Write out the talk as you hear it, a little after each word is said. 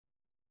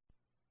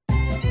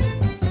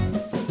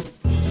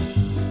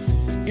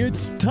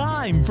It's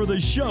time for the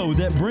show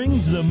that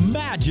brings the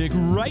magic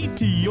right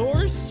to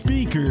your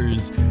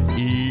speakers.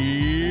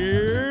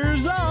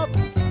 Ears up!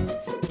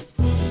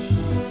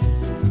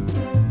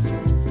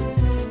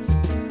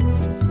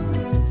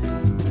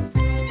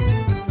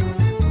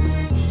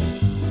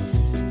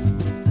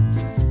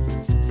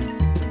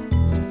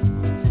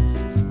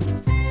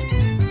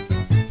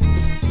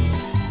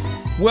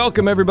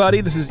 Welcome,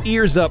 everybody. This is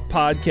Ears Up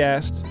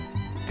Podcast,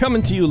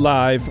 coming to you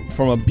live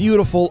from a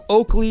beautiful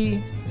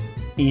Oakley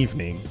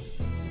evening.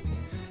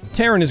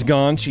 Taryn is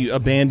gone. She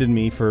abandoned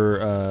me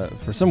for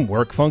some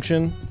work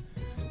function,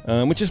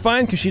 which is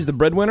fine because she's the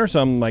breadwinner,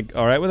 so I'm like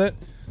all right with it.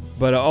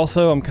 But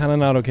also, I'm kind of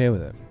not okay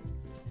with it.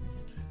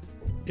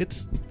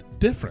 It's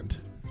different.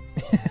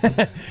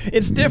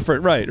 It's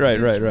different, right.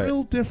 It's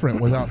real different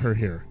without her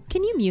here.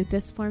 Can you mute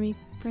this for me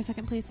for a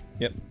second, please?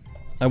 Yep.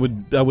 I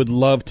would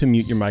love to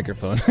mute your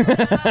microphone.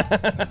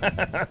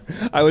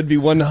 I would be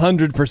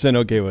 100%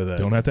 okay with that.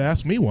 Don't have to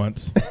ask me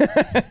once.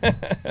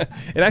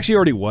 It actually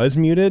already was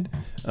muted.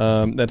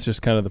 That's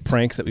just kind of the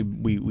pranks that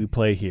we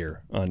play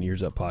here on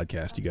Ears Up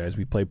Podcast, you guys.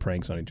 We play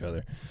pranks on each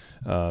other.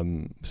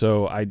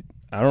 So I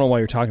don't know why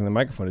you're talking to the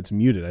microphone. It's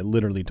muted. I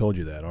literally told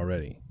you that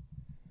already.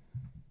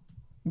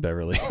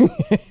 Beverly.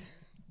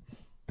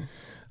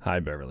 Hi,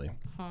 Beverly.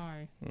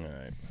 Hi. All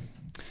right.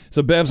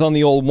 So Bev's on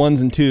the old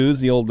ones and twos,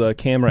 the old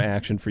camera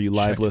action for you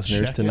live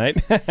listeners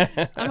tonight.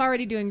 I'm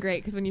already doing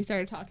great because when you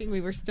started talking, we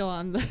were still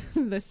on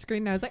the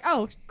screen. And I was like,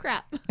 oh,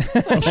 crap.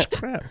 Oh,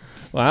 crap.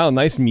 Wow,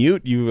 nice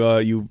mute.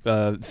 You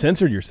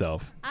censored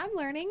yourself. I'm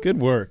learning. Good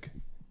work.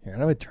 Here, how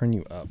do I turn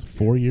you up?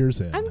 4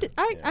 years in.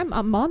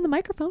 I'm on the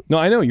microphone. No,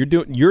 I know.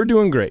 You're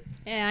doing great.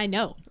 Yeah, I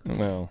know.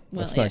 Well,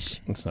 let's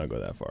not go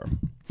that far.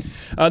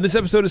 This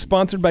episode is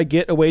sponsored by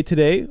Getaway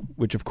Today,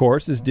 which, of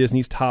course, is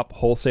Disney's top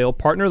wholesale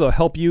partner. They'll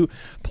help you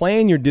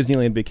plan your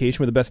Disneyland vacation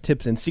with the best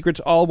tips and secrets,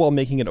 all while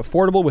making it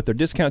affordable with their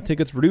discount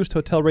tickets, reduced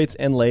hotel rates,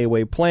 and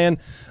layaway plan.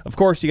 Of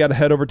course, you got to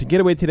head over to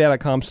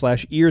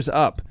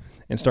getawaytoday.com/earsup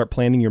and start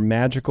planning your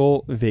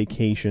magical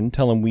vacation.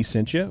 Tell them we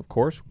sent you, of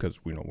course, because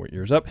we know we're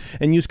Ears Up.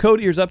 And use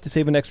code Ears Up to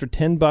save an extra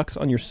 $10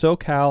 on your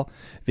SoCal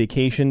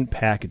vacation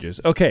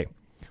packages. Okay,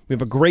 we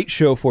have a great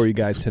show for you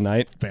guys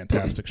tonight.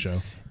 Fantastic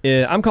show.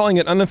 I'm calling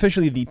it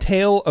unofficially the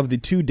Tale of the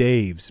Two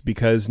Daves,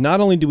 because not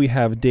only do we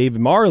have Dave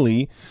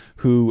Marley,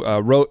 who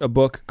wrote a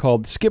book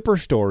called Skipper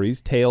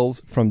Stories,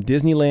 Tales from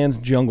Disneyland's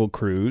Jungle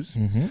Cruise,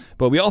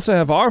 but we also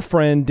have our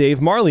friend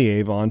Dave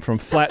Marley-Avon from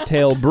Flat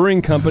Tail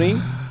Brewing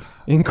Company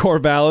in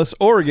Corvallis,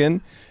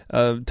 Oregon,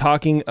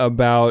 talking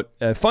about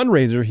a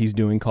fundraiser he's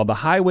doing called the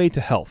Highway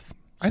to Health.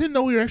 I didn't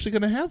know we were actually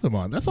going to have them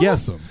on. That's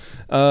awesome.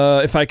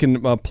 If I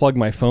can plug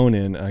my phone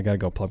in. I got to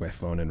go plug my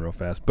phone in real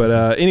fast.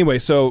 But anyway,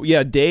 so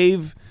yeah,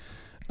 Dave,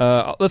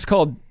 let's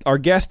call our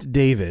guest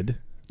David.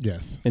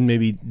 Yes. And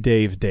maybe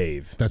Dave.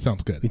 That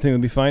sounds good. You think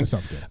that'd be fine? That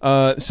sounds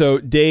good. So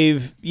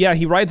Dave, yeah,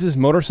 he rides his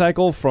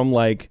motorcycle from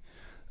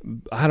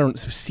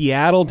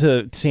Seattle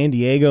to San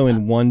Diego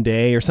in one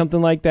day or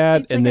something like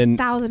that. It's and like then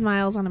 1,000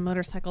 miles on a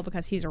motorcycle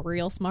because he's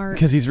real smart.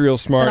 Because he's real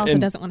smart. But also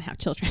doesn't want to have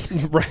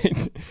children.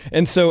 Right.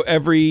 And so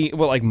every,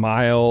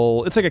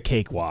 mile, it's like a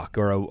cakewalk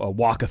or a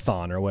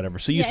walkathon or whatever.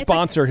 So you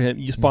sponsor him.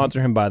 You sponsor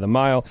him by the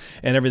mile,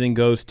 and everything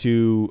goes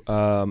to,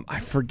 I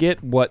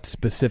forget what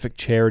specific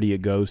charity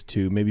it goes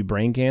to. Maybe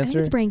brain cancer? I think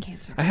it's brain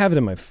cancer. I have it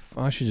in my,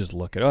 I should just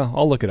look it up.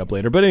 I'll look it up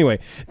later. But anyway,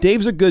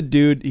 Dave's a good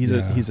dude. He's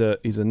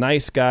a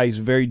nice guy. He's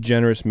a very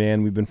generous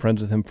man. We've been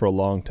friends with him for a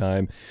long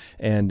time,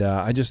 and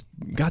I just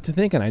got to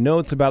thinking, I know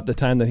it's about the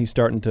time that he's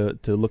starting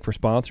to look for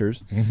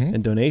sponsors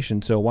and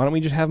donations, so why don't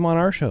we just have him on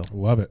our show?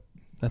 Love it.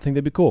 I think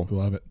that'd be cool.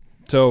 Love it.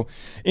 So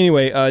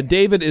anyway,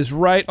 David is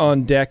right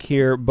on deck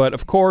here, but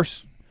of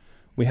course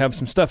we have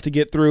some stuff to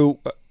get through,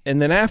 and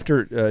then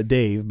after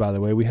Dave, by the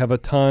way, we have a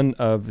ton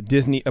of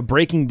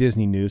breaking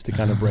Disney news to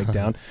kind of break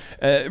down.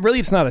 Really,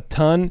 it's not a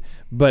ton,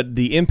 but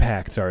the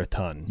impacts are a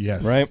ton.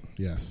 Yes. Right?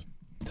 Yes.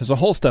 There's a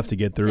whole stuff to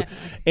get through.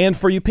 Definitely. And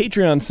for you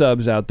Patreon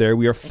subs out there,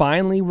 we are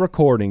finally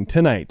recording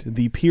tonight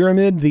the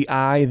Pyramid, the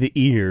Eye, the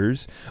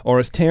Ears, or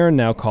as Taryn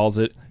now calls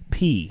it,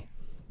 P.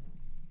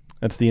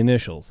 That's the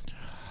initials.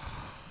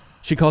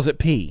 She calls it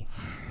P.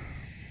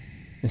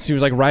 And she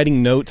was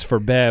writing notes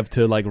for Bev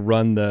to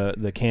run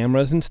the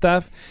cameras and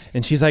stuff.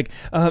 And she's like,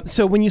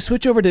 so when you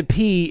switch over to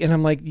P, and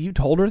I'm like, you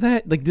told her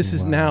that? This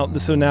is now,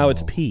 so now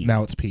it's P.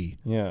 Now it's P.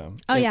 Yeah.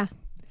 Oh, yeah.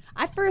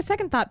 I, for a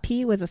second, thought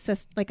P was a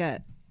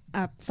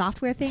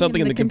software thing.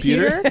 Something in the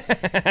computer.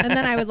 And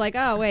then I was like,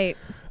 oh, wait.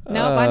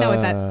 Nope, I know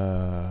what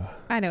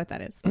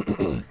that is.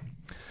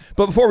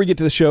 But before we get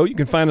to the show, you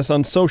can find us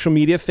on social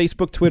media,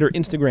 Facebook, Twitter,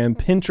 Instagram,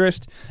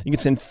 Pinterest. You can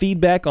send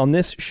feedback on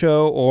this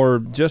show or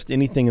just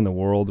anything in the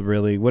world,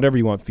 really. Whatever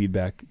you want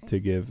feedback to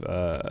give.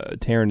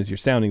 Taryn is your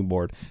sounding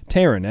board.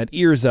 Taryn at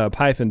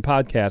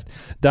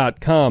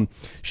earsup-podcast.com.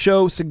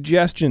 Show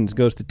suggestions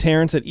goes to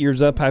Terrence at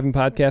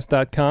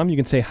earsup-podcast.com. You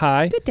can say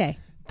hi. Good day.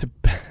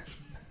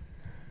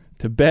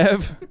 To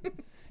Bev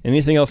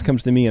Anything else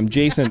comes to me. I'm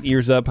Jason at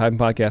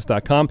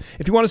earsup-podcast.com.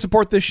 If you want to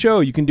support this show,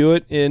 you can do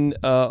it in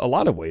a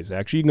lot of ways.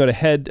 Actually, you can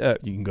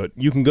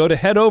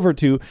head over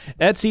to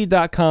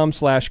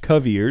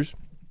etsy.com/covears.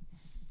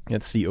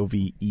 That's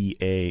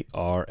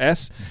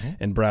COVEARS,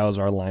 and browse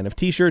our line of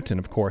t-shirts, and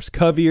of course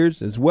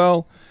Covears as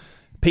well.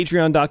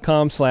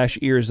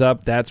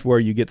 Patreon.com/earsup. That's where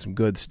you get some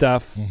good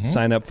stuff.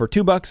 Sign up for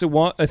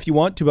 $2 if you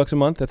want. $2 a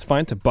month, that's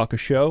fine. It's $1 a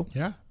show.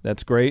 Yeah.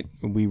 That's great.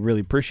 We really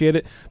appreciate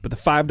it. But the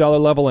 $5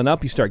 level and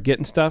up, you start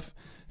getting stuff.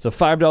 So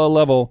 $5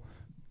 level,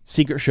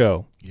 secret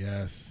show.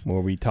 Yes. Where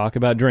we talk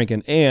about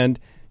drinking, and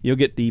you'll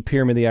get the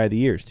Pyramid of the Eye of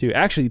the Ears too.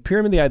 Actually, the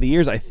Pyramid of the Eye of the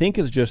Ears, I think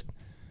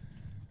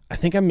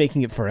I'm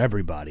making it for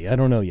everybody. I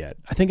don't know yet.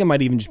 I think it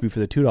might even just be for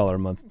the $2 a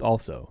month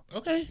also.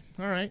 Okay.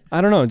 All right. I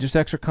don't know. Just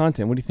extra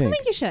content. What do you think? I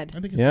think you should. I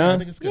think it's Yeah? good. I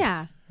think it's good.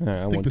 Yeah. All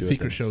right, I think the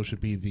secret show should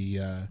be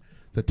the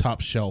top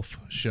shelf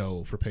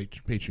show for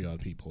Patreon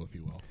people, if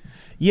you will.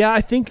 Yeah,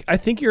 I think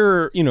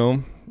you're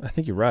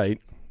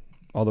right.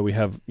 Although we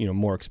have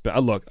more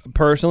look,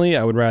 personally,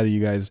 I would rather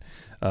you guys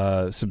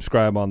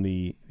subscribe on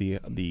the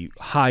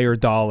higher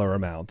dollar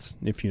amounts,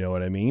 if you know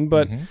what I mean.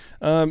 But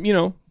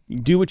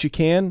do what you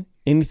can.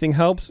 Anything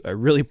helps. I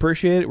really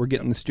appreciate it. We're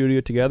getting the studio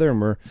together and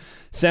we're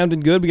sounding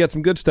good. We got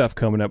some good stuff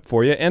coming up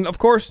for you. And of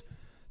course,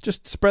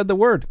 just spread the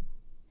word.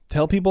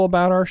 Tell people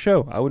about our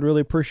show. I would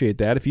really appreciate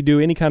that. If you do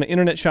any kind of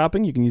internet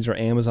shopping, you can use our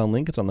Amazon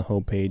link. It's on the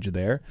homepage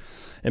there.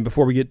 And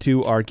before we get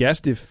to our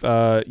guest, if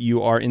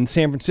you are in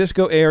San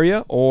Francisco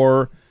area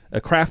or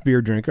a craft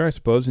beer drinker, I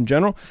suppose, in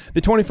general,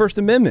 the 21st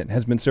Amendment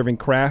has been serving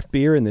craft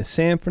beer in the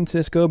San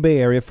Francisco Bay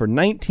Area for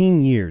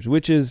 19 years,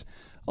 which is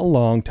a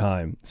long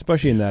time,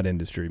 especially in that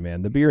industry,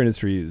 man. The beer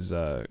industry is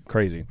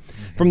crazy.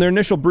 From their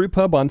initial brew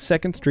pub on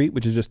 2nd Street,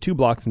 which is just 2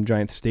 blocks from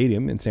Giant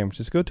Stadium in San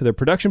Francisco, to their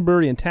production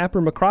brewery and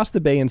taproom across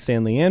the bay in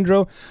San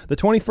Leandro, the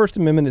 21st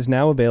Amendment is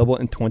now available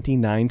in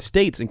 29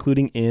 states,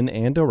 including in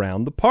and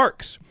around the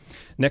parks.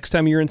 Next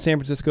time you're in San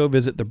Francisco,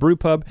 visit the brew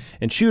pub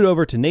and shoot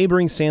over to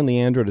neighboring San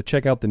Leandro to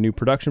check out the new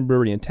production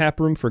brewery and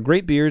taproom for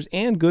great beers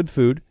and good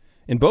food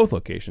in both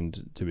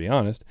locations, to be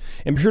honest.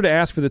 And be sure to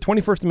ask for the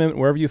 21st Amendment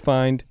wherever you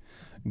find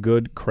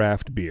good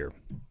craft beer.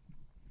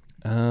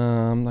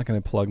 I'm not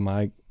going to plug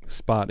my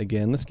spot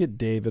again. Let's get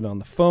David on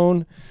the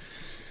phone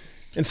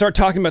and start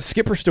talking about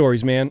Skipper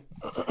Stories, man.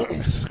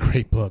 This is a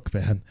great book,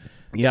 man.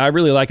 Yeah, I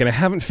really like it. I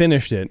haven't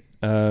finished it,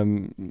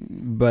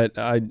 but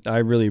I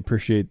really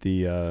appreciate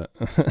the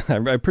I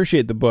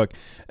appreciate the book.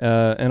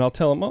 And I'll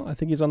tell him. Oh, I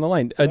think he's on the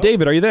line.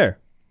 David, are you there?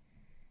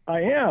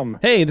 I am.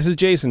 Hey, this is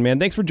Jason, man.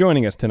 Thanks for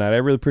joining us tonight. I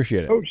really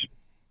appreciate it. Oh,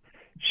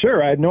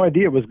 sure. I had no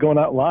idea it was going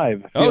out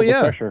live. Oh,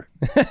 yeah. Pressure.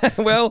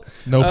 Well,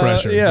 no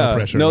pressure. Yeah. No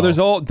pressure. No, there's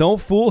all. Don't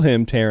fool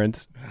him,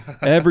 Terrence.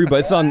 Everybody.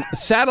 It's on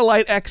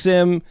Satellite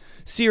XM,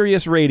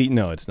 Sirius Radio.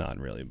 No, it's not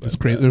really. But, it's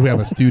great. We have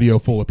a studio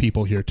full of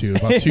people here too.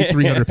 About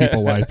 200-300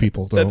 people, live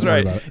people. That's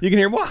right. You can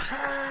hear.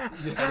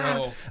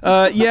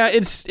 Yeah,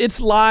 it's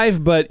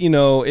live, but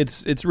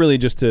it's really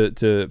just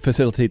to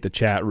facilitate the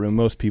chat room.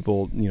 Most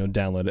people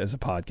download it as a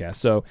podcast,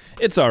 so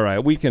it's all right.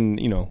 We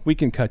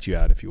can cut you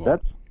out if you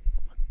want.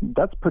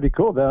 That's pretty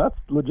cool. That's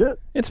legit.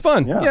 It's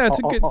fun. Yeah,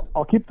 it's good.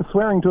 I'll keep the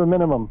swearing to a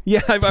minimum.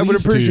 Yeah, I would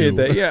appreciate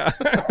that. Yeah.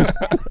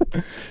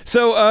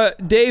 So,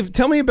 Dave,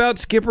 tell me about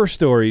Skipper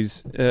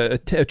Stories,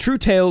 True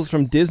Tales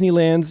from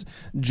Disneyland's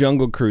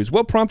Jungle Cruise.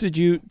 What prompted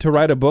you to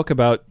write a book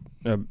about,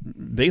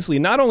 basically,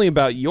 not only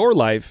about your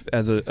life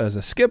as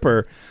a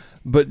skipper,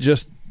 but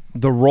just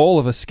the role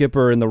of a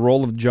skipper and the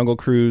role of Jungle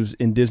Cruise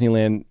in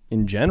Disneyland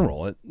in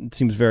general? It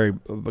seems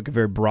like a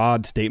very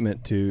broad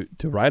statement to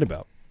write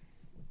about.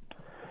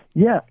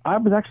 Yeah, I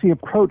was actually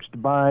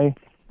approached by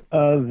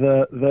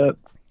the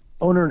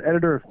owner and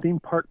editor of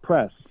Theme Park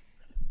Press.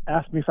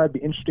 Asked me if I'd be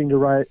interested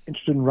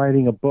in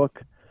writing a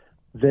book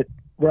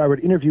where I would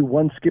interview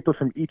one skipper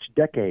from each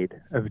decade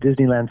of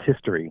Disneyland's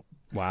history.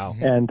 Wow!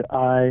 And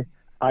I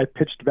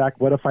pitched back,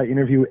 what if I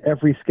interview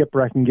every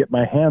skipper I can get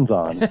my hands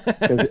on?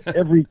 Because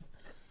every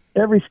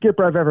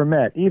skipper I've ever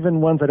met, even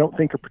ones I don't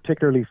think are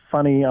particularly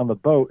funny on the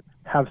boat,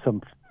 have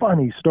some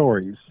funny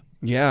stories.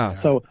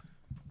 Yeah. So,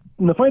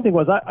 and the funny thing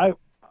was,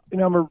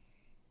 I'm a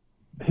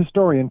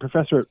historian,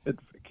 professor at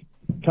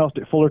Cal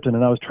State Fullerton,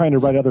 and I was trying to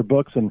write other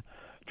books and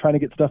trying to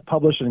get stuff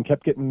published and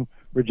kept getting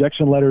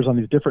rejection letters on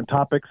these different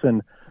topics.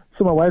 And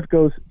so my wife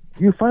goes,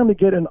 you finally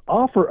get an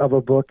offer of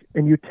a book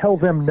and you tell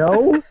them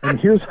no, and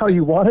here's how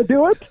you want to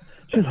do it?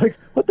 She's like,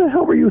 what the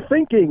hell were you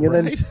thinking? And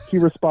then he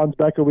responds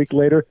back a week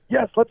later,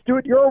 yes, let's do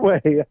it your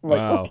way. I'm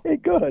wow. like, okay,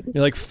 good.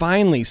 You're like,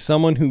 finally,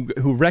 someone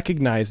who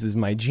recognizes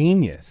my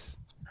genius.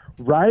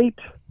 Right?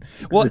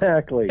 Well,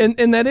 exactly.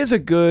 And that is a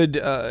good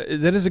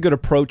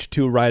approach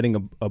to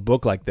writing a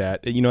book like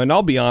that. And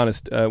I'll be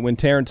honest, when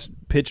Terrence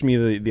pitched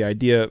me the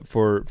idea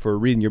for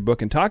reading your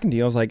book and talking to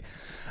you, I was like,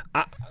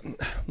 let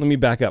me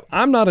back up.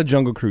 I'm not a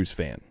Jungle Cruise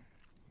fan.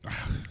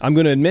 I'm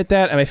going to admit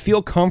that, and I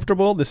feel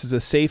comfortable. This is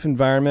a safe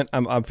environment.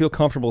 I feel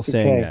comfortable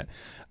saying that.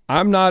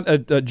 I'm not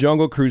a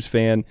Jungle Cruise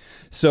fan,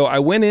 so I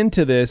went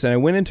into this and I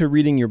went into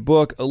reading your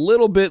book a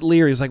little bit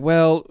leery. It's like,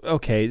 well,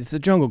 okay, it's the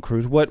Jungle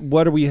Cruise.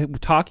 What are we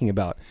talking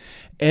about?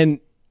 And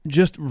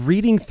just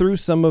reading through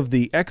some of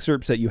the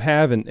excerpts that you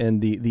have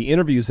and the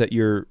interviews that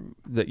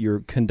you're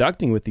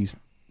conducting with these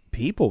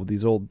people,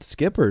 these old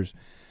skippers,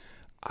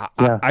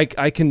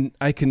 I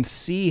can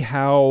see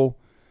how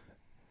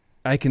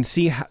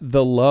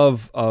the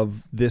love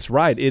of this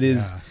ride. It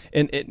is,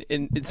 and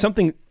it's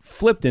something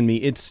flipped in me.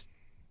 It's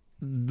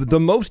the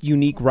most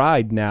unique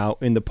ride now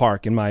in the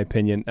park, in my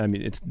opinion. I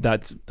mean,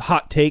 that's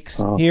hot takes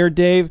here,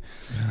 Dave.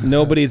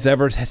 Nobody's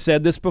ever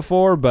said this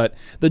before, but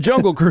the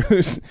Jungle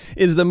Cruise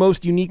is the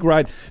most unique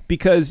ride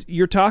because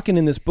you're talking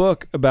in this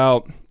book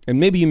about, and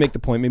maybe you make the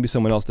point, maybe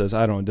someone else does.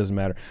 I don't know. It doesn't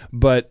matter.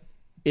 But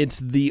it's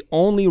the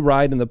only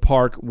ride in the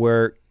park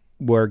where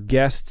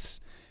guests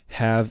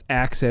have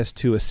access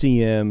to a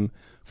CM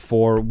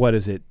for,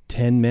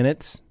 10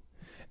 minutes?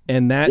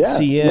 And that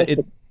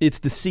CM, it's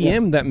the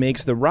CM that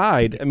makes the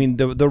ride. I mean,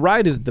 the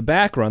ride is the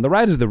background. The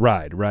ride is the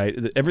ride, right?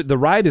 The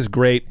ride is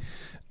great.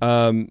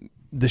 The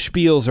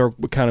spiels are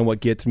kind of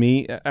what gets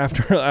me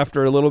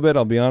after a little bit,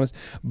 I'll be honest.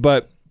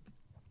 But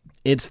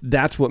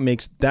that's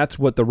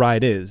what the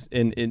ride is.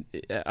 And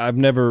I've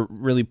never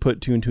really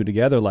put two and two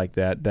together like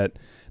that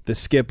the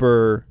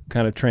skipper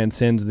kind of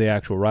transcends the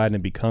actual ride and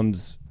it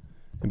becomes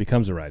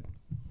a ride.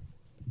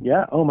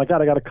 Yeah. Oh my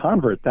God, I got a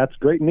convert. That's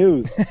great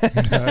news.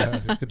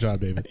 Good job,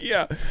 David.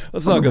 Yeah.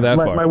 Let's not go that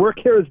far. My work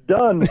here is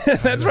done.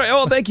 That's right.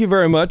 Oh, thank you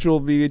very much. We'll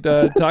be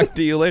talking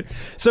to you later.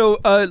 So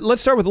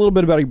let's start with a little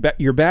bit about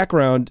your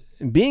background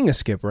being a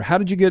skipper. How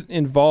did you get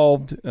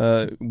involved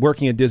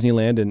working at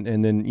Disneyland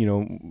and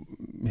then,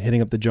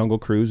 hitting up the Jungle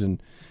Cruise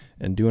and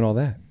doing all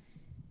that?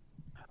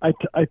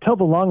 I tell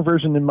the long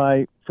version in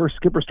my first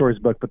Skipper Stories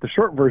book, but the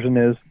short version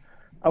is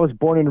I was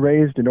born and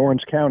raised in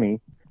Orange County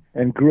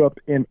and grew up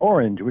in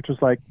Orange, which was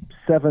like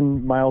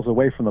 7 miles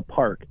away from the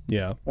park.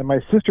 Yeah. And my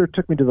sister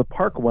took me to the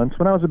park once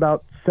when I was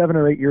about 7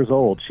 or 8 years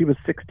old. She was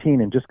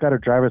 16 and just got her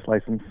driver's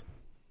license.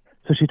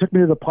 So she took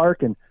me to the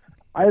park, and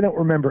I don't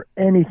remember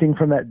anything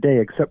from that day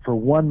except for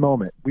one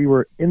moment. We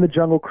were in the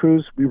Jungle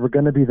Cruise. We were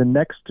going to be the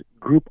next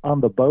group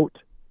on the boat.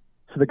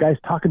 So the guy's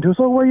talking to us,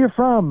 "Oh, where are you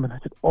from?" And I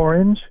said,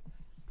 "Orange."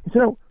 He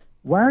said, "Oh,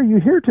 why are you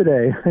here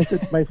today?" I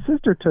said, "My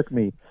sister took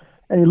me."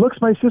 And he looks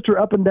my sister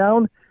up and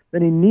down.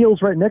 Then he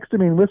kneels right next to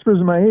me and whispers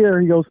in my ear.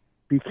 He goes,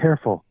 "Be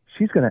careful.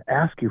 She's going to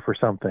ask you for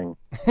something."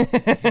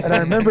 And I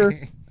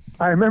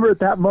remember at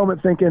that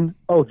moment thinking,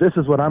 "Oh, this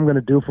is what I'm going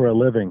to do for a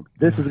living.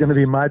 This is going to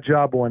be my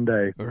job one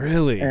day."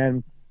 Really?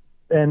 And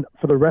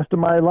for the rest of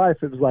my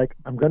life, it was like,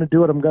 I'm going to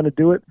do it. I'm going to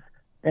do it.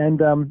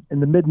 And in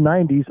the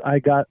mid-'90s,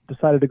 I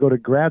decided to go to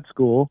grad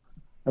school.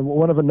 And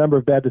one of a number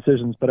of bad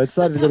decisions, but I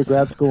decided to go to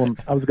grad school, and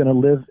I was going to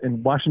live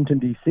in Washington,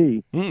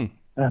 D.C. And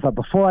I thought,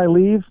 before I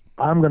leave,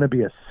 I'm going to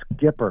be a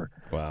skipper.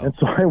 Wow. And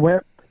so I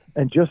went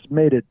and just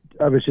made it.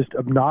 I was just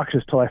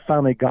obnoxious till I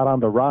finally got on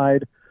the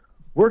ride.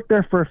 Worked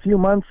there for a few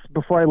months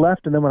before I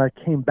left, and then when I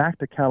came back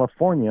to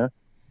California,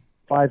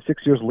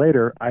 5-6 years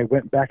later, I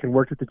went back and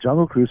worked at the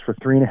Jungle Cruise for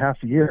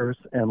 3.5 years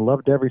and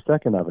loved every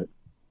second of it.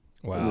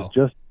 Wow. It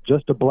was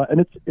just a blast,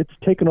 and it's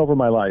taken over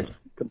my life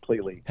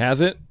completely. Has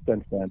it?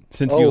 Since then.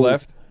 Since you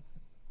left?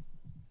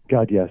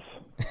 God, yes.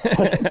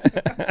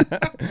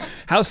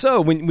 How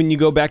so? When you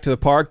go back to the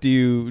park, do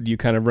you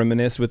kind of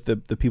reminisce with the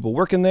people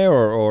working there,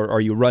 or are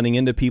you running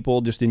into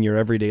people just in your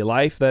everyday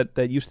life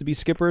that used to be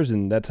skippers,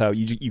 and that's how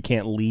you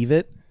can't leave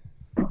it?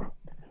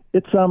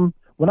 It's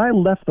when I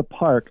left the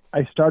park,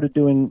 I started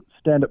doing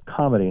stand-up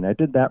comedy, and I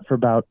did that for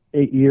about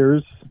 8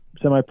 years,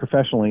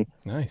 semi-professionally.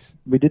 Nice.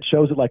 We did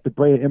shows at like the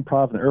Brea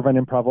Improv and Irvine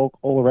Improv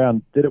all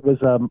around. It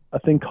was a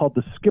thing called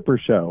the Skipper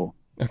Show.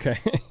 Okay.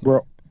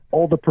 Where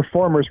all the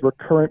performers were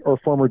current or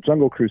former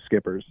Jungle Cruise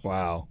skippers.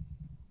 Wow.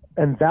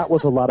 And that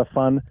was a lot of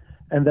fun.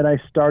 And then I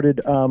started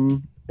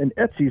an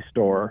Etsy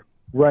store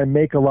where I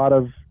make a lot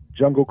of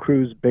Jungle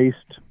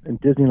Cruise-based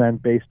and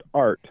Disneyland-based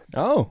art.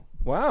 Oh,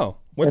 wow.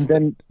 Go ahead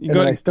and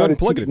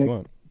plug it if you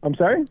want. I'm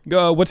sorry?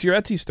 What's your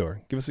Etsy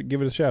store?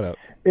 Give it a shout out.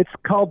 It's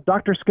called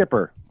Dr.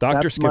 Skipper.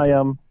 Dr.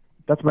 Skipper.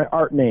 That's my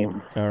art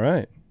name. All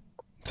right.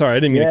 Sorry, I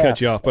didn't mean to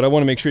cut you off, but I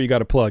want to make sure you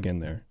got a plug in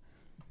there.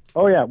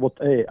 Oh, yeah. Well,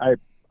 hey,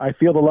 I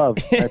feel the love.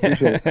 I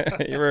appreciate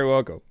it. You're very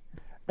welcome.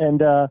 And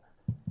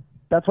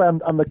that's why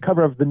I'm on the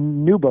cover of the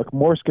new book,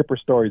 More Skipper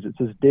Stories. It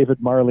says David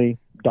Marley,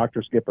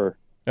 Dr. Skipper.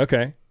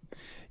 Okay.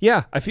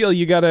 Yeah, I feel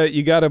you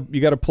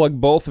gotta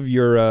plug both of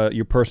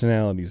your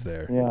personalities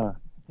there. Yeah.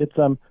 It's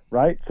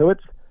right. So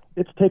it's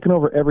taken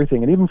over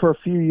everything. And even for a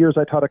few years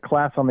I taught a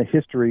class on the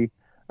history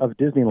of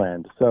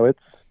Disneyland. So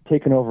it's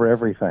taken over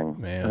everything.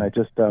 Man. And I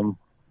just I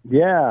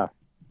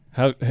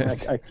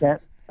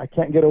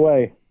can't get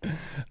away.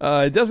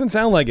 It doesn't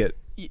sound like it.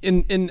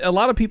 And a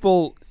lot of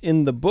people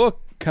in the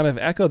book kind of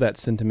echo that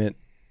sentiment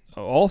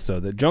also,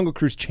 that Jungle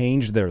Cruise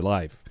changed their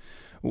life.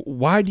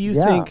 Why do you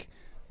think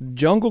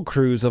Jungle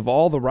Cruise, of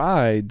all the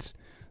rides,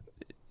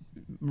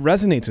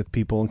 resonates with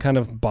people and kind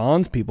of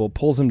bonds people,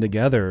 pulls them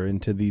together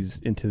into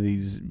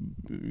these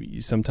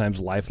sometimes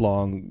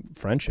lifelong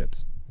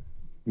friendships?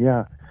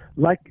 Yeah.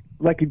 Like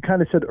you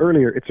kind of said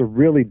earlier, it's a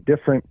really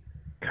different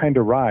kind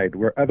of ride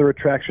where other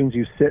attractions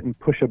you sit and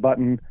push a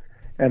button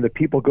and the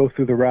people go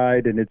through the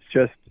ride, and it's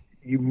just,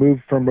 you move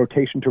from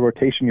rotation to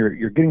rotation.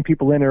 You're getting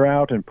people in or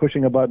out and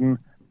pushing a button.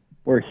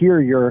 Where here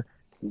you're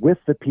with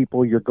the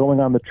people, you're going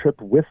on the trip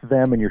with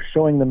them, and you're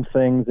showing them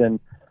things, and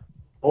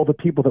all the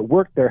people that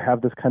work there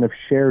have this kind of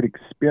shared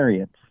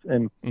experience.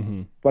 And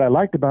what I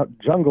liked about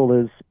Jungle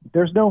is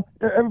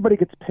everybody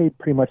gets paid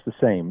pretty much the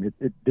same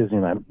at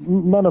Disneyland.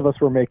 None of us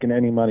were making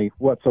any money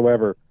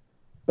whatsoever.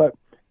 But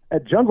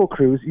at Jungle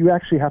Cruise, you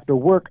actually have to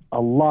work a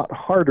lot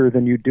harder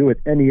than you do at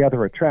any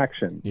other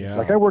attraction. Yeah.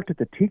 Like I worked at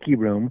the Tiki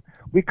Room.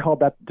 We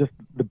called that just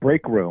the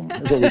break room,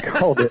 is what we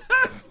called it.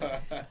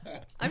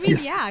 I mean,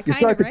 yeah, You kind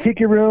start of, the right?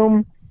 Tiki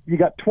Room, you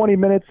got 20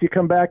 minutes, you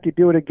come back, you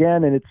do it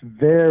again, and it's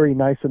very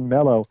nice and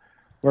mellow.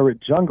 Where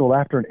at Jungle,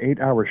 after an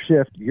 8-hour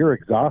shift, you're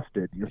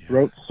exhausted. Your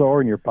throat's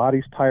sore and your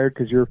body's tired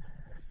because you're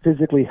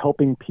physically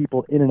helping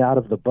people in and out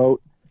of the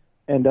boat.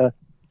 And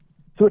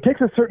so it takes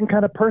a certain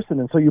kind of person,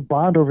 and so you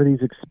bond over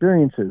these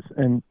experiences.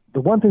 And the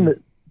one thing that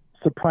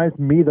surprised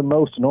me the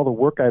most in all the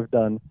work I've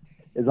done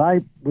is I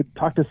would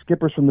talk to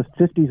skippers from the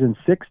 50s and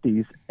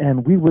 60s,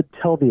 and we would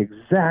tell the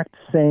exact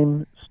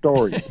same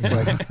story.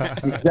 Like,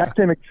 the exact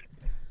same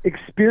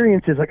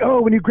experiences, like,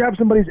 oh, when you grab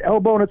somebody's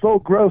elbow and it's all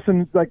gross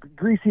and like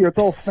greasy, or it's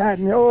all fat,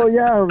 and oh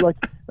yeah, or like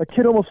a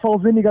kid almost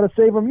falls in, you got to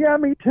save him. Yeah,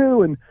 me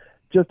too. And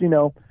just,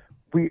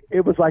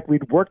 it was like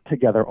we'd worked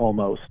together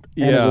almost.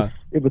 And Yeah.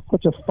 it was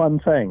such a fun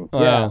thing.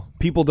 Wow. Yeah.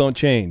 People don't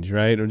change,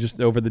 right? Or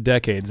just over the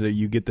decades,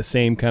 you get the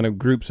same kind of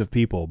groups of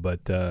people, but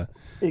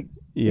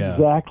yeah.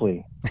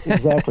 Exactly.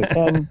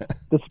 And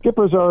the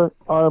skippers are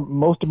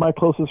most of my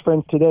closest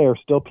friends today are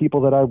still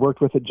people that I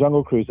worked with at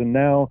Jungle Cruise. And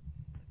now,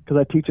 because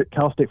I teach at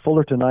Cal State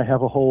Fullerton, I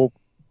have a whole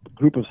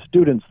group of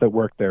students that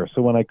work there.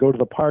 So when I go to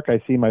the park,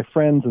 I see my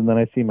friends and then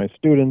I see my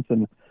students,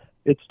 and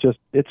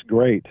it's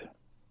great.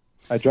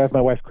 I drive my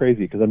wife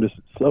crazy because I'm just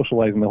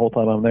socializing the whole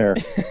time I'm there.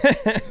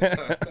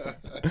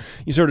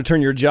 You sort of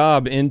turn your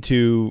job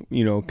into,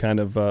 kind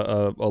of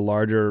a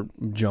larger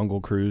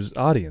Jungle Cruise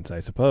audience, I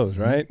suppose,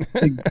 right?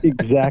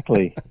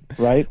 Exactly.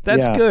 Right.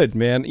 That's Yeah. good,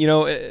 man.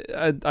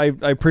 I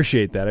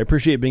appreciate that. I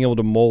appreciate being able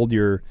to mold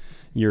your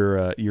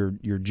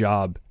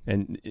job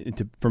and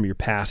from your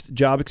past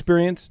job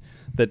experience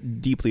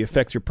that deeply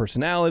affects your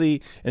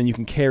personality, and you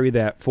can carry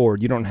that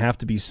forward. You don't have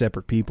to be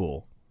separate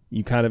people.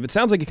 It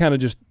sounds like you kind of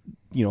just,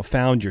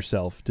 found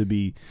yourself to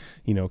be,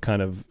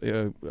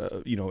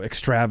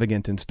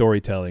 extravagant in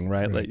storytelling,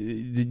 right? Like,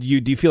 do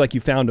you feel like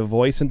you found a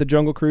voice in the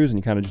Jungle Cruise and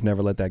you kind of just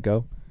never let that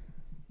go?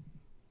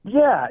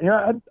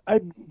 Yeah,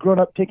 I've grown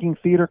up taking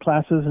theater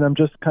classes, and I'm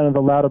just kind of the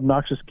loud,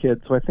 obnoxious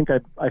kid, so I think I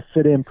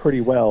fit in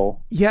pretty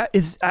well. Yeah,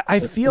 I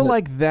feel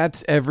like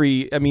that's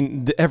every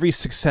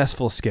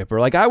successful skipper.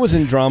 Like, I was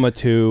in drama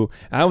too.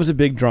 I was a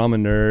big drama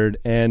nerd,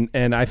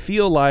 and I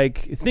feel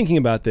like, thinking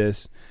about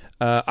this,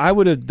 I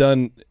would have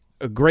done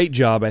a great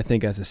job, I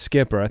think, as a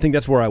skipper. I think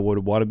that's where I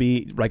would want to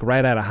be, like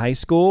right out of high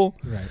school.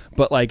 Right.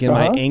 But like in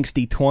my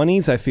angsty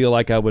 20s, I feel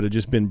like I would have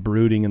just been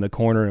brooding in the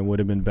corner and would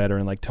have been better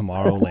in like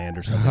Tomorrowland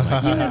or something like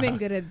that. You would have been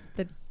good at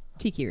the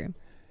Tiki Room.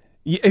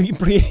 Yeah,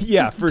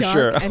 Just for dark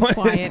sure. and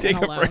quiet Take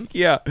and a alone. break.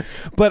 Yeah,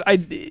 but I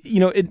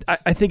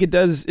think it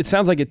does. It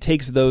sounds like it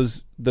takes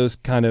those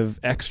kind of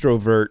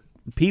extrovert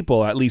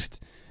people, at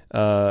least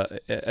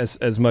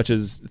as much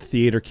as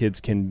theater kids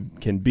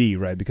can be,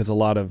 right? Because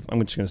I'm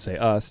just going to say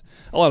a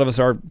lot of us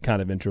are kind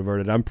of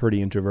introverted. I'm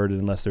pretty introverted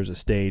unless there's a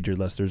stage or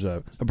unless there's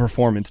a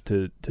performance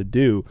to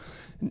do.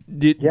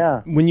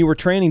 When you were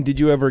training, did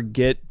you ever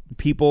get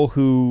people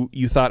who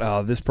you thought,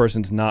 oh, this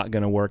person's not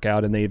going to work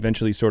out, and they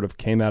eventually sort of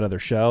came out of their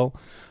shell?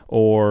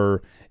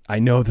 Or, I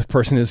know this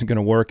person isn't going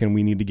to work and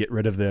we need to get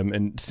rid of them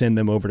and send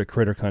them over to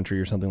Critter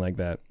Country or something like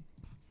that?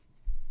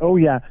 Oh,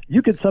 yeah.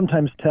 You could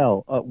sometimes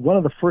tell. One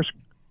of the first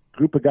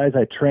group of guys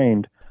I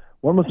trained,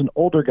 one was an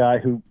older guy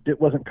who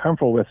wasn't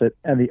comfortable with it,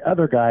 and the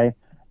other guy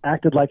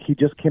acted like he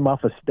just came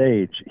off a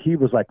stage. He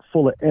was like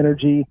full of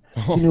energy.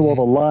 He knew all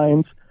the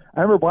lines.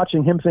 I remember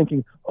watching him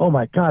thinking, oh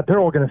my God, they're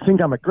all going to think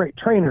I'm a great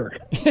trainer.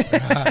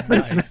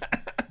 Nice.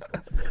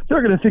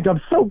 They're going to think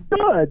I'm so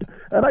good.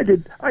 And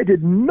I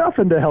did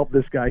nothing to help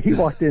this guy. He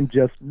walked in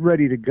just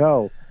ready to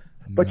go.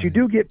 But you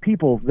do get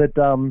people that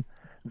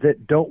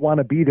don't want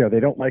to be there. They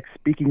don't like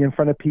speaking in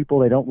front of people.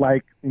 They don't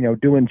like,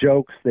 doing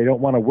jokes. They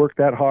don't want to work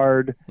that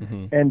hard.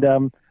 Mm-hmm.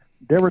 And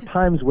there were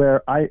times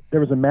where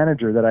there was a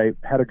manager that I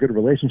had a good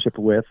relationship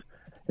with,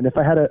 and if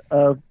I had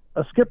a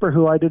skipper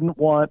who I didn't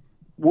want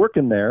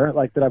working there,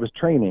 like that I was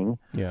training,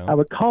 I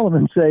would call him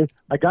and say,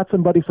 I got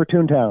somebody for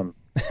Toontown.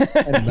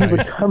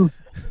 And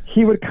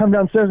he would come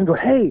downstairs and go,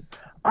 hey,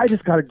 I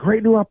just got a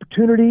great new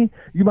opportunity.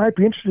 You might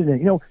be interested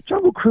in it.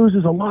 Jungle Cruise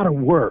is a lot of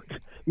work.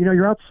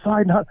 You're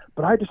outside,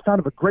 but I just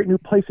found a great new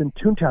place in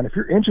Toontown. If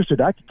you're interested,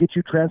 I could get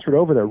you transferred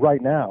over there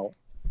right now.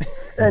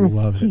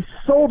 And he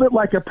sold it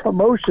like a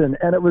promotion,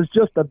 and it was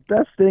just the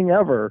best thing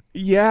ever.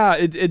 Yeah,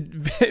 it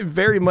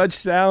very much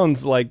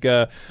sounds like,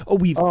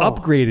 we've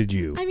upgraded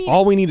you. I mean,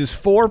 all we need is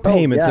 4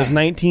 payments of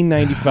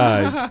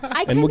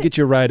 $19.95, and we'll get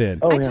you right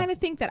in. I kind of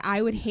think that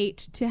I would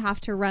hate to have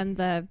to run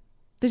the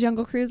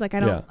Jungle Cruise. Like, I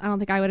don't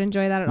think I would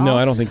enjoy that at all. No,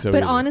 I don't think so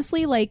But either.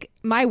 honestly, like,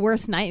 my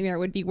worst nightmare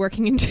would be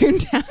working in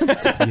Toontown.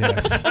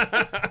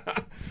 Yes.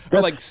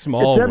 Or like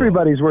Small It's World.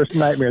 everybody's worst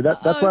nightmare.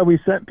 That's why we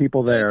sent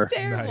people there. It's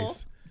terrible.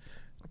 Nice.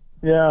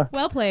 Yeah.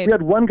 Well played. We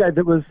had one guy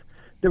that was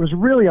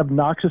really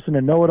obnoxious and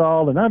a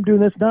know-it-all, and I'm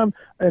doing this,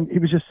 and he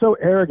was just so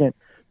arrogant.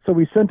 So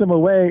we sent him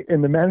away,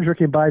 and the manager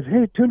came by and said,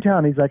 "Hey,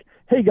 Toontown." He's like,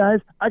 "Hey, guys,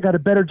 I got a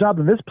better job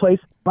than this place.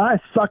 Bye,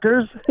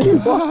 suckers." And he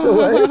walked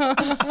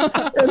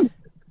away.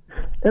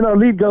 and our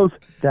lead goes,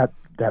 that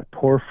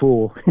poor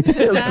fool. He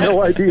has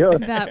no idea.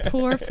 That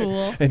poor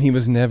fool. And he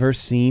was never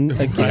seen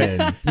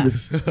again.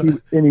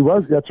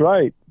 That's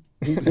right.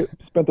 He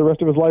spent the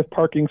rest of his life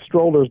parking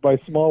strollers by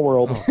Small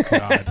World. Oh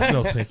God,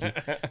 no, thank you.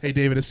 Hey,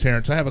 David, it's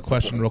Terrence. I have a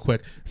question, real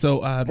quick.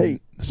 So,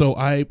 Hey. so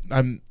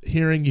I'm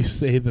hearing you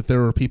say that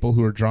there are people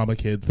who are drama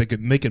kids. They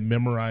can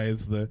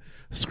memorize the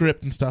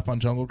script and stuff on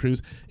Jungle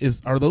Cruise.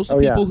 Are those the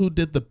people who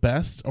did the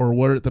best, or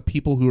were it the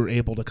people who were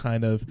able to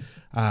kind of,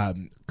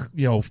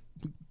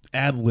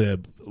 ad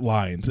lib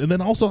lines? And then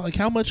also, like,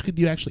 how much could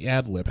you actually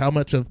ad lib? How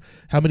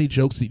many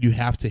jokes did you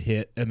have to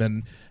hit, and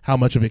then how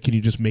much of it can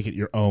you just make it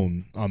your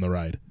own on the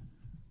ride?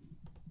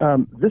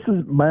 This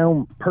is my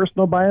own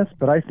personal bias,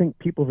 but I think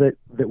people that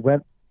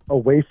went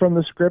away from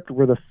the script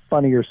were the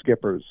funnier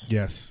skippers.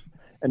 Yes.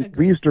 And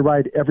we used to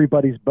ride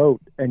everybody's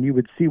boat, and you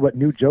would see what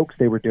new jokes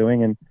they were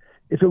doing. And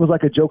if it was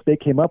like a joke they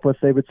came up with,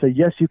 they would say,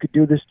 "Yes, you could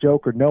do this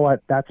joke," or "No,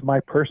 that's my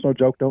personal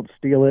joke. Don't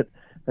steal it."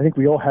 I think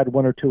we all had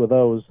one or two of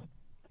those.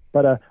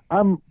 But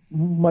I'm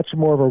much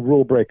more of a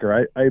rule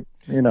breaker. I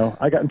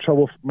got in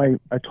trouble. My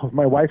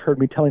wife heard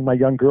me telling my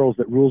young girls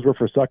that rules were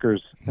for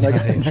suckers, and I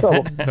got in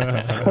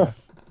trouble.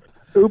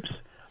 Oops.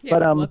 Yeah,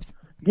 But whoops.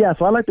 yeah,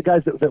 so I like the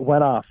guys that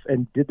went off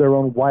and did their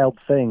own wild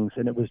things,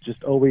 and it was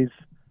just always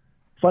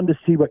fun to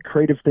see what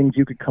creative things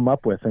you could come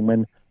up with. And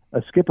when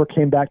a skipper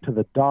came back to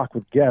the dock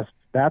with guests,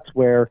 that's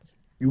where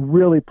you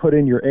really put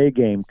in your A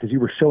game, because you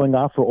were showing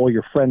off for all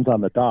your friends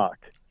on the dock.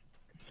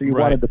 So you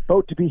wanted the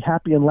boat to be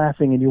happy and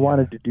laughing, and you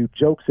wanted to do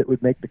jokes that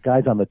would make the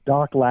guys on the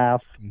dock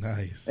laugh.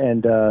 Nice.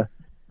 And there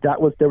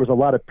was a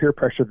lot of peer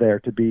pressure there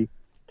to be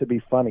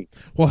funny.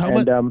 Well, how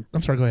much? And,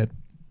 I'm sorry. Go ahead.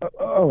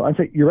 I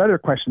think your other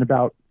question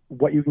about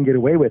what you can get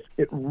away with,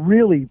 it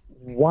really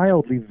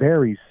wildly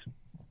varies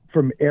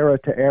from era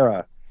to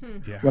era.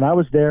 Yeah. When I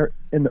was there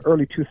in the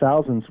early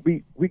 2000s,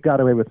 we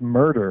got away with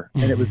murder,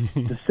 and it was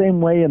the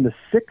same way in the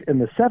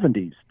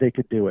 70s they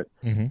could do it.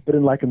 Mm-hmm. But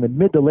in the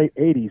mid to late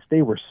 80s,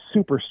 they were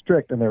super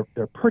strict, and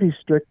they're pretty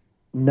strict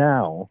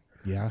now.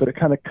 Yeah. But it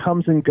kind of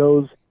comes and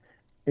goes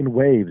in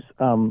waves.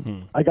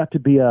 I got to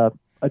be a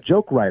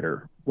joke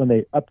writer when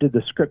they updid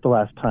the script the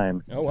last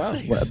time. Oh, wow.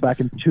 Back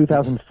in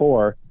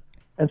 2004.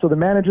 And so the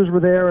managers were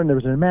there, and there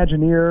was an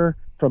Imagineer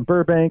from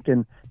Burbank,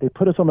 and they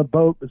put us on the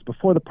boat. It was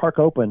before the park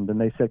opened, and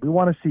they said, "We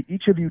want to see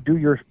each of you do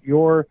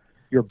your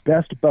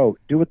best boat.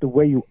 Do it the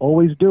way you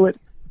always do it.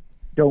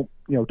 Don't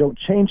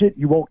change it.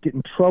 You won't get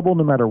in trouble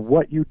no matter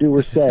what you do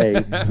or say.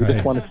 We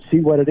just want to see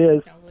what it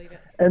is."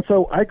 And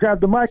so I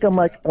grabbed the mic. I'm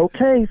like,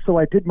 "Okay." So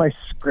I did my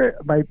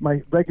script,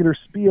 my regular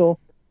spiel.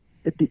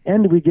 At the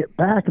end, we get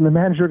back, and the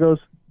manager goes,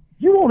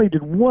 "You only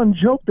did one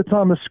joke that's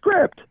on the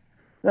script."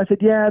 And I said,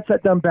 "Yeah, it's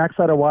that dumb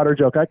backside of water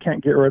joke. I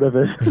can't get rid of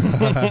it."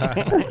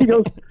 He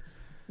goes,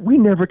 "We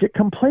never get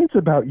complaints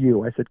about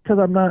you." I said, "Because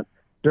I'm not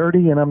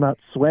dirty and I'm not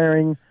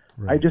swearing.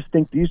 Right. I just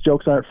think these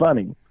jokes aren't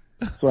funny."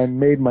 So I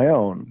made my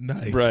own.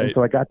 Nice. Right. And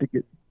so I got to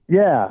get,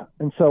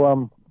 and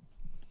so,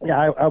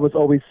 I was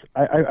always,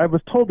 I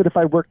was told that if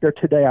I worked there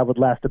today, I would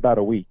last about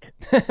a week.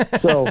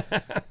 So,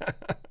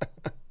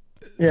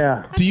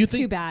 yeah. That's Do you too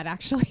think? bad,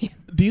 actually.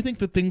 Do you think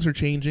that things are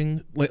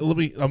changing? Like,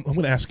 I'm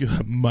going to ask you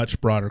a much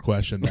broader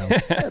question now.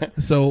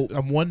 So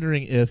I'm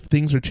wondering if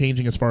things are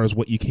changing as far as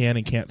what you can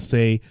and can't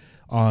say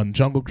on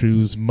Jungle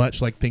Cruise,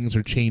 much like things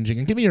are changing.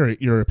 And give me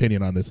your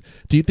opinion on this.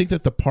 Do you think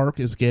that the park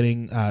is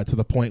getting to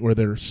the point where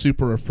they're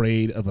super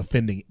afraid of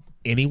offending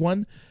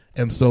anyone,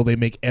 and so they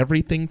make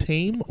everything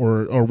tame,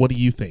 or what do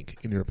you think,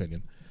 in your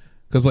opinion?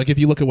 Because, like, if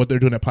you look at what they're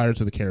doing at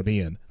Pirates of the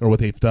Caribbean, or what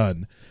they've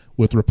done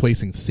with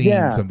replacing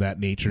scenes of that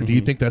nature, do you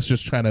think that's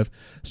just kind of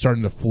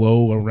starting to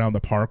flow around the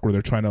park, where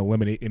they're trying to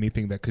eliminate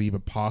anything that could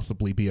even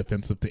possibly be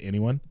offensive to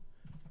anyone?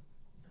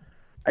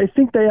 I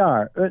think they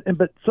are,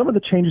 but some of the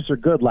changes are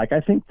good. Like, I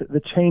think the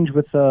change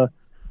with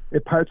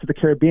Pirates of the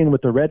Caribbean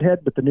with the redhead,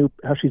 but the new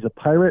how she's a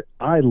pirate,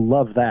 I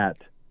love that.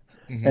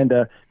 Mm-hmm. And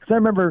because I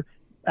remember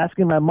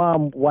asking my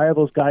mom, "Why are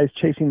those guys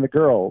chasing the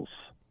girls?"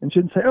 And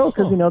she'd say, "Oh,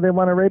 because they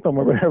want to rape them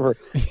or whatever."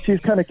 She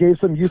kind of gave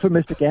some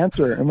euphemistic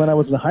answer. And when I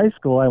was in high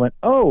school, I went,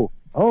 "Oh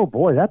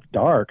boy, that's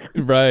dark."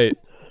 Right.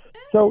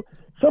 So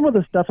some of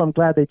the stuff I'm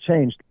glad they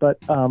changed, but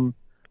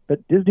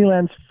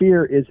Disneyland's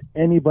fear is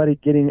anybody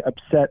getting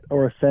upset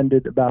or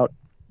offended about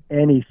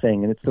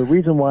anything. And it's the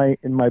reason why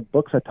in my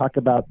books I talk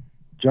about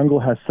Jungle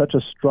has such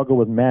a struggle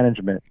with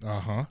management,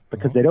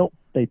 because they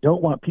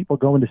don't want people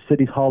going to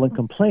City Hall and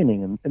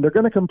complaining. And they're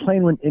going to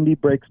complain when Indy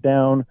breaks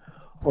down,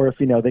 or if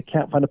they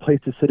can't find a place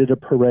to sit at a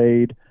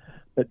parade.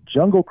 But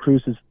Jungle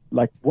Cruise is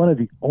like one of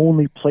the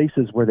only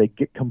places where they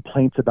get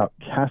complaints about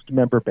cast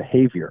member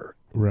behavior.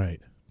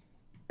 Right.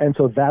 And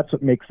so that's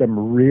what makes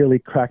them really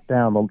crack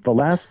down. The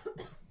last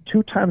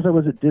 2 times I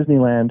was at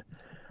Disneyland,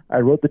 I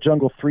rode the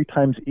Jungle 3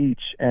 times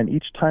each, and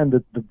each time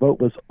the boat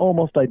was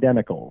almost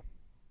identical.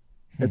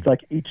 It's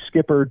like each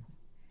skipper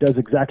does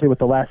exactly what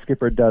the last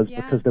skipper does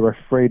because they're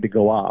afraid to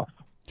go off.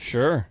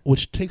 Sure.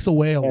 Which takes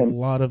away a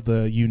lot of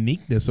the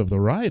uniqueness of the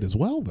ride as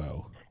well,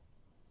 though.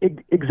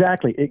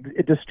 Exactly.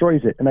 It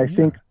destroys it. And I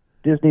think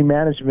Disney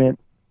management,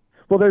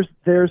 well, there's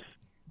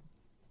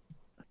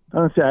I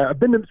don't say, I've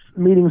been to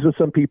meetings with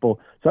some people,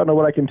 so I don't know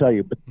what I can tell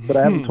you, but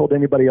I haven't told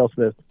anybody else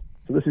this.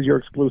 So this is your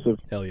exclusive.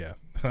 Hell yeah.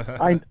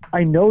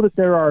 I know that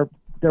there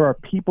are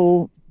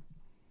people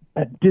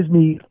at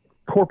Disney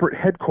corporate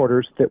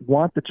headquarters that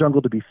want the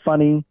Jungle to be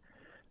funny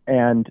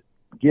and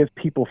give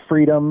people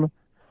freedom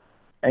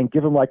and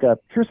give them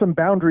here's some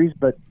boundaries,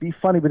 but be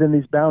funny within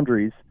these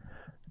boundaries.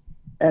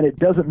 And it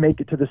doesn't make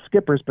it to the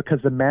skippers because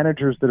the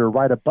managers that are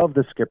right above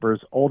the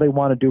skippers, all they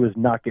want to do is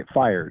not get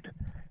fired.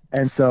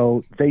 And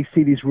so they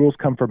see these rules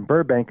come from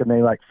Burbank and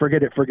they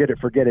forget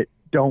it.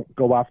 Don't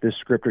go off this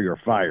script or you're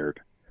fired.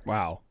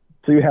 Wow.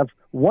 So you have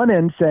one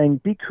end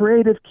saying, be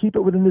creative, keep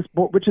it within this,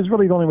 which is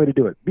really the only way to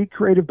do it. Be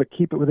creative, but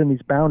keep it within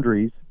these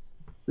boundaries.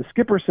 The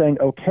skipper saying,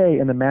 okay,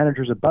 and the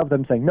managers above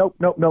them saying, nope.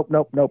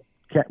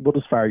 We'll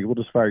just fire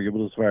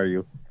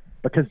you.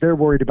 Because they're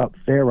worried about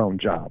their own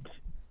jobs.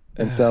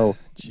 And so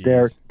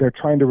they're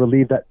trying to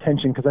relieve that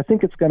tension because I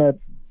think it's going to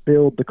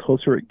build the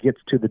closer it gets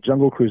to the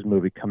Jungle Cruise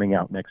movie coming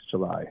out next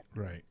July.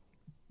 Right.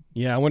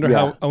 Yeah, I wonder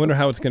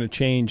how it's going to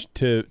change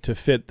to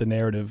fit the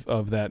narrative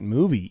of that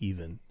movie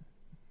even.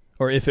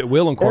 Or if it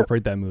will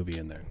incorporate that movie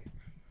in there.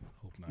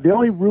 The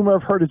only rumor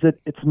I've heard is that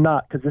it's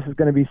not, because this is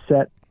going to be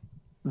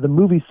the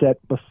movie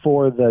set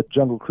before the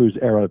Jungle Cruise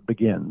era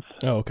begins.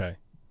 Oh, okay.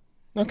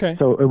 Okay.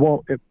 So it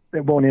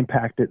won't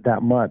impact it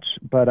that much.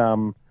 But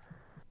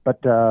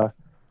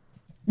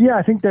yeah,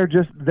 I think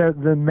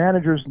the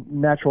manager's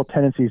natural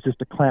tendency is just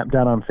to clamp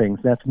down on things.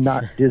 That's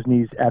not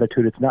Disney's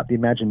attitude. It's not the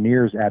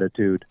Imagineers'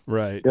 attitude.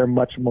 Right. They're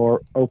much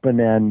more open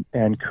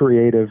and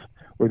creative,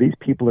 where these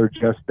people are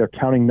they're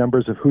counting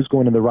numbers of who's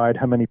going in the ride,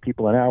 how many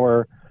people an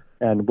hour,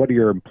 and what are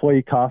your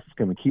employee costs?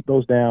 Can we keep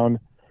those down?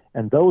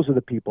 And those are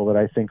the people that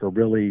I think are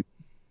really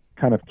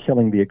kind of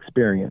killing the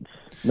experience.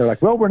 And they're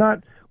like, well, we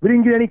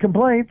didn't get any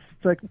complaints.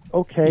 It's like,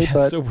 okay,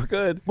 but so we're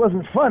good. It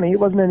wasn't funny.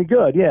 It wasn't any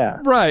good. Yeah.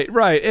 Right.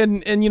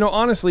 And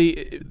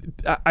honestly,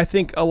 I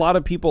think a lot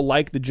of people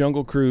like the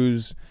Jungle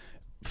Cruise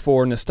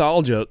for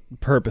nostalgia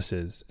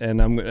purposes.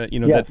 And I'm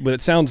Yes. that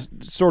it sounds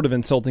sort of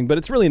insulting, but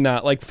it's really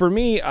not. Like for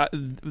me,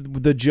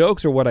 the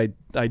jokes are what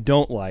I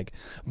don't like.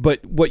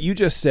 But what you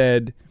just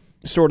said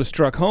sort of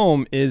struck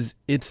home is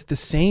it's the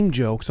same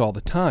jokes all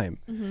the time.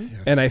 Mm-hmm.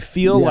 Yes. And I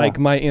feel like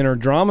my inner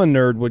drama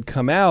nerd would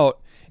come out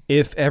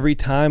if every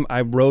time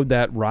I rode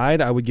that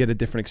ride, I would get a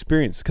different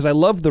experience. Because I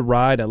love the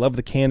ride, I love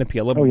the canopy,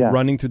 I love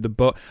running through the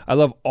boat, I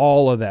love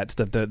all of that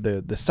stuff,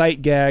 the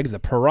sight gags, the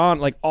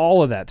piranha, like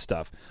all of that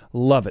stuff.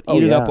 Love it.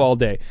 Eat it up all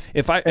day.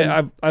 If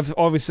I've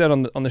always said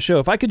on the show,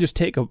 if I could just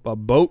take a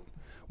boat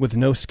with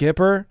no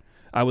skipper,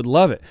 I would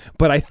love it.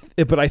 But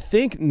I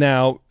think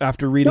now,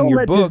 after reading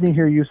your book, Disney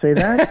hear you say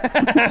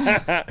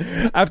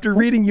that. after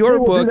reading your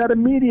book, do that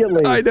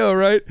immediately. I know,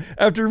 right?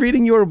 After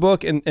reading your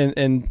book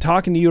and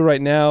talking to you right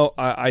now,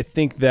 I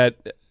think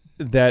that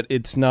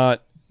it's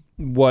not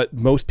what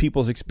most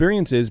people's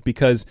experience is,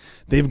 because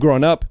they've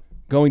grown up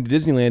going to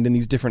Disneyland in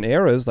these different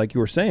eras, like you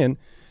were saying,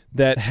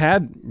 that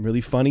had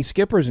really funny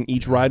skippers, and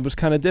each ride was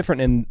kind of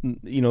different, and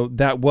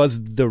that was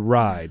the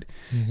ride.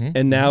 Mm-hmm.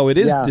 And now it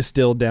is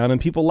distilled down,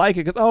 and people like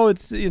it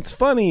because it's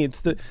funny,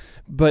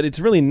 but it's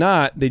really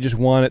not. They just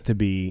want it to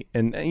be,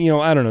 and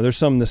I don't know. There's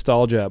some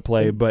nostalgia at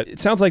play, but it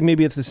sounds like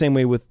maybe it's the same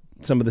way with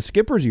some of the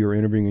skippers you were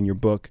interviewing in your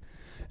book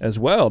as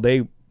well.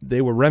 They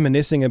were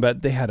reminiscing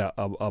about, they had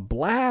a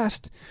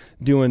blast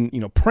doing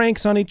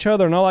pranks on each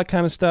other and all that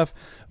kind of stuff.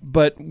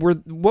 But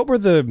what were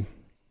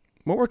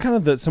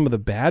kind of some of the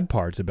bad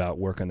parts about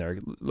working there?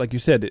 Like you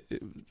said,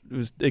 it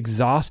was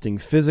exhausting,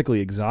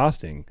 physically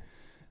exhausting.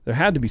 There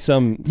had to be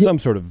some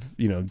sort of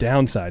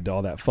downside to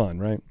all that fun,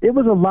 right? It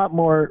was a lot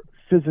more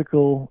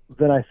physical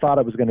than I thought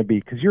it was going to be,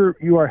 because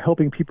you are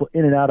helping people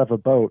in and out of a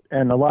boat,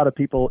 and a lot of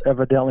people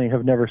evidently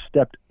have never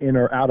stepped in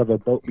or out of a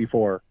boat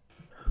before.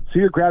 So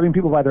you're grabbing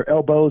people by their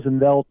elbows,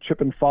 and they'll trip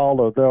and fall,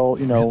 or they'll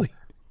Really?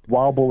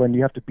 wobble, and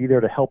you have to be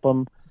there to help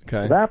them.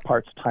 Okay. So that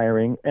part's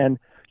tiring, and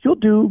you'll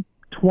do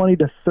 20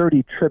 to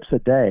 30 trips a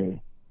day.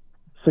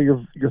 So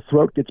your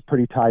throat gets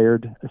pretty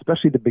tired,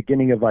 especially the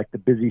beginning of the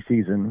busy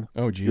season.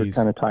 Oh, geez. You're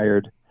kind of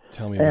tired.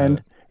 Tell me about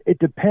it. It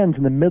depends.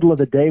 In the middle of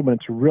the day when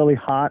it's really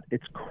hot,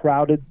 it's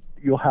crowded.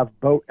 You'll have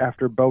boat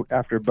after boat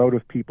after boat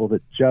of people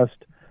that just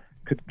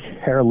could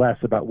care less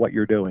about what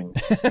you're doing,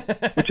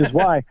 which is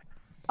why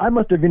I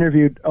must have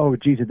interviewed,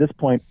 at this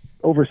point,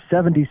 over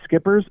 70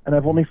 skippers, and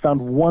I've only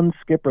found one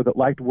skipper that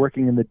liked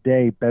working in the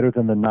day better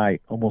than the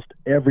night. Almost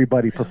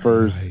everybody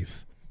prefers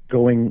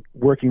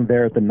working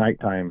there at the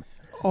nighttime,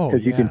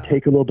 because you can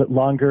take a little bit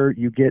longer.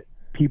 You get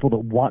people that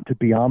want to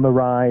be on the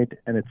ride,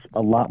 and it's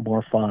a lot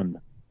more fun.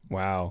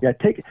 Wow. Yeah,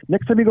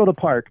 next time you go to the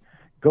park,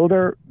 Go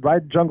there,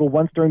 ride Jungle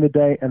once during the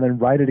day, and then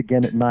ride it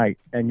again at night,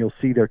 and you'll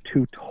see they're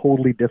two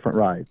totally different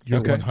rides. You're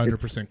Okay.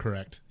 100%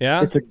 correct.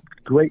 Yeah. It's a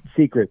great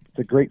secret. It's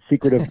a great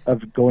secret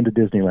of going to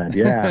Disneyland.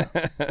 Yeah.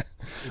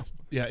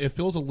 Yeah, it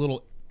feels a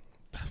little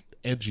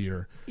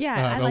edgier. Yeah,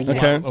 I a like lot-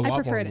 it. a I lot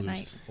prefer more it at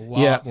loose. night. A lot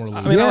Yeah. more loose.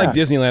 I mean, I Yeah. like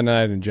Disneyland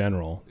night in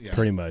general, Yeah.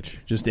 pretty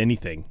much. Just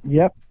anything.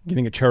 Yep.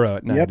 Getting a churro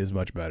at night Yep. is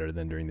much better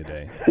than during the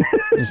day.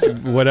 Just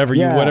whatever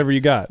Yeah. you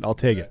got, I'll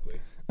take it.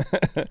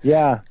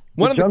 Yeah.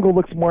 One The of the- jungle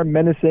looks more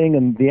menacing,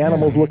 and the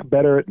animals look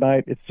better at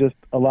night. It's just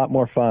a lot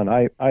more fun.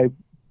 I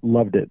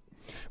loved it.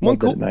 One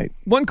Loved it cool at night.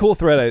 one cool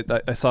thread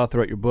I saw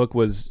throughout your book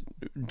was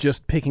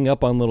just picking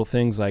up on little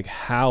things like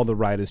how the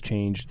ride has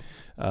changed,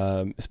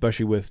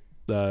 especially with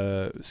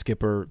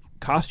Skipper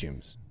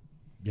costumes.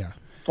 Yeah.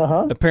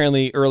 Uh-huh.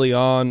 Apparently, early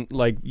on,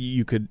 like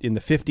you could in the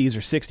 50s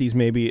or 60s,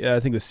 maybe I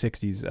think it was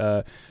 60s,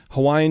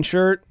 Hawaiian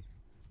shirt,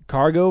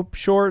 cargo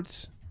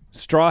shorts,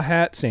 straw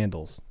hat,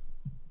 sandals.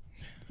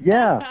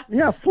 Yeah.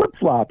 Yeah.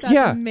 Flip-flops. That's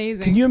yeah,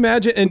 amazing. Can you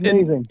imagine? And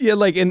Amazing. yeah,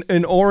 like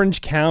in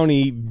Orange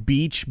County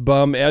beach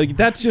bum.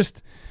 That's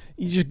just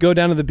you just go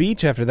down to the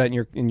beach after that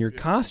in your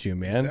costume,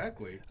 man.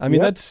 Exactly. I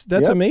mean, Yep. that's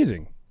Yep.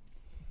 amazing.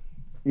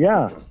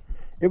 Yeah.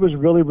 It was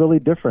really, really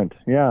different.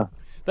 Yeah.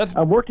 That's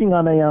I'm working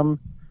on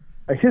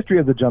a history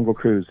of the Jungle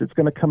Cruise. It's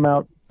going to come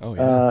out Oh,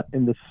 yeah.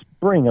 in the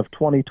spring of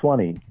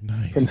 2020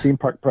 Nice. from Theme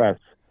Park Press.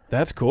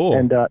 that's cool.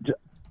 And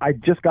I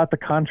just got the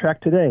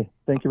contract today.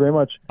 Thank you very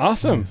much.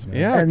 Awesome. Nice, man.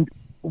 Yeah. And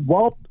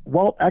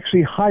Walt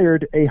actually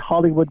hired a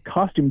Hollywood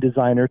costume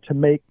designer to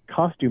make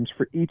costumes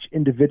for each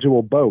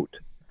individual boat.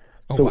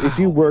 Oh, So wow. if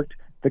you worked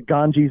the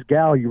Ganges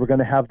Gal, you were going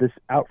to have this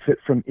outfit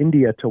from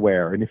India to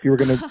wear. And if you were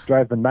going to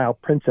drive the Nile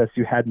Princess,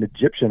 you had an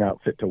Egyptian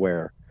outfit to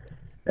wear.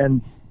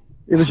 And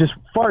it was just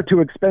far too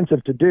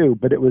expensive to do,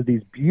 but it was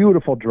these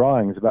beautiful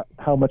drawings about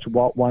how much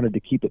Walt wanted to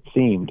keep it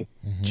themed.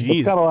 Jeez.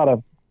 It's got a lot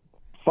of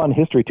fun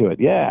history to it.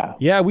 Yeah.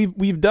 Yeah,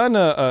 we've done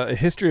a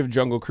history of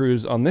Jungle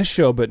Cruise on this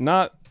show, but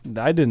not.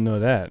 I didn't know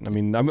that. I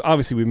mean,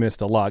 obviously we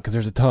missed a lot because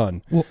there's a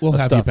ton. We'll of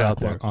have you stuff back out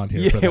there on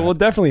here Yeah, for that. we'll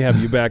definitely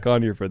have you back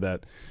on here for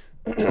that.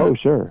 Oh,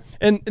 sure.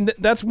 And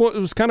that's what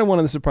was kind of one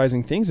of the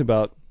surprising things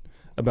about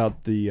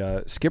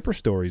the Skipper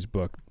Stories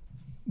book,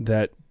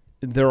 that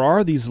there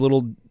are these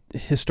little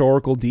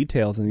historical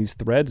details and these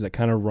threads that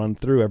kind of run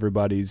through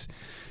everybody's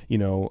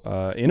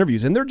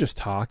interviews, and they're just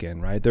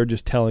talking, right? They're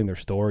just telling their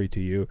story to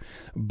you,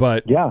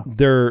 but Yeah.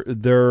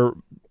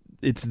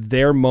 it's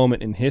their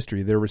moment in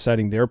history. They're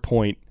reciting their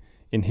point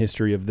in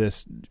history of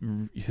this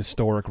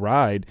historic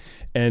ride,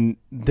 and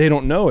they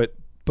don't know it,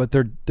 but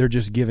they're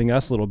just giving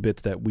us little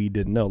bits that we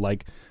didn't know,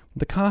 like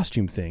the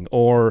costume thing,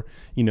 or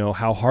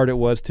how hard it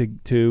was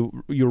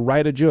to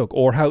write a joke,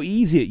 or how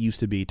easy it used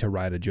to be to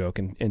write a joke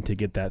and to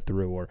get that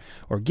through,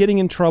 or getting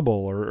in trouble,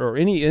 or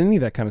any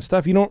of that kind of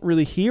stuff. You don't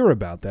really hear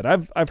about that.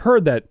 I've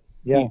heard that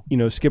Yeah.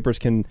 skippers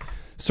can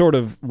sort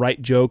of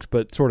write jokes,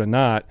 but sort of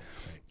not.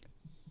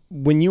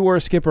 When you were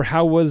a skipper,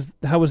 how was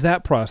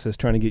that process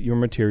trying to get your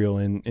material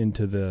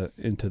into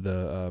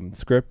the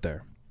script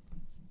there?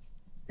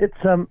 It's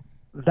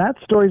that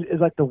story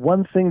is like the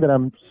one thing that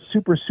I'm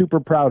super, super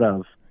proud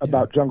of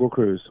about Jungle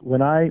Cruise.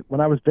 When I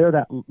was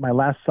there my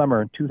last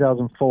summer in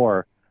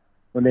 2004,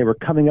 when they were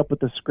coming up with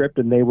the script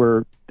and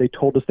they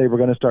told us they were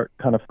going to start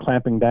kind of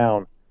clamping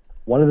down,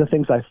 one of the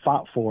things I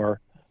fought for,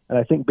 and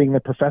I think being the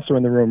professor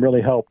in the room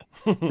really helped,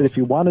 that if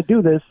you want to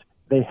do this,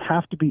 they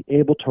have to be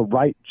able to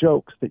write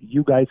jokes that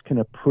you guys can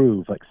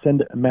approve, like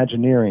send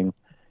Imagineering.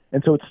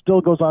 And so it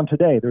still goes on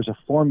today. There's a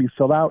form you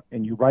fill out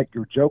and you write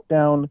your joke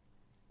down.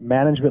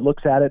 Management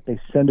looks at it. They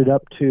send it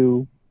up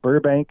to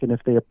Burbank, and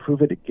if they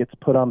approve it, it gets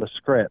put on the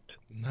script.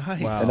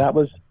 Nice. Wow. And that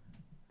was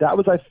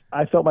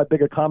I felt my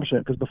big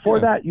accomplishment, because before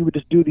that you would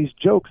just do these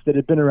jokes that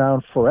had been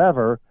around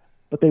forever,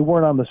 but they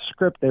weren't on the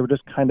script. They were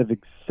just kind of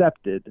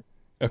accepted.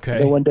 Okay.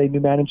 And then one day new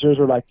managers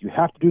were like, you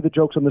have to do the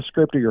jokes on the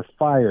script or you're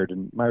fired.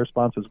 And my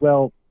response is,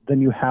 well, then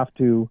you have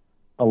to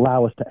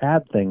allow us to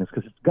add things,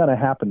 because it's going to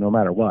happen no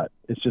matter what.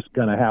 It's just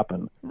going to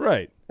happen.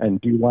 Right. And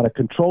do you want to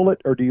control it,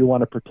 or do you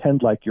want to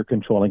pretend like you're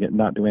controlling it and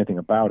not do anything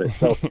about it?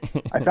 So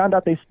I found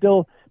out they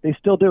still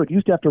do it. You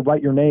used to have to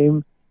write your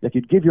name. Like,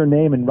 you'd give your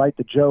name and write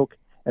the joke,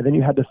 and then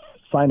you had to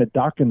sign a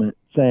document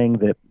saying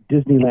that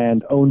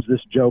Disneyland owns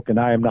this joke and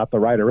I am not the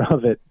writer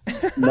of it.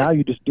 Now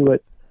you just do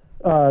it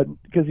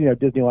because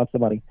Disney wants the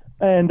money.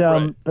 And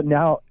Right. but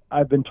now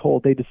I've been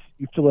told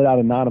you fill it out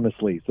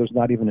anonymously, so there's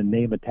not even a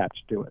name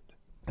attached to it.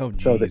 Oh,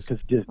 So geez.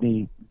 because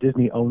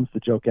Disney owns the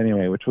joke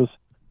anyway, which was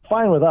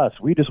fine with us.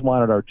 We just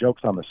wanted our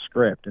jokes on the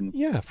script, and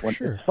Yeah, for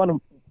sure. it's fun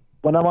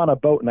when I'm on a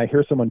boat and I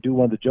hear someone do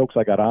one of the jokes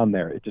I got on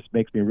there. It just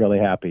makes me really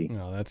happy.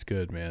 Oh, that's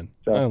good, man.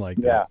 So, I like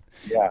yeah,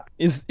 that. yeah.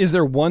 Is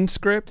there one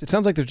script? It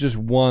sounds like there's just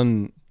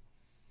one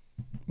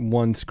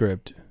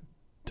script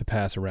to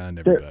pass around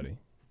everybody.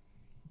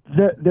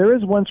 There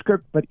is one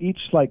script, but each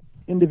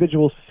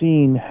individual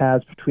scene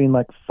has between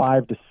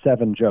 5 to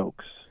 7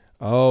 jokes.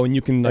 Oh, and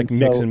you can And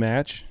mix so- and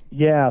match?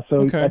 Yeah,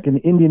 so Okay. like an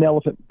Indian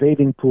elephant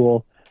bathing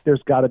pool,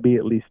 there's got to be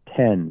at least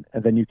 10,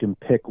 and then you can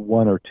pick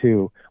one or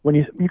two. When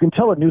you can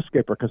tell a new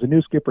skipper, because a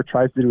new skipper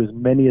tries to do as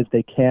many as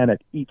they can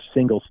at each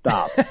single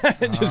stop.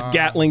 Just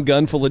Gatling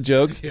gun full of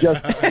jokes.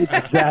 Just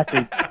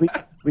exactly.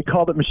 We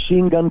called it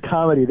machine gun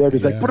comedy. They're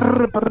just like,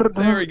 brr, brr,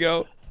 brr. There we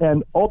go.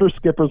 And older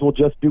skippers will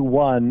just do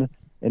one,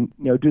 and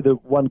do the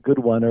one good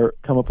one, or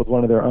come up with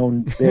one of their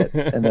own bits,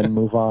 and then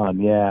move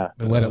on. Yeah,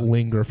 and let it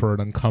linger for an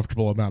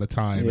uncomfortable amount of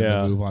time, and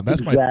then move on.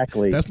 That's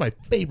exactly. That's my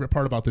favorite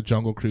part about the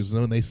Jungle Cruise.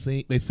 When they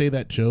say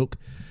that joke,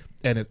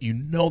 and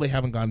they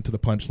haven't gotten to the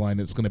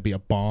punchline, it's going to be a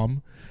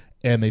bomb,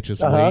 and they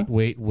just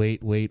wait,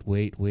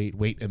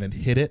 and then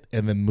hit it,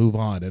 and then move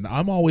on. And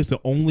I'm always the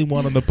only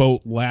one on the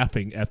boat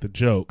laughing at the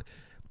joke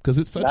because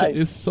it's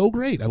it's so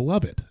great. I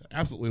love it,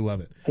 absolutely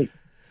love it. Hey.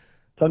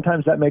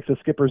 Sometimes that makes a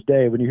skipper's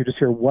day when you just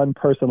hear one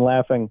person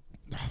laughing.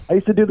 I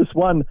used to do this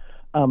one.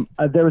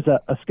 There was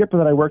a skipper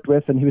that I worked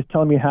with, and he was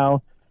telling me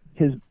how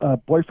his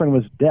boyfriend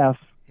was deaf,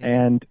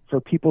 and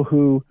for people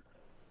who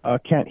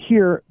can't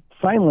hear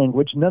sign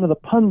language, none of the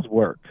puns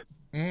worked.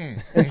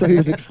 And so he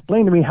was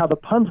explaining to me how the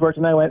puns worked,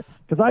 and I went,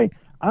 because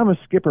I'm a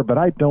skipper, but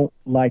I don't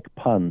like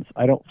puns.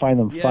 I don't find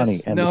them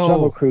funny. And the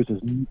Jungle Cruise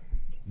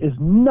is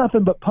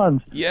nothing but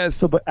puns. Yes.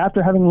 So, but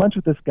after having lunch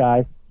with this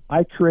guy,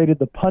 I created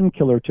the Pun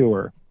Killer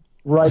Tour,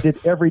 where I did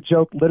every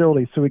joke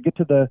literally. So we get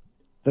to the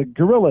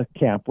gorilla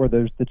camp where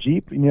there's the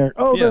Jeep, and you're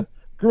the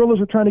gorillas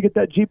were trying to get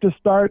that Jeep to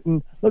start,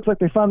 and looks like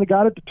they finally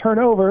got it to turn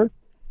over.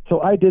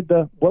 So I did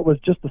what was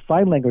just the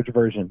sign language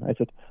version. I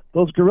said,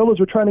 those gorillas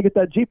were trying to get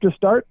that Jeep to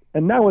start,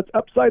 and now it's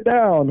upside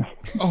down.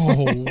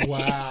 Oh,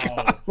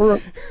 wow.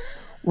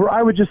 where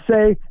I would just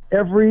say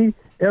everything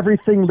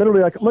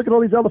literally, like, look at all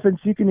these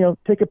elephants. You can,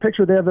 take a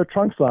picture. They have their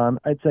trunks on.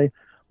 I'd say,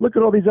 look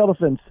at all these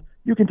elephants.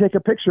 You can take a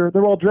picture.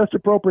 They're all dressed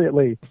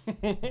appropriately.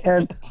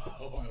 And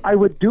I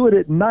would do it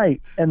at night.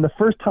 And the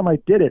first time I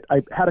did it,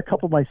 I had a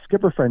couple of my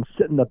skipper friends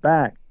sit in the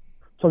back.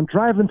 So I'm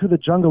driving through the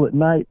jungle at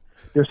night.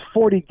 There's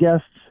 40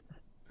 guests.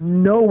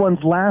 No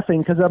one's laughing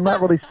because I'm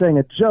not really saying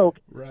a joke.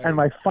 Right. And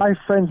my 5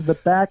 friends in the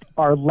back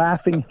are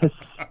laughing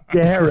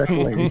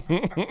hysterically.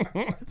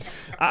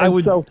 I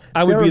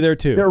would be there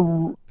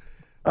too.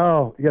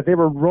 Oh, yeah, they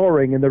were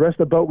roaring, and the rest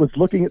of the boat was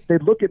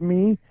they'd look at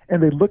me,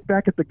 and they'd look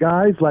back at the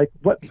guys like,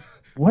 what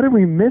are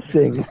we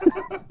missing?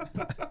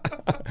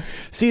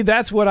 See,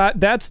 that's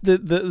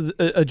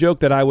a joke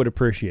that I would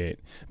appreciate,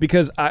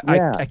 because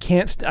I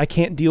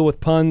can't deal with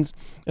puns,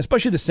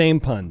 especially the same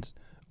puns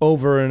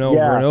over and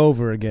over and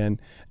over again.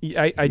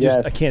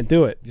 I can't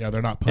do it. Yeah,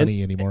 they're not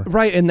punny anymore.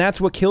 Right, and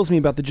that's what kills me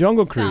about the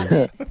Jungle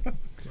Cruise.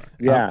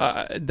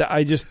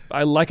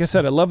 I like I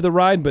said, I love the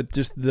ride, but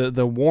just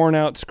the worn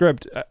out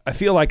script. I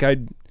feel like I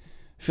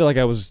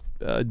was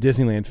a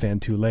Disneyland fan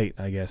too late,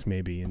 I guess,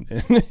 maybe, and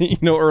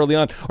early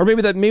on, or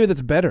maybe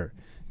that's better.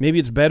 Maybe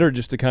it's better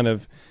just to kind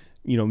of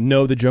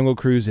know the Jungle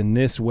Cruise in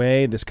this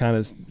way, this kind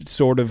of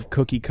sort of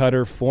cookie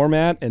cutter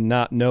format, and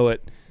not know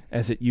it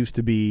as it used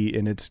to be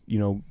in its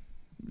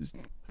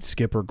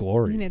skipper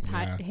glory. In its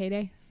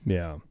heyday.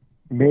 Yeah.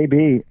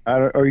 Maybe,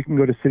 or you can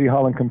go to City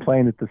Hall and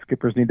complain that the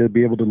skippers need to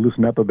be able to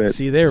loosen up a bit.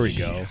 See, there we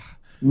go.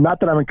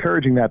 Not that I'm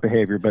encouraging that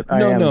behavior, but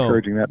I am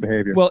encouraging that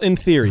behavior. Well, in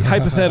theory,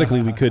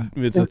 hypothetically, we could.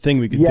 It's a thing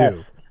we could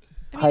do.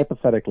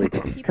 Hypothetically,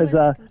 because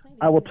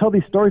I will tell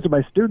these stories to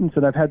my students,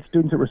 and I've had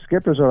students that were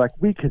skippers who are like,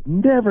 "We could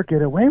never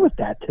get away with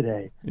that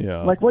today."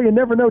 Yeah. I'm like, well, you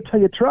never know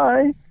till you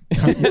try.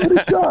 Give it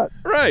a shot.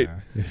 Right.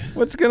 Yeah.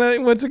 What's it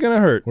gonna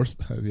hurt? You're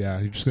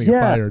just gonna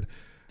get fired.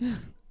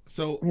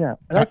 So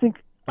and I think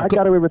I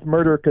got away with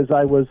murder because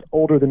I was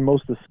older than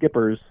most of the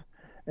skippers,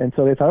 and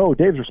so they thought, "Oh,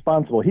 Dave's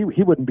responsible. He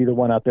wouldn't be the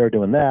one out there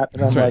doing that."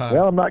 And I'm like,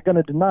 "Well, I'm not going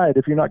to deny it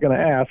if you're not going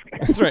to ask."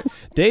 That's right.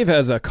 Dave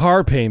has a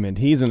car payment.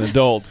 He's an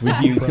adult.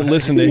 You can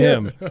listen to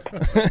him.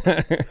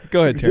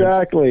 Go ahead, Terrence.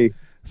 Exactly.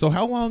 So,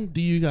 how long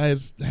do you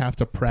guys have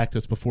to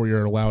practice before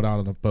you're allowed out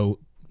on a boat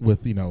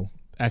with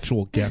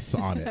actual guests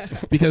on it?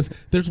 Because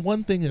there's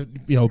one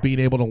thing being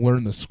able to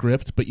learn the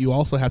script, but you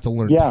also have to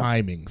learn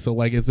timing. So,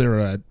 like, is there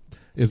a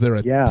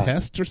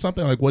test or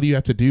something? Like, what do you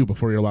have to do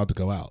before you're allowed to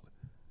go out?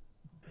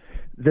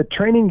 The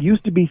training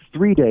used to be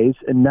 3 days,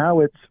 and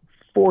now it's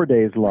 4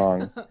 days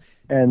long,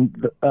 and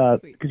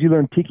because you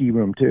learn Tiki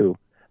Room too.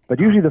 But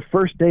usually the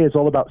first day is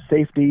all about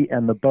safety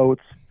and the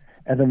boats,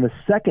 and then the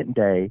second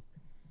day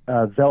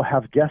they'll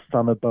have guests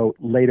on the boat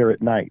later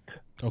at night.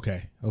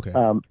 Okay.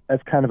 As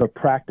kind of a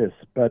practice.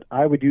 But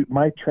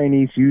my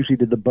trainees usually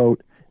did the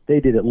boat.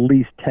 They did at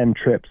least 10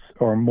 trips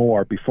or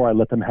more before I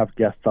let them have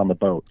guests on the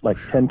boat, like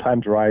 10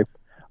 times where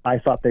I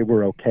thought they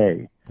were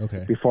okay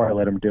before I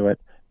let them do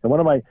it. And one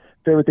of my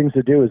favorite things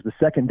to do is the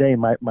second day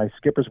my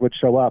skippers would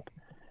show up,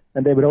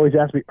 and they would always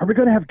ask me, "Are we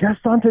going to have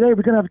guests on today? Are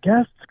we going to have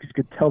guests?" Because you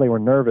could tell they were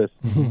nervous.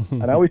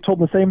 And I always told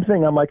them the same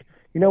thing. I'm like,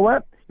 you know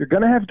what? You're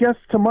going to have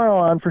guests tomorrow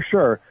on for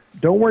sure.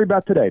 Don't worry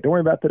about today.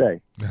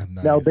 Nice.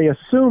 Now, they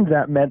assumed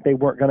that meant they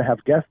weren't going to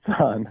have guests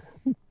on.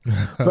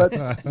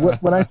 But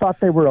when I thought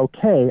they were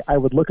okay, I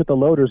would look at the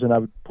loaders and I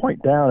would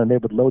point down, and they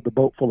would load the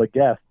boat full of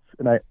guests.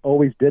 And I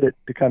always did it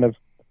to kind of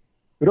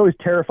would always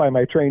terrify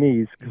my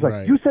trainees. Because like,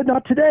 Right. you said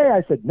not today.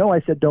 I said, no, I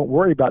said, don't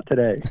worry about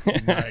today.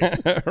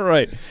 Nice.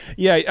 Right.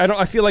 Yeah,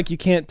 I feel like you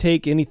can't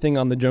take anything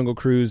on the Jungle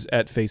Cruise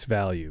at face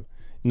value.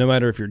 No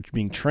matter if you're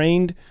being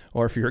trained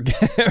or if you're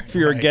if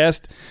you're a Right.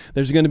 guest,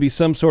 there's going to be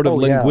some sort of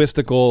Oh, yeah.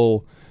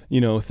 linguistical,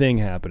 thing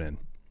happening.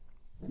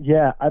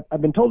 Yeah,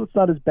 I've been told it's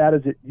not as bad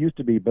as it used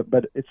to be, but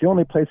it's the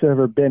only place I've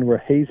ever been where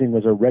hazing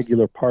was a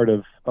regular part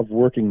of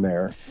working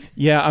there.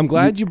 Yeah, I'm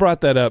glad you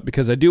brought that up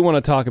because I do want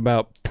to talk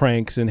about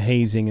pranks and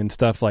hazing and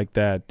stuff like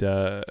that.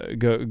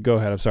 Go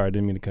ahead. I'm sorry, I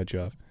didn't mean to cut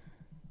you off.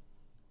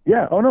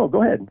 Yeah. Oh no,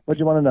 go ahead. What do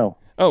you want to know?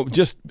 Oh,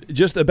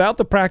 just about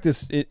the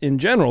practice in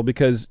general,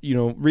 because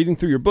reading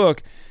through your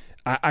book,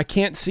 I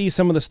can't see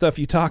some of the stuff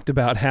you talked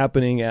about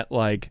happening at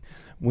like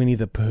Winnie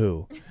the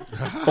Pooh,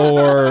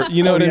 or what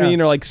I yeah.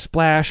 mean, or like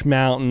Splash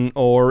Mountain,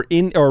 or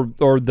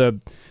the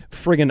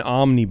friggin'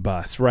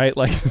 omnibus, right?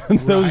 Like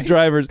those Right.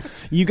 drivers.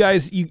 You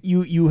guys,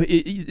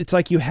 it's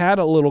like you had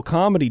a little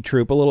comedy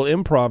troupe, a little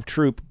improv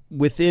troupe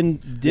within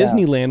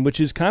Disneyland, which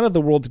is kind of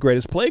the world's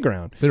greatest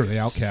playground. They're the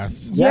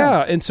outcasts. Yeah,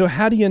 and so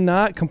how do you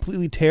not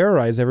completely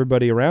terrorize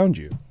everybody around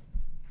you?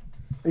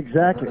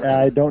 Exactly.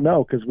 I don't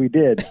know because we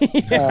did.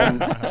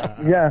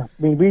 Yeah.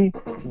 I mean,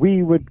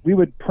 we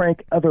would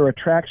prank other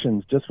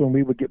attractions just when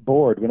we would get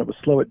bored. When it was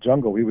slow at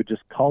Jungle, we would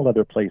just call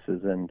other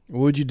places. And What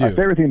would you our do?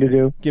 favorite thing to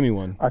do. Give me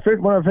one. One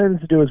of our favorite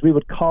things to do is we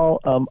would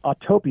call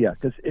Autopia,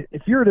 because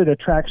if you're at an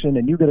attraction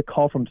and you get a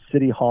call from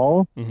City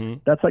Hall,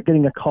 that's like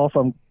getting a call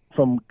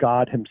from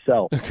God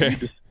himself. Okay. You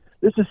just,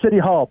 this is City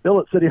Hall. Bill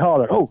at City Hall.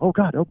 Like, oh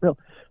God, oh Bill.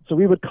 So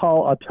we would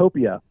call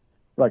Autopia,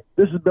 like,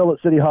 this is Bill at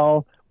City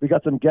Hall. We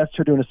got some guests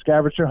here doing a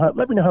scavenger hunt.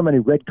 Let me know how many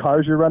red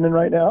cars you're running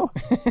right now.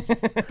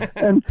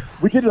 And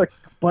we did it like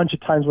a bunch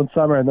of times one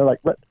summer, and they're like,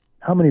 "What?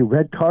 How many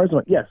red cars?" I'm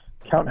like, "Yes,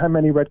 count how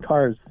many red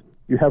cars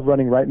you have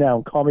running right now,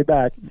 and call me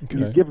back." Okay.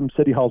 You give them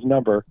City Hall's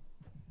number.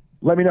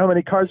 Let me know how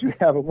many cars you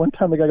have. At one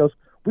time, the guy goes,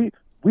 "We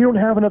don't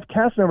have enough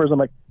cast members." I'm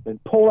like, "Then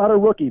pull out a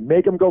rookie,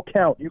 make him go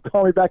count. You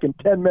call me back in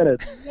 10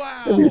 minutes."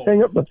 Wow. And we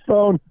hang up the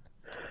phone.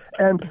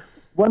 And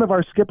one of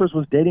our skippers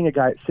was dating a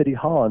guy at City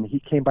Hall, and he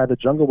came by the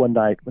Jungle one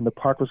night when the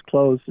park was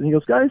closed, and he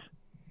goes, "Guys,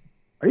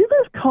 are you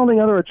guys calling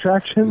other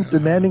attractions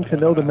demanding to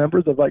know the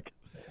numbers of like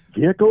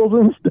vehicles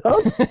and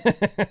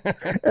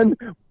stuff?" And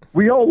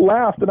we all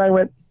laughed, and I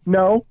went,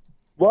 "No,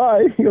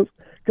 why?" He goes,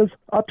 "Because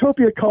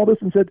Autopia called us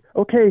and said,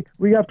 okay,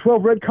 we have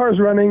 12 red cars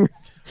running."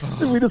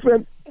 And we just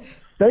went,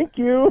 "Thank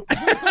you."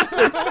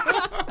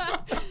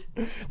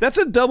 That's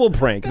a double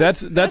prank.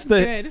 That's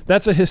good.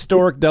 that's a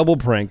historic double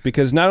prank,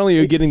 because not only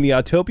are you getting the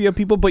Autopia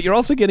people, but you're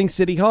also getting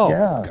City Hall.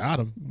 Yeah. Got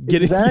him.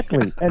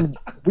 Exactly. And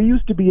we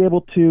used to be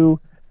able to,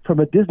 from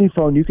a Disney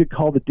phone, you could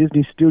call the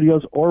Disney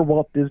Studios or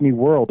Walt Disney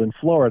World in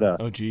Florida.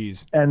 Oh,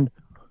 geez. And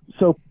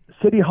so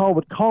City Hall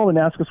would call and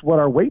ask us what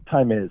our wait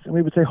time is. And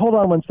we would say, "Hold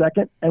on one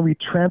second." And we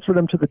transferred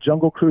them to the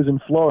Jungle Cruise in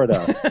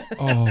Florida.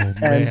 Oh,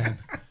 man.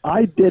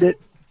 I did it.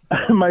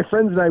 My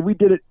friends and I, we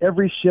did it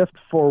every shift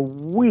for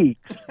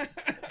weeks.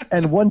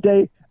 And one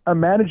day, a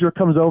manager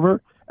comes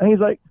over, and he's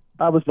like,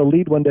 I was the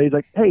lead one day. He's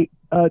like, "Hey,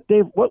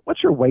 Dave,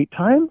 what's your wait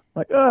time?"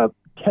 I'm like,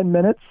 10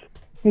 minutes.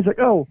 He's like,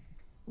 "Oh,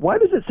 why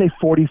does it say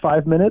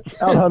 45 minutes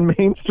out on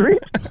Main Street?"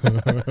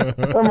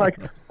 I'm like,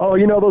 "Oh,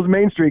 those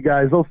Main Street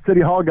guys, those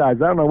City Hall guys,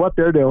 I don't know what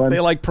they're doing."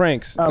 They like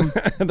pranks.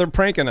 They're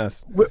pranking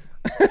us.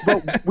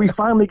 But we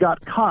finally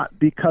got caught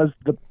because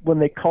when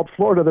they called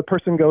Florida, the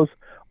person goes,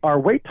 "Our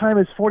wait time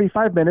is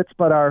 45 minutes,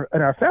 but our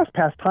fast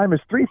pass time is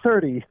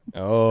 3:30.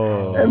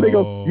 Oh. And they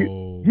go,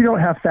 "You don't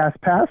have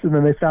fast pass?" And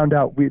then they found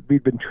out we'd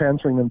been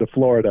transferring them to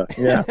Florida.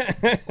 Yeah.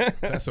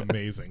 That's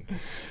amazing.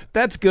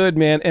 That's good,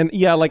 man. And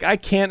yeah, like I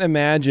can't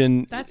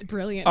imagine. That's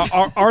brilliant.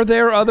 Are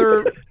there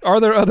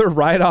other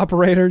ride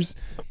operators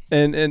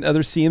and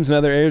other CMs in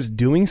other areas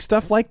doing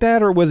stuff like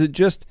that, or was it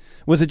just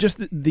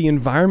the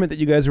environment that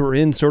you guys were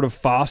in sort of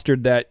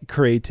fostered that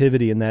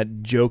creativity and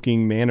that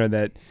joking manner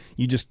that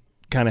you just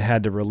kind of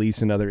had to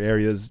release in other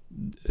areas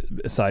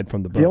aside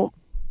from the boat?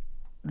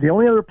 The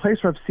only other place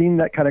where I've seen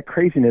that kind of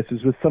craziness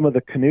is with some of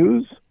the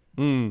canoes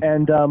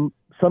and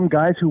some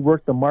guys who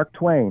worked the Mark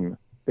Twain.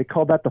 They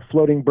called that the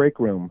floating break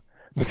room.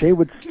 But they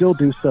would still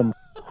do some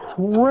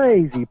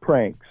crazy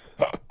pranks,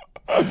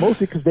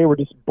 mostly because they were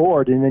just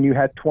bored, and then you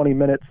had 20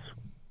 minutes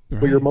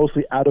where you're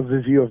mostly out of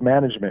the view of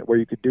management where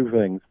you could do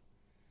things.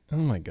 Oh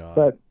my God.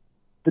 But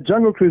the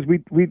Jungle Cruise,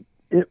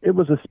 it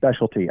was a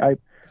specialty. I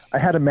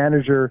had a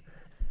manager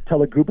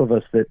tell a group of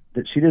us that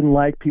she didn't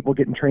like people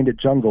getting trained at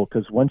Jungle,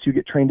 because once you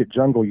get trained at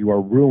Jungle, you are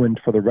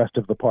ruined for the rest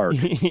of the park.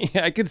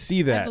 Yeah, I could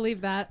see that. I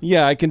believe that.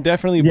 Yeah, I can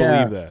definitely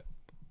Yeah. believe that.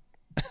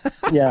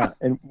 Yeah,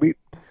 and we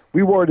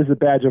wore it as a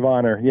badge of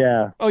honor.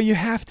 Yeah. Oh, you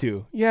have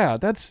to. Yeah,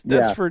 that's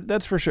Yeah.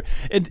 for sure.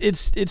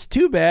 It's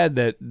too bad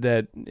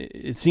that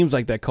it seems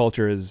like that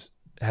culture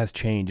has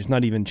changed. It's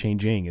not even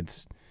changing.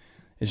 It's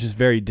just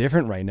very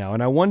different right now.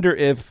 And I wonder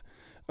if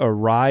a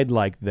ride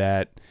like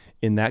that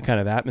in that kind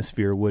of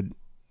atmosphere would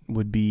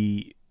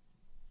be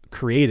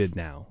created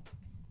now.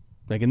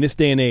 Like in this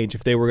day and age,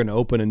 if they were going to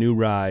open a new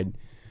ride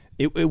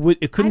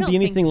it couldn't I be don't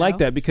anything think like so.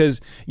 that,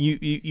 because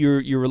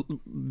you're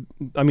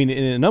I mean,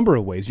 in a number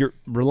of ways, you're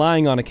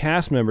relying on a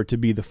cast member to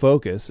be the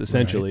focus,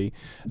 essentially,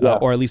 Yeah.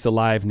 or at least a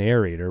live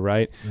narrator,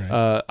 right?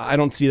 I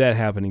don't see that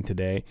happening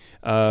today.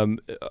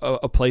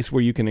 A place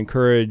where you can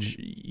encourage,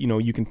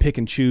 you can pick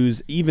and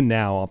choose, even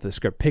now off the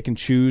script, pick and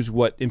choose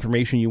what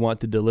information you want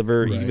to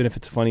deliver, Right. even if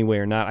it's a funny way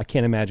or not. I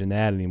can't imagine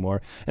that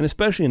anymore, and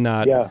especially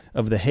not Yeah.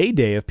 of the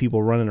heyday of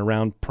people running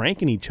around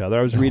pranking each other.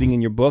 I was reading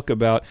in your book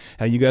about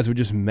how you guys would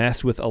just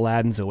mess with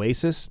Aladdin's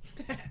Oasis.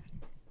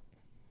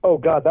 Oh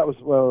God, that was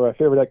one of my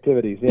favorite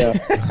activities.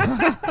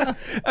 Yeah.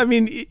 I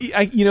mean,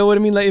 you know what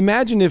I mean? Like,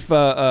 imagine if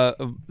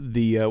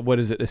what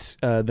is it?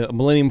 The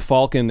Millennium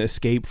Falcon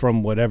escape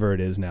from whatever it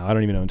is now. I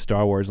don't even know, in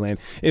Star Wars land.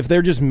 If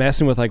they're just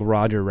messing with like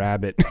Roger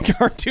Rabbit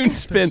cartoon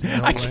spin,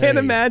 No I can't way.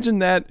 imagine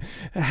that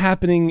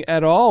happening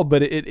at all.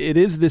 But it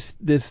is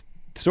this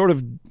sort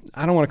of,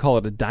 I don't want to call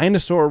it a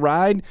dinosaur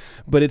ride,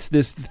 but it's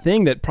this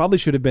thing that probably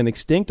should have been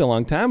extinct a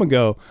long time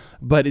ago,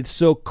 but it's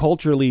so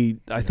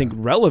culturally, I think,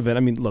 relevant. I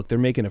mean, look, they're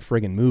making a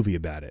friggin' movie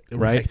about it,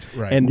 right?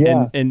 Right. And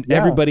Yeah. and Yeah.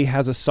 everybody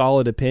has a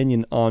solid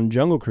opinion on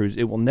Jungle Cruise.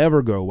 It will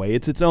never go away.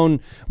 It's its own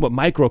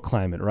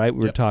microclimate, right? We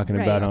were Yep. talking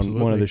Right. about on one of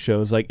Absolutely. the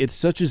shows. Like, it's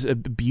such a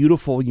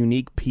beautiful,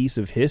 unique piece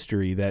of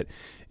history that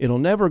it'll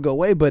never go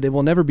away, but it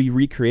will never be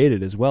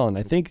recreated as well. And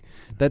I think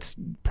that's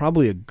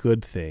probably a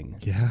good thing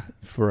Yeah.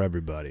 for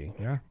everybody.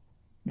 Yeah.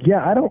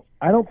 Yeah,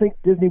 I don't think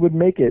Disney would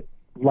make it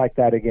like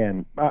that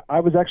again. I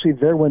was actually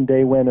there one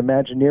day when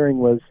Imagineering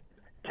was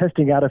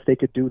testing out if they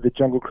could do the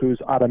Jungle Cruise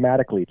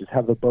automatically, just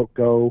have the boat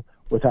go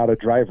without a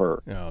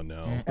driver. Oh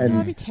no. And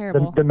That'd be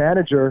terrible. The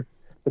manager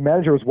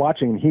was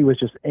watching, and he was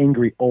just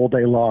angry all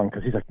day long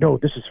because he's like, "No,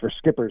 this is for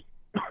skippers."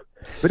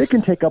 But it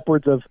can take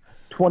upwards of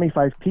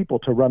 25 people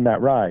to run that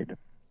ride,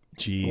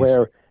 Jeez.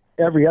 where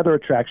every other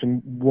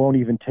attraction won't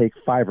even take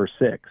 5 or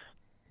 6.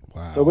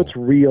 Wow. So it's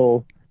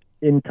real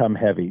income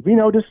heavy.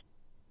 Just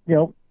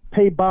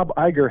pay Bob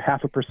Iger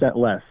 0.5%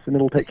 less, and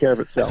it'll take care of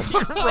itself.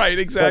 Right,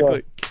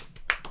 exactly.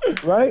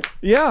 Right?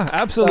 Yeah,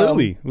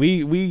 absolutely.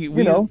 We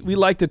know.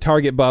 like to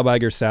target Bob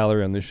Iger's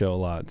salary on this show a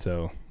lot,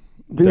 so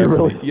Do you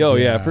really? Oh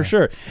yeah, Yeah. for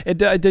sure. It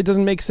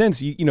doesn't make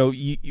sense.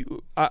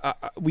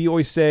 We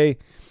always say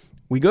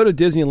we go to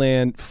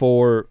Disneyland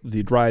for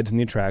the rides and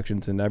the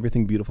attractions and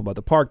everything beautiful about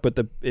the park, but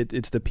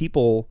it's the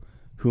people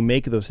who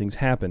make those things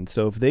happen.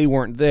 So if they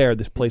weren't there,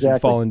 this place would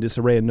Exactly. fall in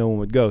disarray and no one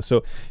would go.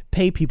 So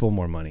pay people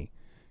more money.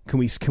 Can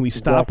we stop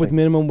Exactly. with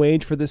minimum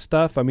wage for this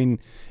stuff? I mean,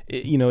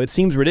 it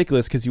seems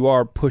ridiculous because you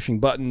are pushing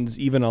buttons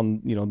even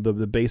on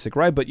the basic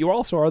ride, but you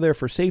also are there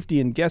for safety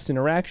and guest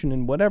interaction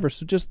and whatever.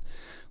 So just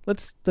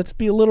let's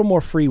be a little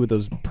more free with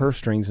those purse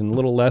strings and a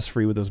little less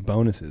free with those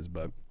bonuses.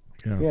 But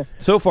Yeah.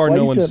 so far, Well,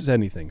 no I one's used to- said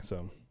anything.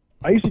 So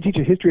I used to teach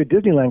a history of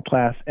Disneyland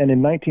class, and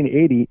in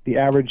 1980, the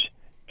average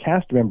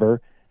cast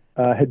member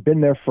had been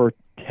there for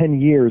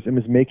 10 years and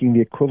was making the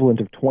equivalent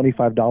of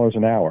 $25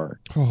 an hour.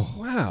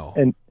 wow,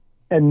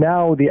 And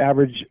now the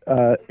average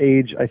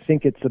age, I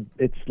think it's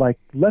like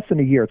less than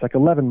a year. It's like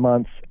 11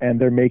 months, and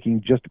they're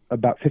making just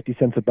about 50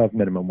 cents above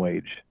minimum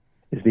wage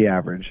is the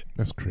average.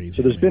 That's crazy.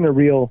 So there's been a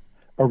real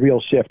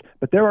shift.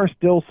 But there are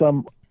still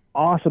some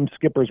awesome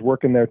skippers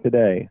working there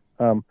today.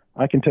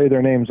 I can tell you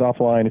their names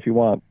offline if you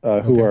want,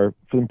 who are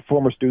some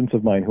former students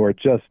of mine who are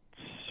just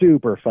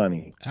super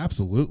funny.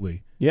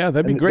 Absolutely. yeah,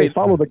 that'd be And great. They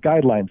follow the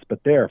guidelines,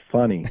 but they're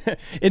funny.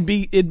 It'd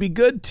be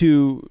good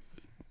to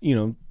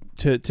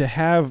to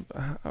have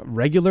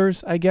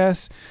regulars, I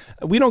guess.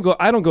 I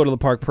don't go to the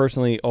park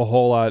personally a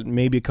whole lot,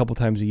 maybe a couple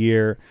times a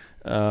year,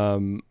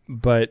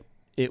 but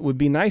it would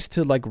be nice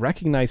to like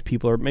recognize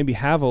people or maybe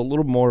have a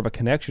little more of a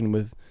connection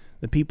with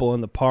the people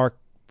in the park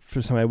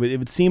for some. It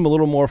would seem a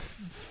little more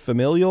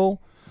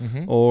familial,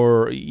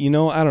 or I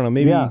don't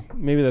know,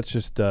 maybe that's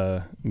just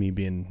me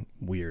being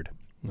weird.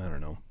 I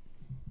don't know.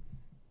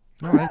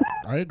 No,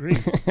 I agree.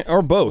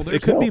 Or both. Well,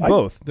 it could be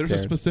both. There's a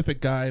Karen.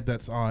 specific guy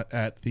that's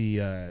at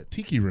the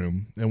Tiki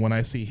Room, and when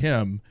I see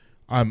him,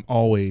 I'm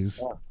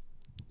always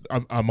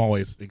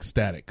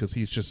ecstatic because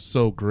he's just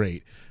so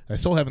great. I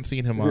still haven't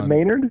seen him Is it on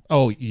Maynard?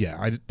 Oh yeah,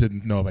 I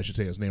didn't know if I should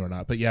say his name or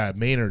not, but yeah,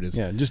 Maynard is.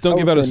 Yeah, just don't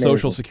give out a Okay,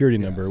 social amazing. security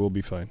number. We'll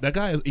be fine. That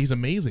guy, he's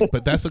amazing.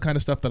 But that's the kind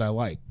of stuff that I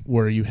like,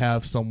 where you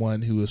have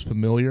someone who is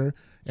familiar,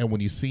 and when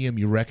you see him,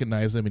 you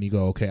recognize him, and you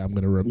go, "Okay, I'm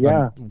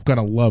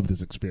gonna love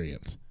this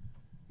experience."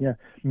 Yeah,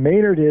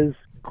 Maynard is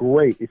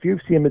great. If you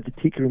see him at the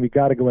Tiki Room, you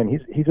got to go in.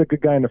 He's a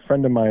good guy and a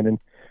friend of mine, and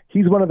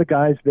he's one of the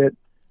guys that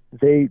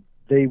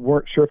they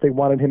weren't sure if they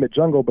wanted him at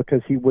Jungle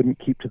because he wouldn't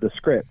keep to the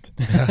script.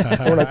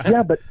 And we're like,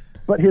 yeah,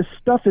 but his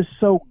stuff is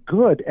so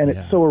good and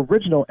it's so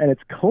original and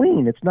it's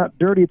clean. It's not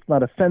dirty. It's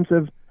not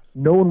offensive.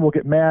 No one will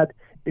get mad.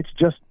 It's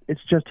just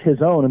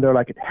his own. And they're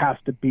like, it has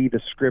to be the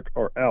script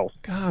or else.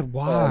 God,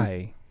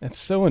 why? That's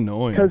so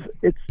annoying. Because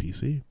it's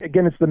PC.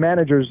 again, it's the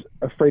managers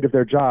afraid of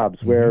their jobs.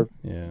 Where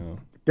Yeah.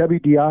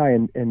 WDI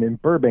and in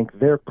Burbank,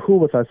 they're cool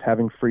with us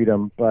having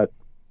freedom, but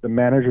the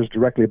managers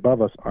directly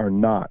above us are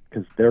not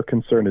because their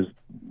concern is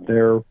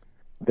their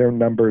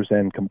numbers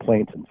and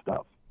complaints and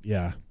stuff.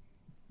 Yeah.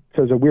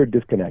 So there's a weird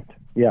disconnect.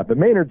 Yeah, but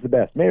Maynard's the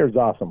best. Maynard's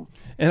awesome.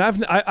 And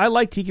I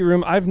like Tiki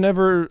Room. I've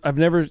never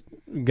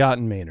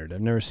gotten Maynard.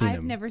 I've never seen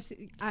him.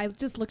 I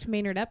just looked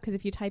Maynard up because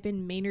if you type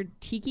in Maynard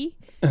Tiki,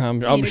 I'm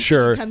Maynard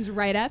sure. Tiki comes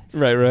right up.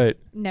 Right.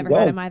 Never Yeah.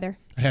 had him either.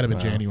 I had him in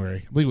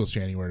January. I believe it was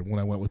January when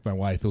I went with my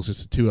wife. It was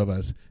just the two of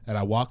us, and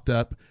I walked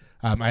up.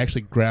 I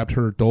actually grabbed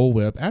her Dole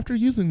Whip after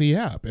using the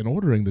app and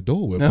ordering the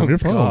Dole Whip on your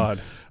phone. God.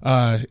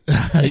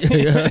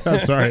 I'm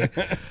sorry.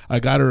 I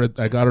got her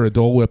a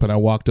Dole Whip, and I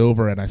walked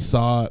over and I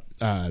saw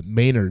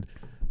Maynard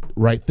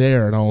right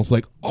there, and I was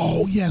like,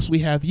 "Oh yes, we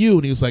have you."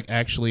 And he was like,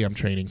 "Actually, I'm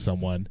training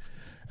someone."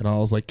 And I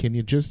was like, "Can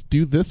you just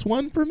do this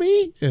one for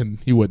me?" And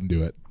he wouldn't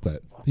do it,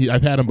 but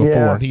I've had him before,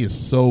 Yeah. and he is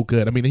so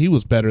good. I mean, he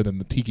was better than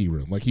the Tiki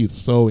Room. Like, he's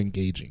so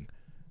engaging.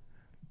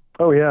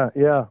 Oh yeah.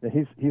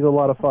 He's a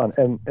lot of fun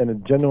and a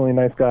genuinely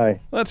nice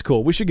guy. That's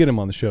cool. We should get him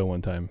on the show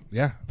one time.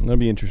 Yeah. That'd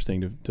be interesting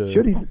to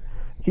Should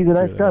he's a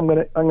nice guy. I'm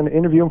gonna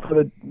interview him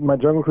for my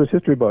Jungle Cruise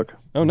history book.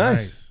 Oh,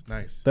 nice.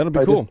 Nice. That'll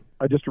be cool.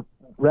 I just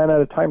ran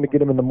out of time to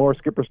get him in the More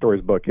Skipper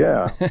Stories book.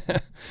 Yeah.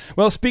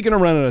 Well, speaking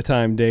of running out of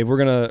time, Dave, we're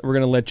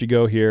gonna let you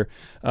go here.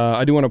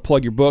 I do want to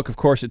plug your book. Of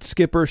course, it's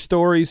Skipper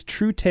Stories: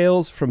 True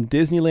Tales from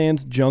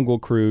Disneyland's Jungle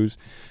Cruise.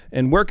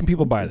 And where can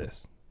people buy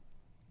this?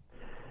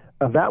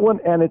 That one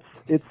and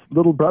its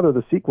little brother,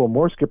 the sequel,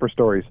 More Skipper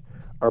Stories,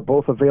 are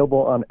both available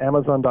on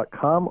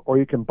Amazon.com, or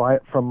you can buy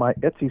it from my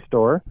Etsy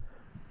store,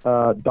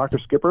 Dr.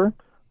 Skipper,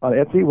 on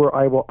Etsy, where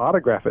I will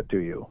autograph it to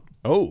you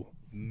Oh,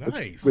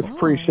 Nice. with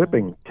free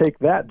shipping. Take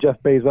that,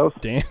 Jeff Bezos.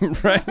 damn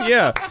right.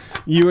 Yeah.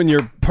 You and your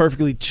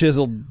perfectly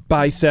chiseled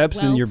biceps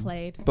Well and your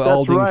played.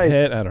 balding That's right.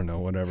 head. I don't know,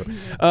 whatever.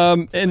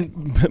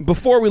 And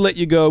before we let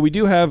you go, we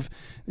do have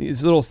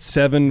these little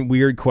 7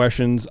 weird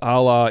questions a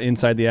la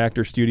Inside the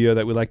Actor Studio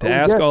that we like to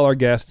ask yes. all our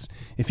guests.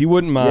 If you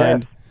wouldn't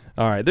mind. Yes.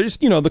 All right. They're just,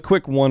 the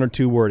quick 1 or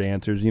 2 word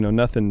answers.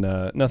 Nothing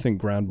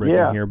groundbreaking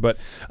Yeah. here. But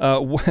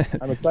I'm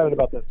excited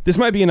about this. this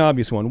might be an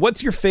obvious one.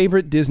 What's your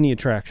favorite Disney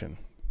attraction?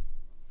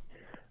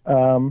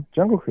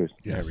 Jungle Cruise.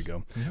 Yes. There we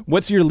go.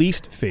 What's your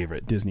least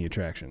favorite Disney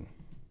attraction?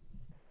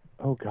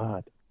 Oh,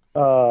 God.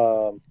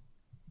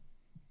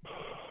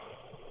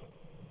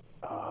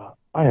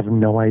 I have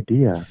no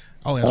idea.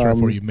 I'll answer it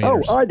for you,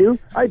 Maynard. I do.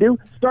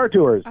 Star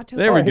Tours.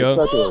 There we I hate go.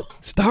 Star Tours.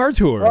 Star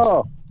Tours.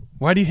 Oh,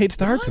 Why do you hate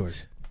Star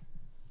Tours?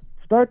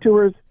 Star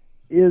Tours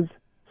is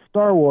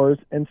Star Wars,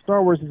 and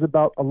Star Wars is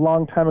about a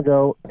long time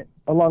ago,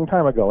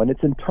 and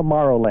it's in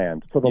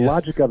Tomorrowland. So the Yes.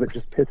 logic of it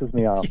just pisses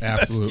me off.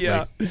 Absolutely.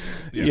 Yeah.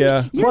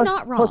 Yeah. You're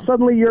not wrong. Plus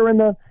suddenly you're in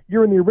the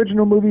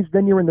original movies,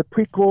 then you're in the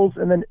prequels,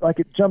 and then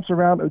it jumps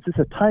around. It's just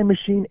a time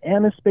machine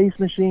and a space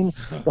machine.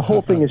 The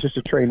whole thing is just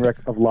a train wreck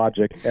of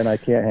logic, and I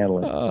can't handle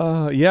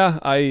it. Yeah,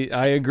 I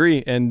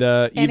agree, and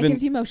and even it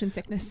gives you motion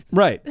sickness.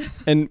 right,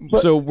 and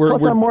But, so we're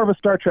I'm more of a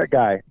Star Trek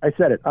guy. I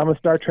said it. I'm a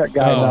Star Trek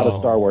guy, not a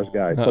Star Wars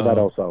guy. So that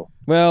also.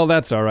 well,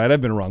 that's all right. I've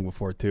been wrong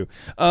before too.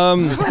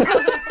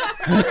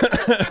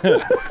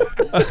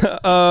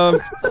 Oh,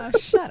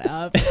 shut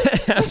up.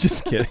 I'm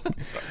just kidding.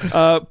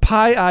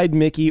 Pie-eyed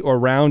Mickey or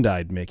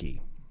round-eyed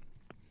Mickey?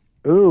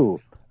 Ooh,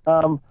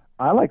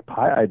 I like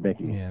Pie-Eyed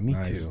Mickey. Yeah, me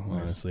Nice, too. nice.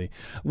 Honestly,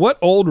 what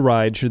old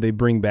ride should they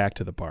bring back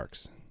to the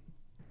parks?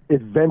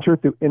 Adventure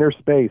through Inner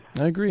Space.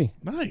 I agree,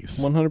 Nice.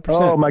 100%.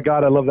 Oh my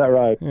God, I love that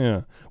ride.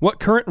 Yeah. What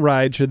current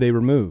ride should they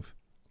remove?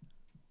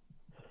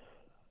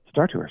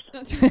 Star Tours.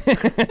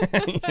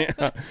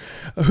 Yeah.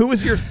 Who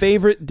is your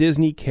favorite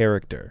Disney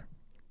character?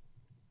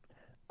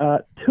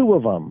 2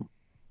 of them.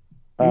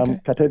 Can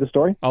I tell you the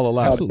story? I'll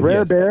allow. Absolutely. Brer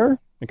Yes. Bear.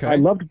 Okay. I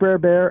loved Brer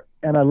Bear,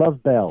 and I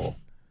love Belle.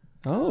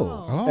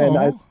 Oh. And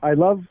Oh.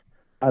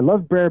 I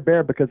love Brer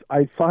Bear because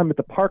I saw him at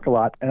the park a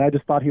lot, and I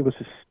just thought he was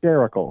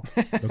hysterical.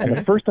 And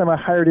the first time I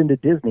hired into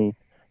Disney,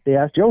 they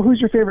asked, "Joe,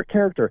 who's your favorite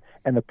character?"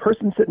 And the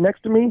person sitting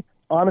next to me,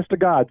 honest to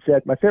God,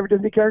 said, "My favorite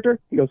Disney character?"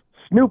 He goes,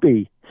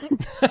 "Snoopy."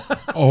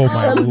 Oh,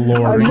 my I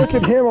Lord. look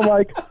at him, I'm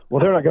like,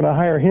 well, they're not going to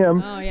hire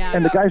him. Oh, yeah.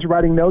 And the guy's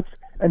writing notes,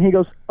 and he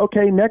goes,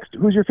 "Okay, next,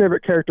 who's your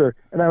favorite character?"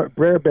 And I went,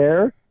 "Brer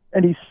Bear."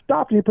 And he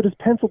stopped and he put his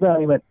pencil down.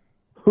 He went,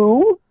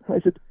 "Who?" I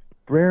said,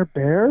 "Brer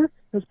Bear."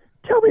 He goes,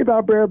 "Tell me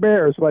about Brer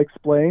Bear." So I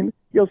explained.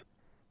 He goes,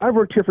 "I've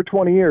worked here for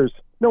 20 years.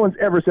 No one's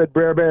ever said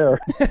Brer Bear."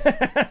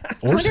 I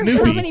Or wonder Snoopy.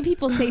 how many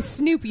people say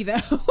Snoopy, though.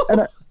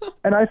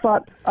 and I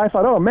thought,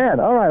 oh man,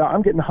 all right,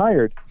 I'm getting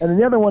hired. And then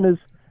the other one is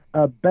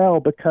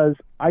Belle, because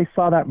I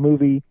saw that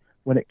movie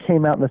when it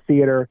came out in the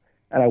theater,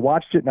 and I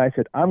watched it, and I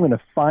said, I'm going to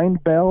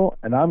find Belle,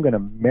 and I'm going to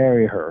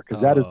marry her,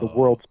 because that is the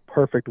world's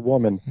perfect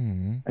woman.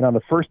 And on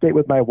the first date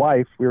with my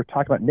wife, we were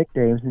talking about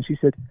nicknames, and she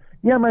said,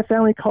 "Yeah, my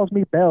family calls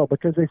me Belle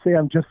because they say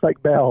I'm just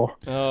like Belle."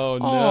 Oh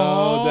no,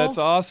 Aw. that's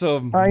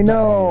awesome. I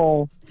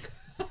know.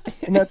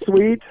 Isn't that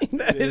sweet?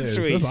 That is Yes,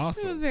 sweet. That's It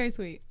awesome. was very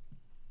sweet.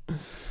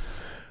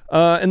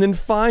 And then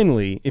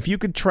finally, if you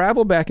could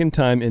travel back in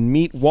time and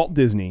meet Walt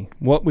Disney,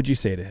 what would you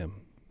say to him?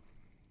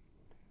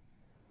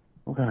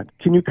 Oh, God.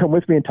 Can you come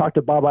with me and talk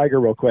to Bob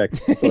Iger real quick?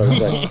 That's what I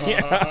was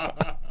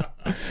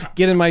saying.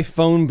 Get in my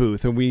phone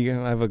booth, and we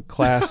have a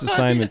class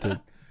assignment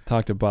to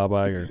talk to Bob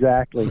Iger.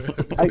 Exactly.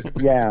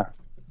 Yeah.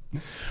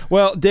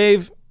 Well,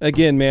 Dave,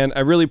 again, man,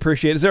 I really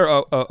appreciate it. Is there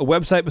a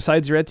website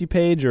besides your Etsy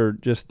page or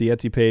just the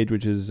Etsy page,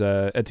 which is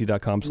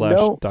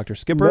etsy.com/Dr.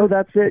 Skipper? No,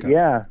 that's it. Okay.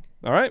 Yeah.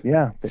 All right.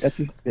 Yeah, the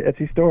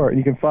Etsy store.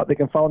 And they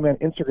can follow me on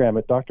Instagram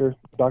at Dr.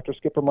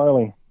 Skipper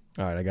Marley.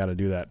 All right, I got to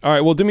do that. All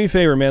right, well, do me a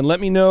favor, man. Let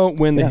me know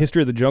when the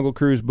History of the Jungle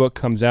Cruise book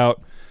comes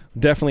out.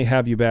 Definitely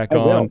have you back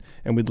on,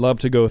 and we'd love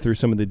to go through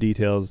some of the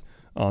details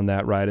on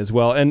that ride as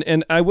well.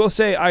 And I will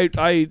say,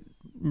 I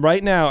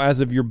right now, as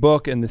of your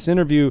book and this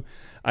interview,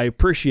 I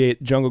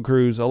appreciate Jungle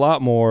Cruise a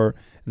lot more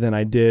than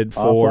I did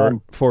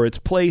for its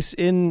place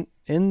in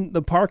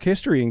the park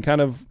history and kind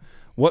of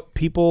what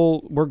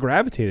people were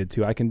gravitated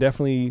to. I can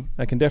definitely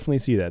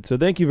see that. So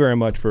thank you very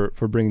much for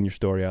bringing your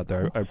story out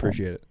there. I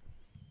appreciate it.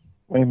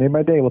 Well, you made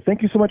my day. Well,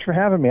 thank you so much for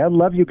having me. I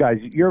love you guys.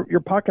 Your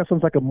podcast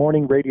sounds like a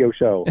morning radio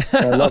show.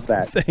 And I love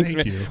that.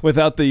 Thank you.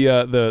 Without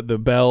the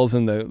bells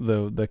and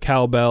the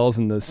cowbells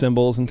and the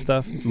cymbals and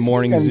stuff,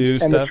 morning zoo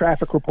stuff, and the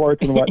traffic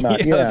reports and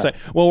whatnot. Yeah. That's right.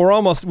 Well, we're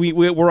almost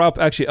we're up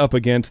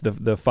against the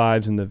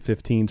 5s and the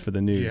 15s for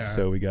the news. Yeah.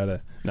 So we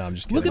gotta. No, I'm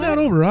just kidding. Looking out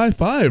over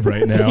I-5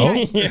 right now.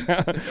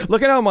 Yeah.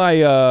 Looking out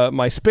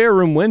my spare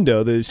room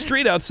window. The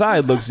street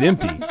outside looks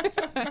empty.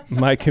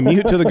 My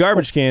commute to the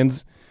garbage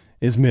cans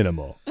is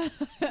minimal.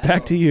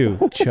 Back to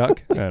you,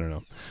 Chuck. I don't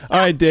know. All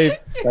right, Dave.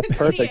 That's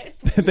perfect.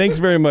 Thanks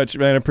very much,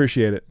 man. I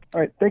appreciate it.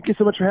 All right. Thank you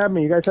so much for having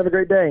me. You guys have a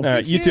great day. All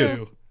right. You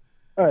too.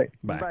 All right.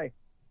 Bye. Bye.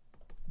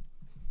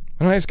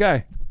 What a nice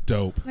guy.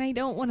 Dope. I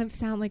don't want to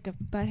sound like a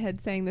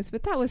butthead saying this,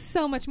 but that was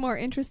so much more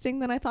interesting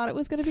than I thought it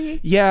was going to be.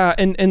 Yeah,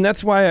 and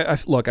that's why I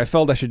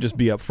felt I should just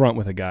be upfront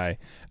with a guy.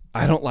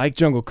 I don't like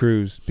Jungle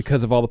Cruise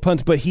because of all the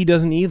puns, but he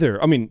doesn't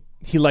either. I mean,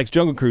 he likes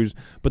Jungle Cruise,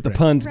 but the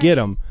puns get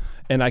him,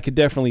 and I could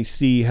definitely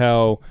see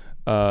how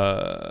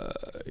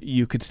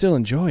you could still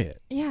enjoy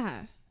it.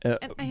 Yeah,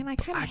 and I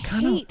kind of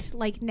hate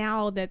like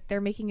now that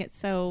they're making it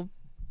so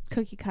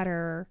cookie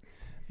cutter.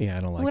 Yeah,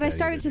 I don't like what that I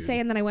started either, to say,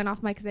 and then I went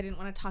off mic because I didn't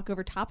want to talk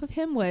over top of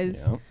him,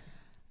 was, Yeah.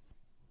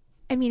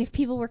 I mean, if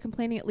people were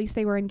complaining, at least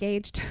they were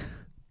engaged.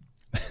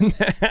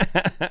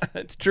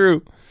 It's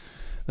true.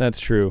 That's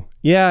true.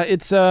 Yeah,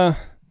 it's yeah,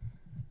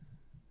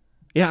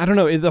 I don't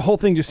know. The whole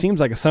thing just seems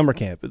like a summer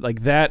camp,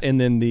 like that,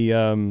 and then the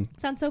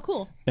Sounds so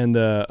cool. and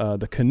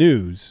the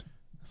canoes.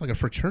 It's like a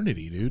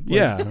fraternity, dude. Like,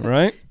 Yeah,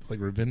 right. It's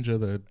like Revenge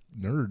of the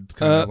Nerds,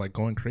 kind of like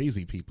going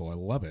crazy people. I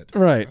love it.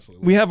 Right.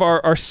 Absolutely. We have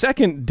our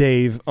second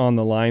Dave on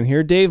the line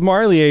here, Dave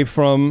Marlier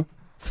from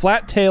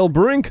Flat Tail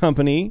Brewing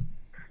Company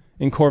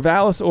in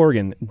Corvallis,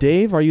 Oregon.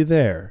 Dave, are you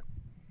there?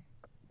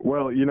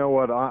 Well, you know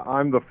what?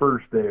 I'm the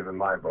first Dave in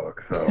my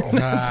book, so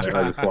I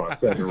just want to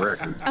set the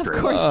record straight. Of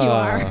course you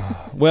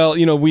are. Well,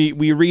 you know,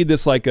 we read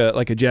this like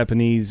a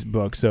Japanese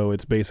book, so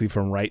it's basically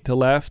from right to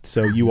left.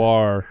 So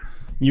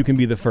you can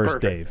be the first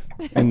Perfect.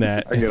 Dave in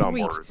that. I get on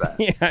Sweet. board with that.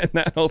 Yeah, in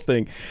that whole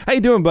thing. How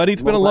you doing, buddy?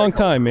 It's been a long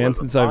time, man,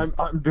 since I've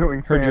I'm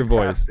doing heard your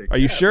voice. fantastic. Are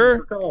you Yeah, sure?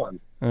 thanks for calling.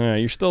 All right,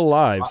 you're still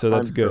alive, so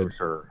that's I'm good. So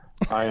sure.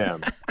 I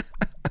am.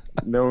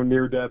 No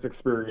near-death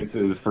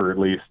experiences for at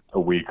least a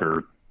week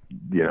or,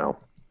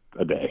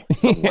 a day.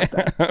 Something like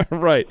that.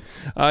 Right.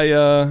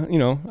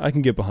 I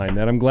can get behind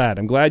that. I'm glad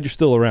you're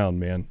still around,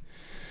 man.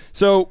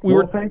 So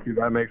Thank you.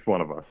 That makes one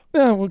of us.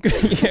 Yeah, well,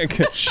 good. Yeah,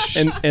 good.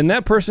 And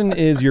that person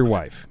is your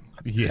wife.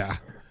 Yeah.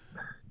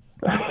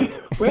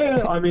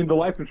 Well, I mean, the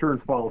life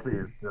insurance policy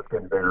is just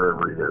getting better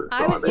every year.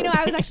 So, I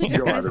was actually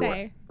just going to either say.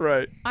 way.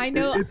 Right. I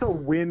know. It's a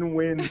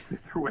win-win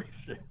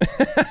situation.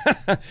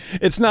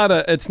 It's not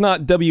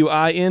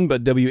WIN,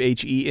 but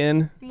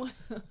WHEN.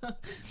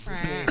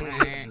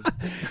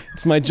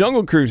 It's my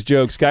Jungle Cruise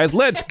jokes, guys.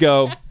 Let's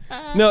go.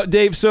 No,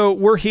 Dave, so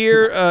we're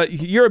here.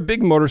 You're a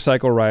big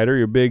motorcycle rider.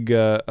 You're a big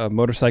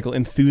motorcycle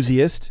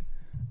enthusiast,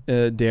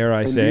 dare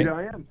I say. Indeed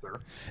I am, sir.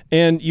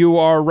 And you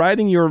are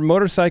riding your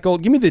motorcycle.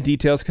 Give me the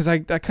details because I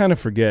kind of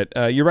forget.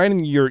 You're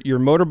riding your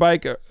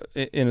motorbike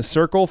in a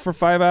circle for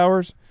 5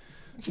 hours?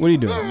 What are you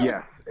doing?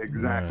 Yes,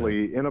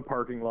 exactly. In a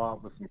parking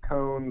lot with some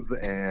cones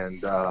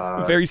and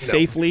Very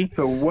safely.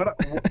 So what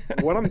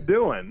I'm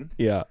doing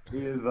Yeah.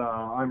 is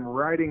I'm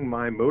riding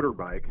my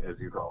motorbike, as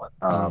you call it,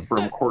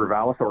 from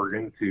Corvallis,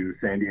 Oregon to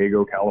San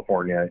Diego,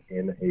 California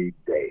in a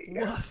day.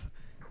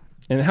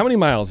 And how many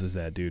miles is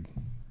that, dude?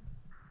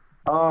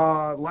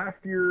 Last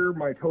year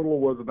my total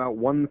was about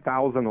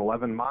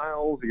 1,011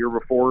 miles. The year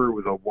before it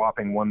was a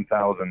whopping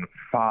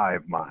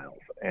 1,005 miles.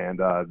 And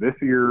this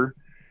year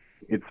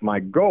it's my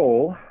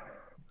goal.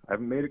 I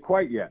haven't made it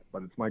quite yet,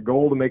 but it's my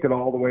goal to make it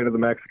all the way to the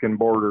Mexican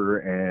border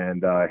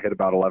and hit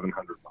about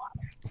 1,100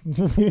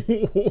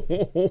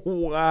 miles.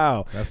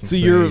 Wow. That's So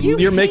insane.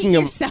 you're making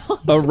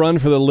yourself. a run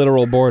for the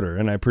literal border,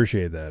 and I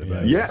appreciate that.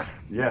 about you.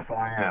 Yes,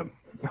 I am.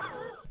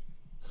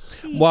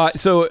 Why?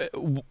 So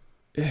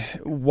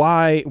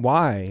Why?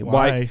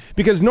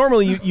 Because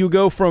normally you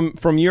go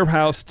from your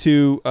house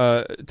to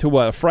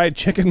what, a fried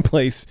chicken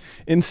place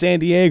in San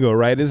Diego,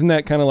 right? Isn't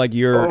that kind of like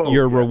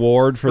your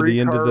reward for the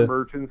end of the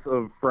Merchants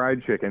of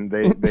Fried Chicken?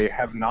 They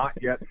have not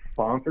yet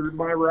sponsored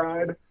my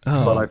ride,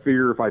 but I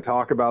figure if I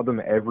talk about them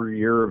every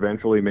year,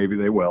 eventually maybe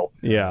they will.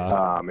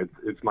 Yeah.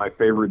 It's my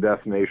favorite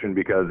destination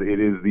because it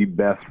is the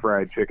best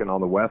fried chicken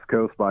on the West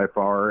Coast by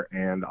far,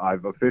 and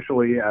I've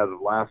officially, as of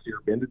last year,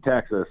 been to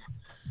Texas.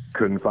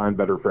 Couldn't find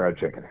better fried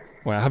chicken.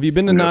 Wow. Have you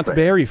been to Knott's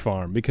Berry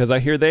Farm? Because I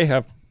hear they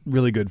have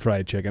really good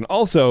fried chicken.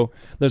 Also,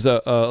 there's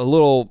a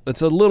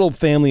little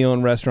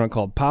family-owned restaurant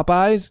called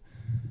Popeyes.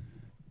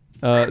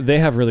 They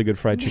have really good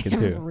fried chicken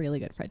too. Really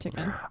good fried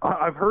chicken.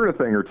 I've heard a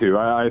thing or two.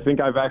 I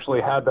think I've actually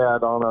had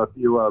that on a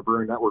few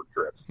Brewing Network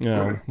trips.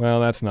 Yeah.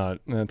 Well, that's not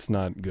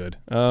good.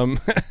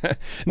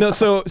 No.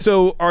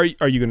 So are you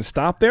going to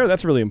stop there?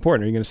 That's really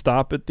important. Are you going to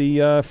stop at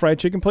the fried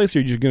chicken place, or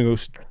are you just going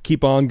to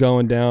keep on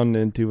going down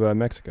into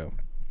Mexico?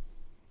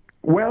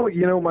 Well,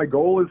 my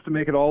goal is to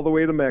make it all the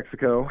way to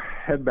Mexico,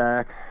 head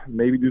back,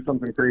 maybe do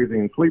something crazy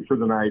and sleep for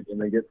the night,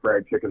 and then get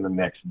fried chicken the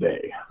next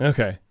day.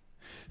 Okay.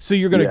 So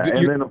you're going to...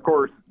 and then, of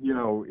course,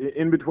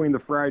 in between the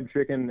fried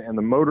chicken and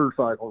the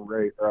motorcycle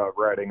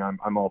riding,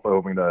 I'm also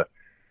hoping to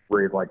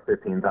raise like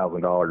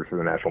 $15,000 for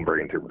the National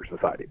Brain Tumor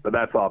Society. But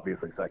that's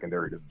obviously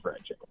secondary to the fried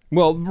chicken.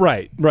 Well,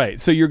 right.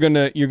 So you're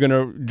gonna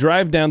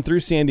drive down through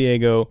San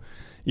Diego.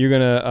 You're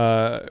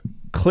gonna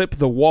clip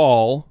the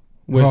wall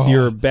with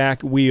your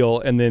back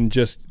wheel, and then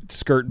just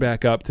skirt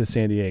back up to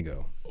San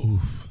Diego.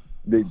 Oof.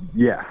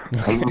 Yeah.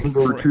 There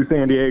were 2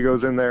 San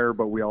Diegos in there,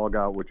 but we all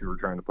got what you were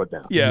trying to put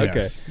down. Yeah,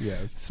 Yes.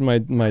 It's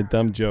my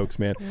dumb jokes,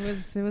 man.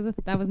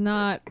 That was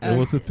not It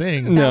was a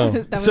thing.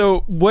 No.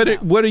 So what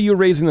are you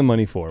raising the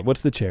money for?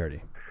 What's the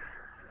charity?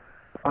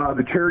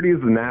 The charity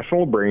is the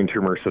National Brain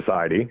Tumor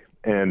Society.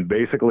 And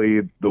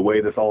basically, the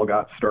way this all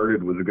got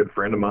started was a good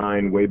friend of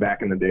mine way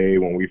back in the day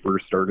when we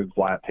first started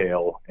Flat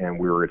Tail, and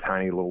we were a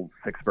tiny little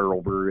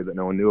 6-barrel brewery that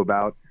no one knew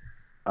about.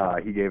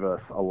 He gave us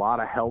a lot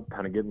of help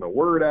kind of getting the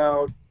word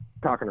out,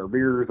 talking our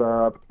beers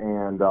up,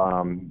 and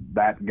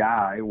that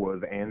guy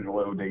was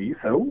Angelo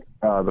Deiso,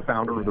 the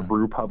founder of the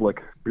Brew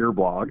Public beer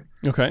blog.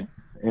 Okay.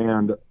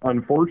 And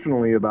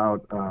unfortunately,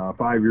 about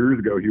 5 years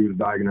ago, he was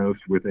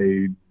diagnosed with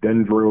a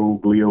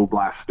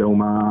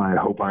dendroglioblastoma. I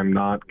hope I'm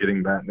not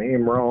getting that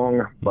name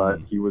wrong, but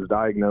he was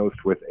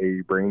diagnosed with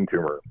a brain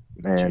tumor.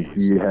 And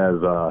he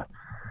has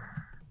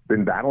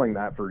been battling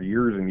that for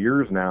years and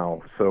years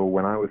now. So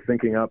when I was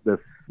thinking up this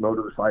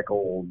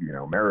motorcycle,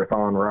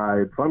 marathon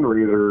ride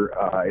fundraiser,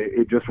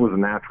 it just was a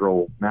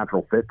natural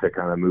fit to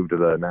kind of move to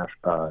the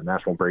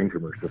National Brain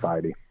Tumor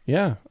Society.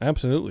 Yeah,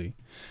 absolutely.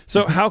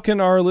 So how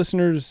can our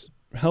listeners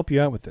help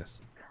you out with this?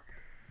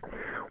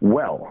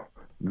 Well,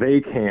 they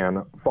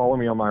can follow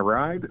me on my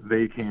ride.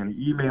 They can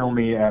email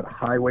me at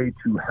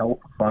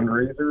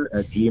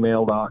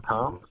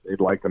highwaytohealthfundraiser@gmail.com if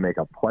they'd like to make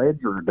a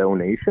pledge or a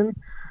donation.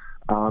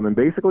 And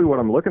basically what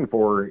I'm looking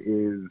for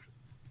is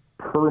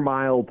per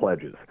mile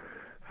pledges.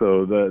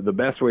 So the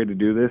best way to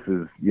do this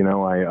is,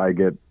 I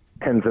get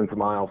 10 cents a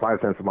mile,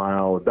 5 cents a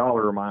mile,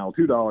 $1 a mile,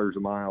 $2 a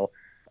mile,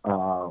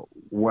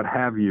 what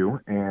have you.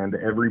 And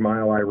every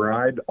mile I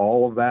ride,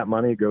 all of that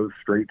money goes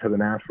straight to the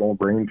National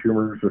Brain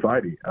Tumor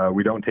Society.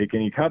 We don't take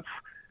any cuts.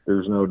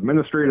 There's no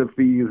administrative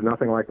fees,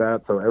 nothing like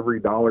that. So every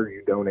dollar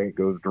you donate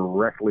goes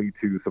directly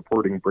to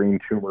supporting brain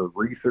tumor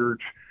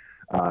research,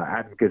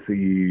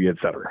 advocacy,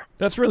 etc.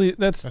 That's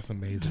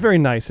amazing. It's very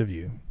nice of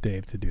you,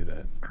 Dave, to do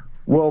that.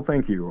 Well,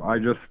 thank you. I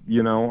just,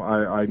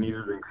 I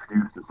needed an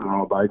excuse to sit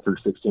on a bike for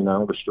 16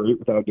 hours straight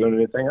without doing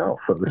anything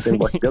else. So this seemed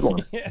like a good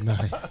one. Yeah.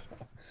 Nice.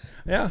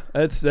 Yeah,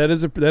 that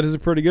is a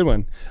pretty good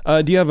one.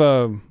 Do you have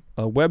a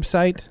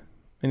website?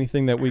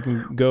 Anything that we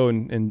can go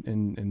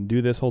and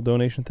do this whole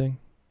donation thing?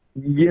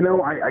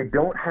 I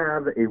don't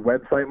have a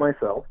website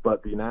myself,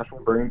 but the National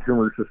Brain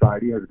Tumor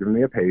Society has given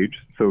me a page.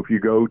 So if you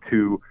go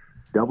to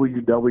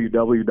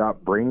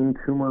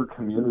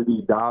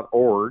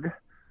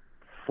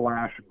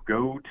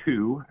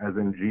www.braintumorcommunity.org/go-to, as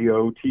in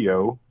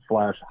GOTO,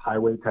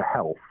 /highway to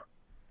health,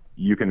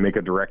 you can make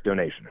a direct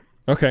donation.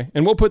 Okay,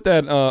 and we'll put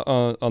that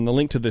on the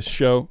link to this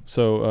show,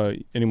 so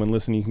anyone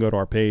listening, you can go to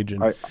our page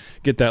and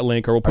get that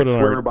link, or we'll put it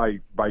on our... by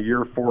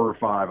year 4 or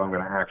 5, I'm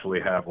going to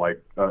actually have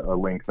like a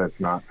link that's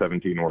not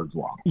 17 words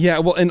long. Yeah,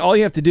 well, and all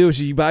you have to do is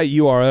you buy a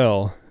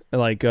URL,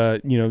 like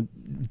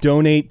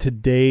donate to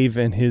Dave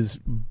and his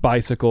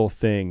bicycle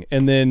thing,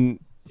 and then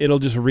it'll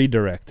just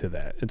redirect to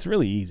that. It's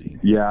really easy.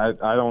 Yeah,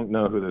 I don't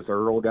know who this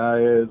Earl guy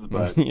is,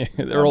 but yeah,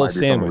 Earl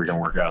Sandwich. We can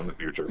work out in the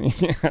future.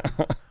 Yeah.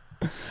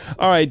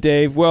 All right,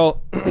 Dave.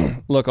 Well,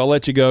 look, I'll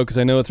let you go because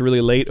I know it's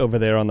really late over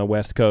there on the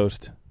West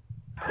Coast.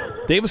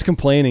 Dave was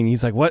complaining.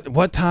 He's like,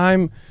 "What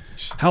time?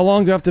 How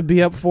long do I have to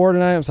be up for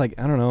tonight?" I was like,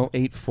 "I don't know,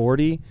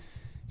 8:40."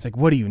 He's like,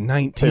 "What are you,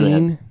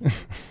 19?"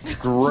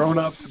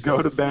 Grown-ups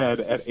go to bed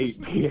at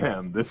 8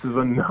 p.m. This is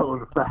a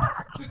known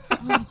fact.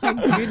 Oh my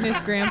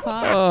goodness,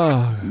 Grandpa.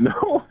 Oh.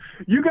 No,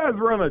 you guys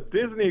run a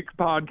Disney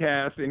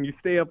podcast and you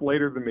stay up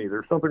later than me.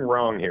 There's something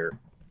wrong here.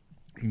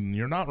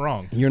 You're not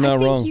wrong. You're not I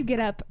think wrong. you get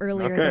up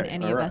earlier Okay, than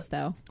any all of right. us,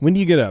 though. When do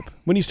you get up?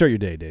 When do you start your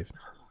day, Dave?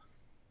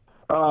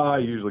 I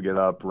usually get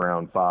up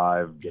around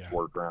 5, get to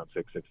work around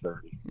 6, 6:30.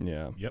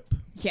 Yeah. Yep.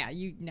 Yeah,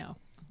 you know.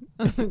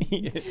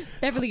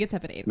 Beverly gets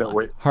up at 8 No, o'clock.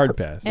 wait. Hard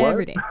pass.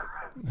 Every day.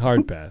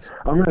 Hard pass.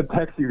 I'm going to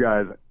text you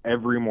guys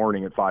every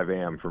morning at 5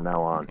 a.m. from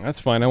now on.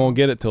 That's fine. I won't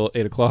get it till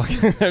 8 o'clock.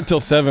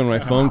 Till 7 when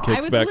my phone I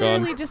kicks was back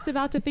literally on. just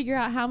about to figure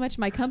out how much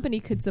my company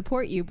could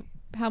support you,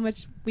 how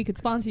much we could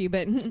sponsor you,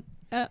 but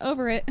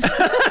over it. You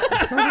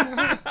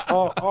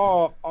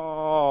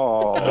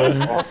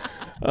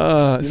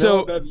So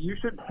know, Bev, you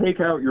should take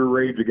out your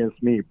rage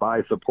against me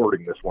by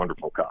supporting this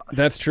wonderful cause.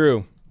 that's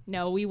true.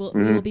 No, we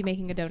will be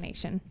making a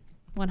donation.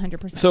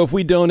 100%. So if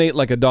we donate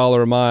like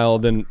 $1 a mile,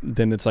 then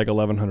it's like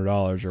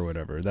 $1,100 or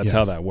whatever. That's Yes.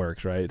 how that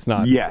works, right? It's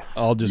not. Yes.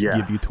 I'll just Yes.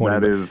 give you 20.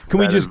 That is, Can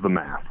we that just is the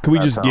math. Can we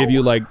That's just how give it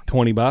you works. like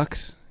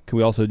 $20? Can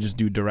we also just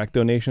do direct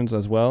donations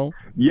as well?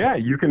 Yeah,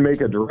 you can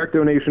make a direct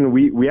donation.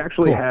 We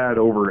actually Cool. had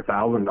over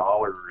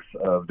 $1,000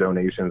 of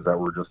donations that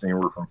were just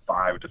anywhere from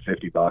 $5 to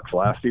 $50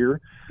 last year.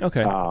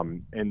 Okay,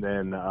 And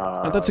then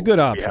that's a good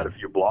We option. had a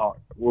few blocks.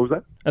 What was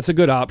that? that's a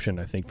good option,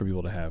 I think, for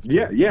people to have. too.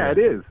 Yeah, it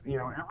is. You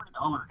know, every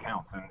dollar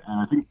counts, and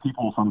I think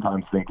people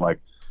sometimes think like,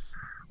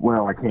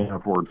 well, I can't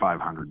afford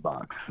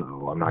 $500,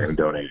 so I'm not going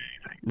to donate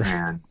anything.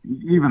 And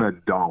even a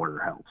dollar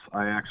helps.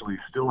 I actually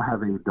still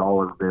have a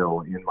dollar bill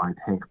in my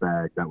tank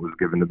bag that was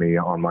given to me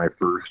on my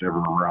first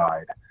ever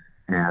ride.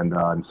 And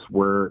I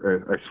swear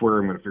I'm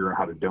going to figure out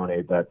how to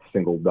donate that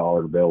single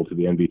dollar bill to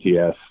the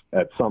NVTS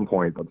at some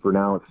point. But for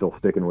now, it's still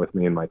sticking with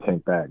me in my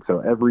tank bag.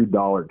 So every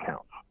dollar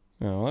counts.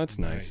 Oh, that's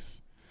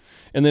nice.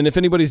 And then if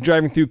anybody's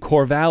driving through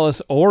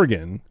Corvallis,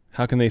 Oregon,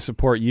 how can they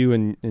support you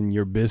and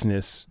your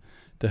business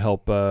to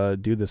help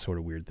do this sort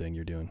of weird thing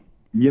you're doing?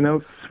 You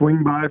know,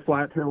 swing by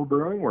Flat Tail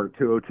Brewing. We're at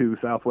 202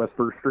 Southwest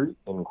 1st Street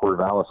in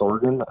Corvallis,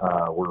 Oregon.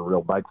 We're a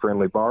real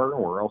bike-friendly bar.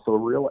 We're also a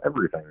real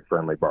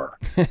everything-friendly bar.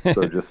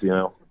 So just,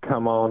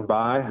 come on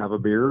by, have a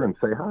beer, and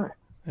say hi.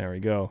 There we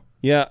go.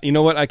 Yeah, you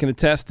know what? I can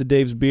attest to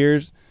Dave's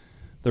beers.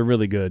 They're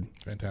really good.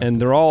 Fantastic. And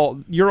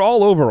you're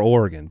all over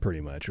Oregon pretty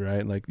much,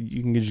 right? Like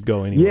you can just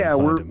go anywhere. Yeah,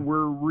 and find them.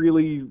 we're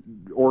really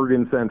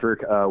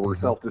Oregon-centric. We're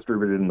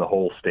self-distributed in the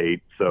whole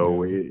state.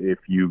 So if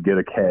you get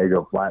a keg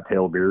of Flat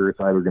Tail beer, it's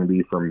either going to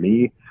be from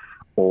me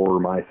or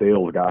my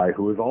sales guy,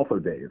 who is also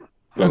Dave.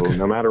 So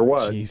no matter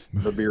what, Jeez.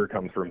 the beer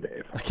comes from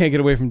Dave. I can't get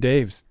away from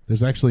Dave's.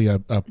 There's actually a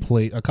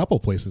couple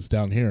places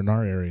down here in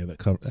our area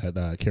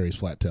that carries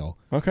Flat Tail.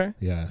 Okay.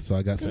 Yeah, so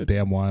I got some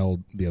Damn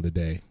Wild the other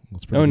day.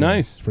 It's pretty Oh, good.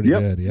 nice. It's pretty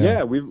Yep. good. Yeah.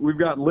 Yeah, we've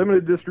got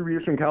limited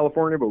distribution in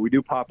California, but we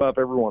do pop up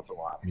every once in a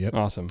while. Yep.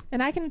 Awesome.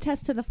 And I can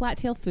attest to the flat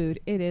tail food.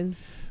 It is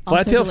Flat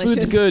also tail delicious.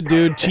 food's good,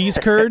 dude. Cheese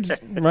curds,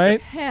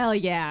 right? Hell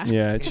yeah.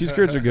 Yeah, cheese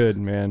curds are good,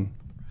 man.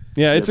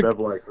 Yeah, it's Bev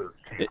likes those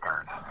cheese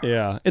curds.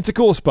 it's a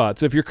cool spot.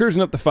 So if you're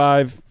cruising up the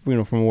 5,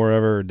 from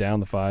wherever, or down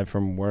the 5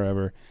 from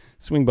wherever,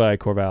 swing by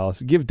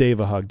Corvallis. Give Dave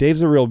a hug.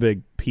 Dave's a real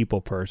big people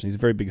person. He's a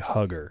very big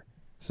hugger.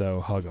 So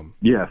hug him.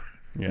 Yes.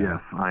 Yeah. Yes,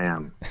 I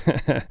am.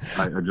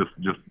 I just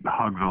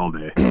hugs all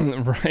day.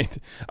 Right.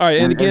 All right,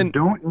 and again,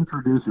 don't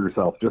introduce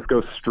yourself. Just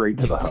go straight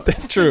to the hug.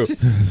 that's true.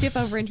 Just skip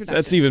over introductions.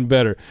 That's even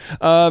better.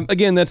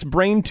 Again, that's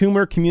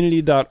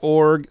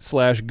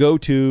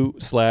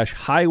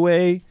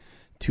braintumorcommunity.org/go-to/highway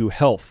to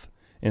health,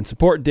 and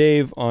support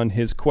Dave on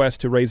his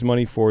quest to raise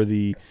money for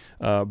the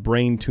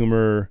brain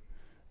tumor.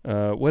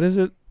 What is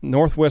it?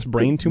 Northwest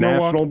Brain Tumor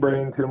National Walk.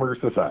 Brain Tumor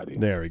Society.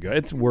 There we go.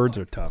 Words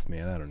are tough,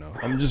 man. I don't know.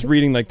 I'm just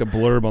reading like the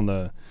blurb on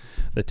the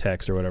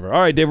text or whatever. All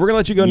right, Dave, we're gonna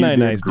let you go You night did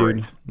nice, great.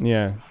 dude.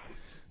 Yeah,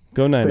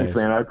 go night Thanks,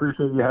 nice. man. I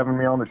appreciate you having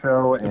me on the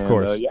show. And,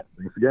 course. yeah,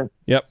 thanks again.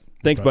 Yep.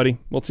 Thanks, buddy.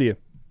 We'll see you.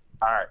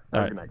 All right.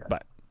 All Have a right. good night, guys.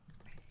 Bye.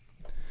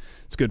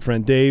 It's a good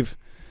friend, Dave.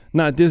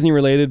 Not Disney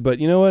related, but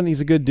you know what? He's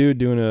a good dude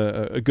doing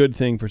a good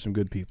thing for some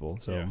good people.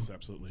 So Yes,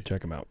 absolutely.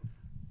 check him out.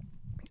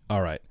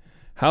 All right.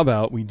 How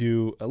about we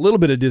do a little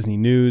bit of Disney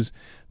news,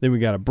 then we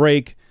got a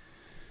break.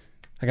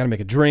 I got to make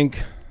a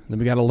drink. Then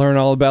we got to learn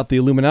all about the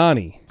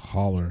Illuminati.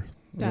 Holler.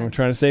 You know what I'm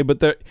trying to say,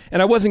 but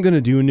I wasn't going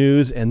to do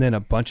news, and then a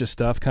bunch of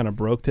stuff kind of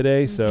broke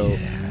today. So,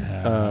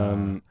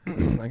 I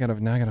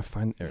gotta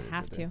find. There it is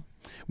Have right there. to.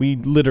 We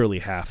literally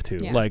have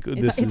to. Yeah. Like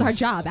it's our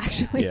job,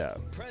 actually. Yeah.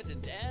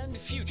 Present and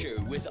future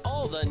with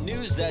all the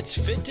news that's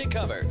fit to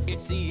cover.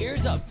 It's the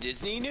Ears Up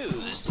Disney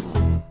News.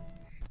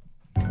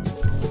 All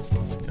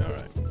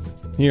right.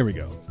 Here we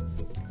go.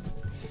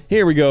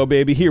 Here we go,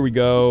 baby. Here we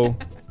go.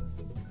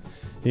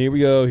 Here we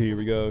go. Here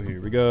we go.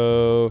 Here we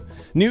go.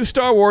 New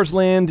Star Wars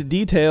land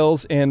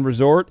details and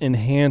resort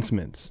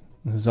enhancements.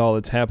 This is all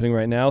that's happening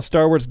right now.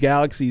 Star Wars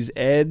Galaxy's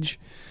Edge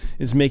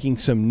is making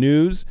some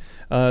news.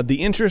 The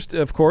interest,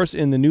 of course,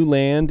 in the new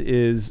land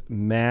is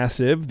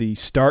massive. The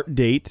start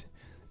date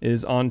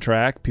is on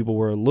track. People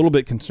were a little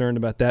bit concerned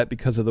about that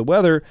because of the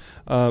weather.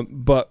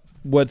 But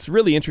what's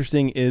really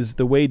interesting is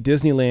the way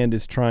Disneyland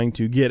is trying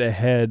to get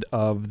ahead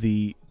of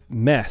the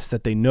mess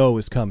that they know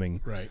is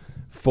coming, Right.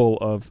 full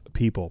of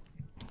people.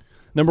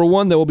 Number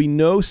one, there will be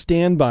no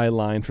standby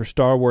line for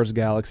Star Wars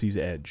Galaxy's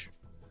Edge.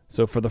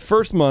 So for the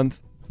first month,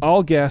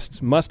 all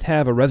guests must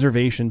have a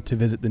reservation to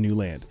visit the new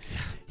land.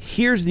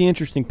 Here's the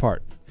interesting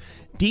part.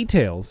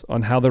 Details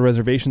on how the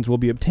reservations will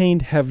be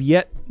obtained have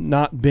yet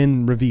not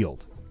been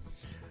revealed.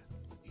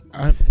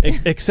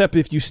 Except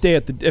if you stay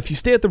at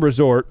the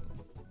resort.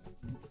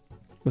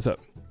 What's up?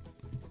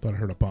 Thought I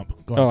heard a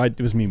bump. Go ahead.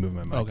 It was me moving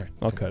my mic. Okay.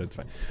 I'll cut it. It's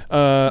fine.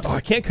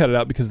 I can't cut it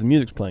out because the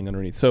music's playing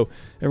underneath, so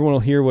everyone will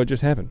hear what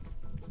just happened.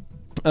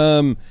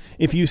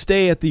 If you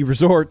stay at the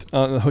resort,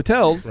 the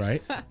hotels,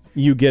 Right.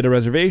 you get a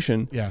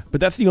reservation. Yeah.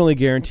 But that's the only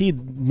guarantee.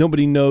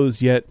 Nobody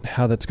knows yet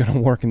how that's going to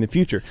work in the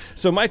future.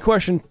 So my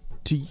question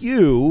to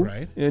you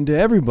Right. and to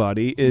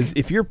everybody is,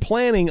 if you're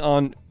planning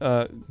on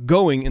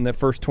going in the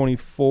first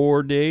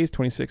 24 days,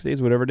 26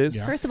 days, whatever it is.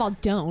 Yeah. First of all,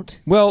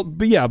 don't. Well,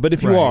 but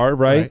if you Right, are,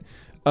 right?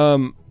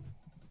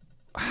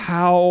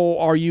 How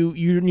are you?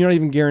 You're not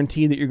even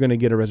guaranteed that you're going to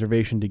get a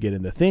reservation to get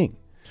in the thing.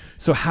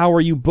 So how are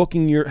you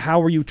booking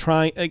how are you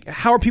trying?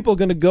 How are people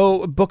going to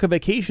go book a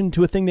vacation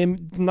to a thing they're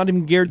not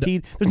even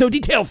guaranteed? There's no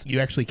details.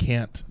 You actually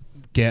can't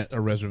get a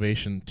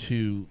reservation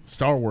to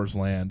Star Wars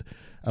Land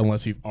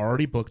unless you've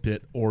already booked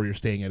it or you're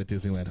staying at a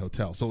Disneyland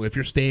hotel. So if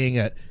you're staying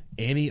at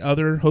any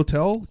other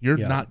hotel, you're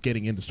not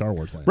getting into Star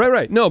Wars Land.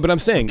 Right. No, but I'm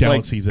saying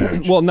Galaxy's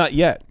Edge. Well, not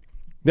yet.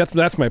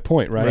 That's my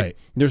point, right? Right.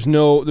 There's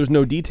no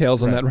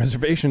details on that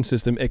reservation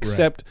system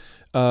except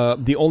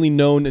the only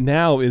known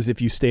now is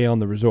if you stay on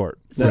the resort.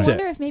 So That's I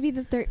wonder it. if maybe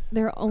that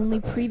they're only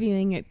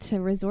previewing it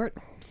to resort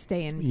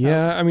stay-in. folk.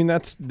 Yeah, I mean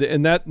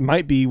that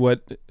might be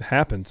what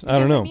happens. I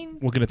don't Because, know. mean,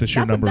 Looking at the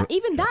sheer number,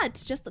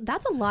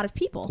 that's a lot of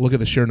people. look at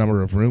the sheer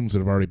number of rooms that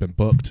have already been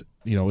booked.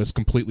 It's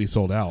completely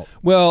sold out.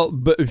 Well,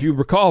 but if you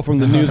recall from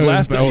the news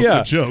last That was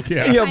a joke.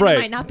 Yeah. Yeah, It right.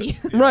 might not be.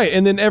 Right,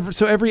 and then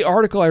every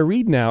article I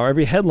read now,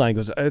 every headline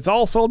goes, "It's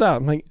all sold out."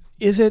 I'm like,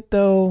 is it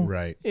though?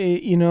 Right.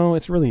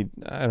 It's really,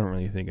 I don't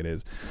really think it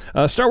is.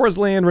 Star Wars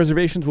Land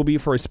reservations will be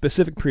for a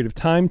specific period of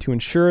time to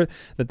ensure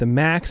that the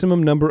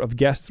maximum number of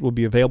guests will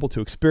be available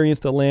to experience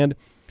the land.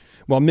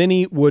 While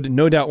many would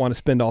no doubt want to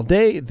spend all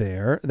day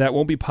there, that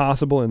won't be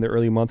possible in the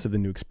early months of the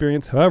new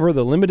experience. However,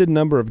 the limited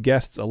number of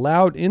guests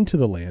allowed into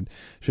the land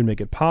should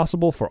make it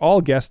possible for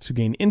all guests who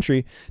gain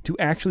entry to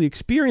actually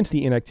experience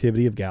the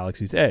inactivity of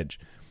Galaxy's Edge.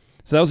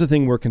 So that was the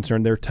thing we're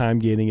concerned. They're time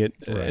gating it,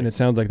 and it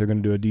sounds like they're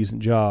going to do a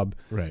decent job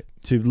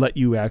to let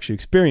you actually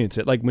experience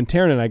it. Like when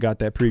Taryn and I got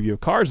that preview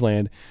of Cars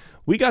Land,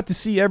 we got to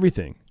see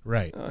everything.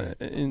 Right.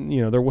 And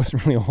there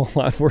wasn't really a whole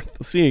lot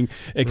worth seeing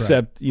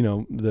except,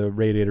 the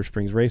Radiator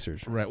Springs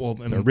Racers. Right. Well,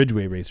 and the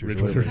Ridgeway Racers.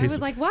 Ridgeway I was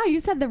like, wow, you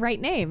said the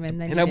right name.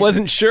 And I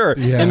wasn't sure.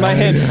 Yeah, in my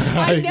head,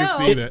 I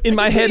know. In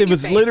my head, it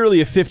was face.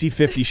 literally a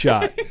 50-50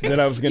 shot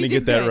that I was going to You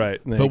get did that good.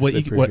 right.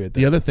 But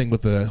the other thing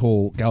with the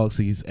whole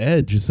Galaxy's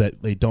Edge is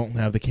that they don't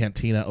have the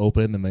Cantina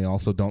open, and they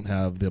also don't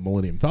have the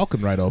Millennium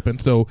Falcon ride open.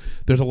 So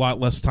there's a lot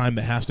less time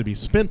that has to be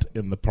spent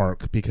in the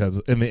park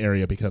in the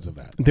area because of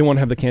that. They won't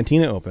have the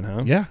Cantina open,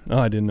 huh? Yeah. Oh,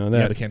 I didn't know that.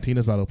 Yeah, the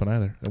Cantina's not open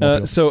either. It won't be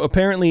open. So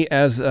apparently,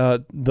 as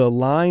the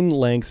line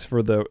lengths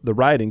for the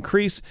ride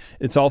increase,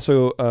 it's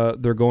also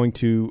they're going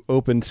to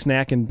open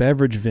snack and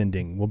beverage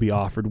vending will be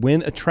offered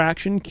when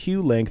attraction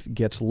queue length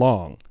gets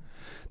long.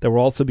 There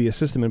will also be a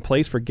system in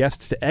place for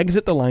guests to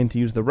exit the line to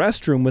use the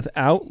restroom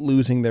without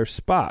losing their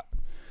spot.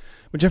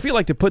 Which I feel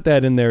like to put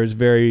that in there is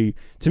to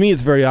me,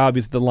 it's very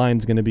obvious the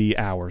line's going to be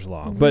hours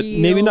long, but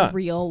maybe not.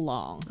 Real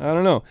long. I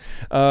don't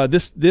know.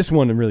 This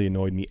one really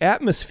annoyed me.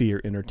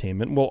 Atmosphere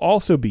entertainment will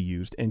also be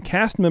used, and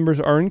cast members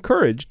are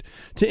encouraged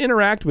to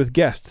interact with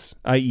guests,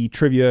 i.e.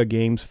 trivia,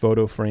 games,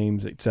 photo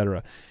frames,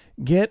 etc.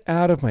 Get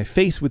out of my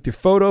face with your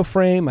photo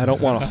frame. I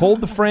don't want to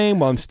hold the frame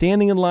while I'm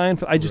standing in line.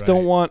 I just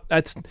don't want...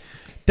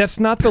 That's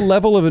not the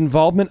level of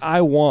involvement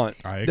I want.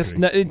 I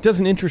agree. It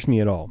doesn't interest me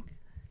at all.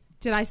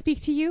 Did I speak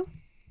to you?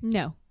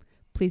 No.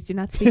 Please do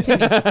not speak to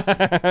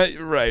me.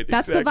 Right.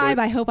 That's exactly. the vibe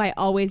I hope I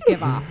always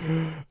give off.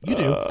 You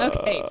do.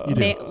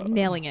 Okay.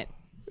 Nailing it.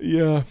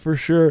 Yeah, for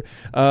sure.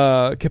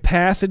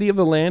 Capacity of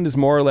the land is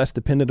more or less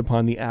dependent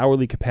upon the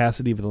hourly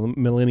capacity of the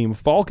Millennium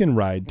Falcon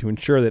ride to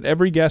ensure that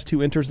every guest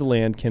who enters the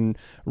land can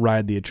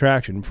ride the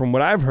attraction. From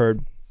what I've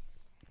heard,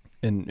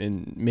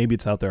 and maybe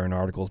it's out there in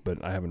articles,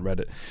 but I haven't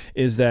read it,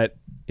 is that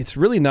it's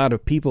really not a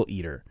people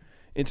eater.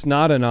 It's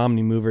not an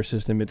Omni Mover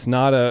system. It's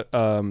not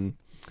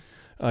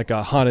like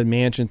a Haunted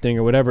Mansion thing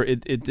or whatever.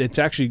 It's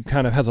actually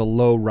kind of has a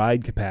low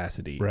ride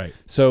capacity. Right.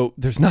 So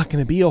there's not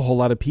going to be a whole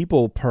lot of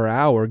people per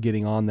hour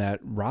getting on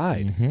that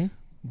ride.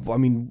 Mm-hmm. I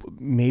mean,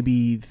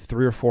 maybe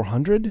 300 or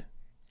 400.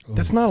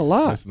 That's not a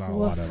lot. That's not a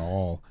lot at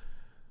all.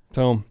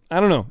 So I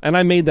don't know. And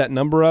I made that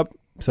number up.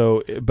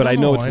 So, but I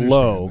know it's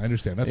low. I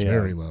understand. That's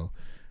very low.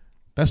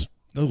 That's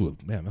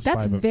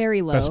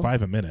very low. That's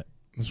 5 a minute.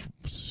 That's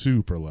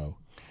super low.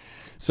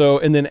 So,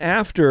 and then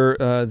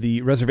after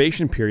the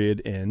reservation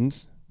period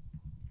ends,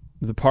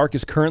 the park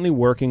is currently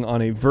working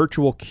on a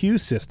virtual queue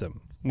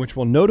system, which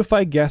will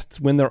notify guests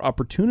when their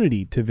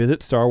opportunity to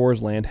visit Star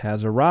Wars Land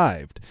has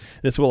arrived.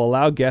 This will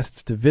allow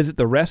guests to visit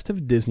the rest of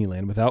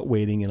Disneyland without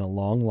waiting in a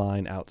long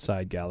line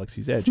outside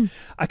Galaxy's Edge.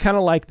 I kind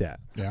of like that.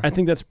 Yeah. I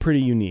think that's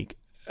pretty unique.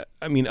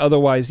 I mean,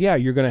 otherwise,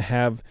 you're going to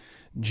have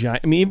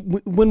giant. I mean,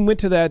 when we went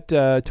to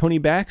that Tony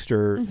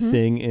Baxter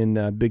thing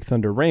in Big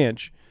Thunder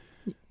Ranch,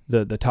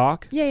 the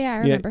talk. Yeah, I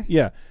remember.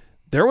 Yeah.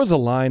 There was a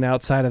line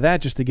outside of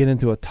that just to get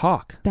into a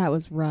talk. That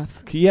was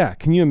rough. Yeah.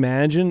 Can you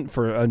imagine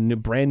for a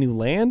brand new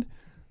land?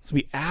 This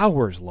would be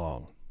hours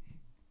long.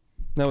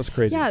 That was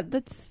crazy. Yeah,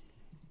 that's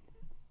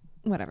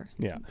whatever.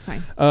 Yeah. It's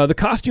fine. The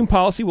costume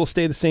policy will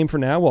stay the same for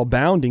now, while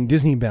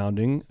Disney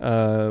bounding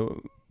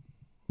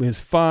is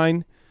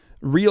fine.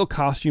 Real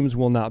costumes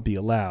will not be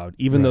allowed.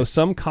 Even though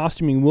some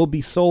costuming will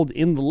be sold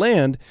in the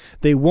land,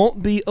 they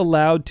won't be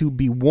allowed to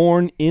be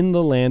worn in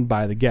the land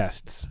by the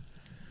guests.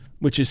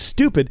 Which is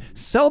stupid.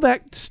 Sell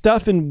that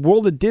stuff in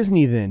World of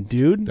Disney then,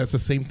 dude. That's the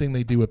same thing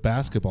they do with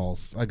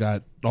basketballs. I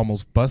got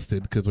almost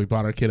busted because we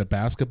bought our kid a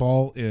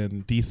basketball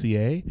in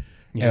DCA,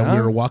 and we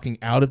were walking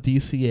out of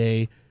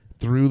DCA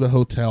through the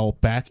hotel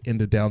back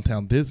into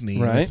downtown Disney.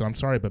 Right. And I said, I'm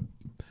sorry, but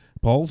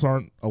balls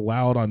aren't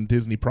allowed on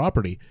Disney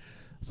property.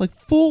 It's like,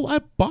 fool, I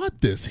bought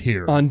this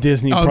here. On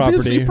Disney property.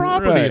 Disney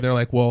property. Right. They're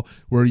like, well,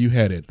 where are you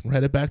headed? We're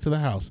headed back to the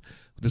house.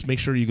 Just make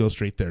sure you go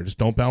straight there. Just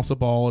don't bounce the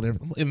ball. And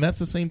everything. And that's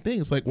the same thing.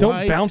 It's like,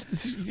 Don't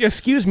bounce.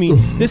 Excuse me.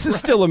 This is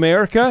still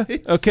America,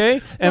 okay?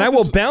 And I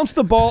will bounce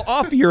the ball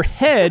off of your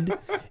head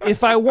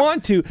if I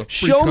want to.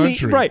 Show me,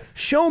 country.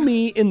 Show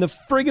me in the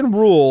friggin'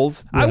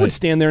 rules. I would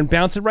stand there and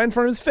bounce it right in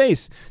front of his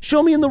face.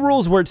 Show me in the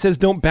rules where it says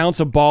don't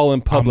bounce a ball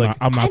in public.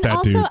 I'm not And that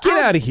also, dude.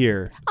 Get out of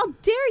here. How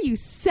dare you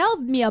sell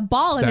me a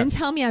ball and then That's-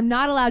 tell me I'm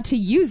not allowed to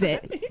use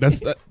it?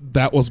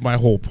 That was my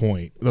whole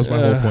point. That was my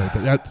whole point.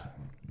 But that's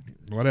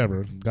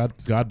whatever.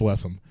 God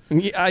bless him.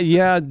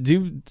 Yeah,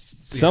 do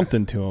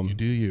something to him. You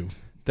do you.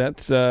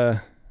 That's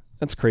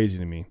crazy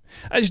to me.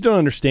 I just don't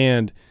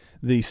understand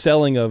the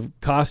selling of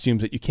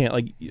costumes that you can't,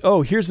 like,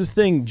 oh, here's this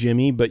thing,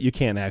 Jimmy, but you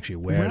can't actually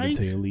wear it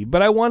until you leave.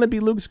 But I want to be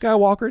Luke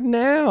Skywalker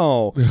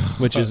now,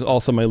 which is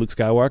also my Luke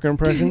Skywalker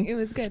impression. It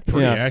was good.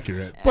 Pretty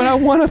accurate. But I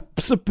want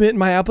to submit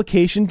my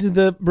application to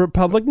the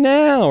Republic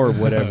now, or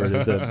whatever.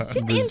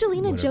 Didn't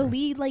Angelina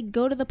Jolie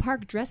go to the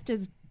park dressed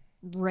as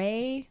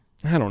Rey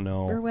I don't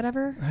know. or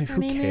whatever her Who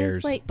name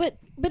cares? is?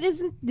 But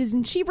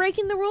isn't she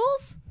breaking the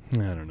rules? I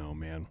don't know,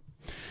 man.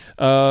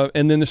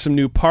 And then there's some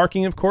new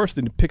parking, of course.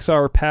 The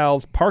Pixar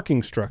Pals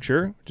parking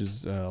structure, which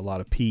is a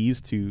lot of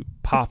P's to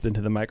pop into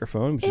the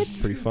microphone, which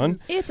is pretty fun.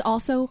 It's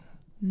also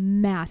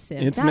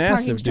massive. It's that massive,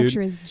 parking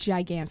structure dude. is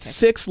gigantic.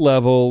 6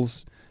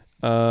 levels.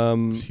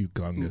 It's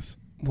humongous.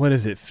 What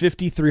is it?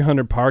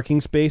 5,300 parking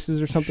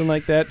spaces or something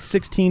like that.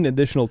 16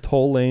 additional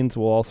toll lanes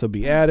will also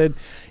be added.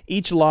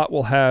 Each lot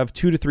will have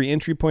 2 to 3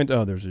 entry points.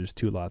 Oh, there's just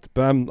 2 lots.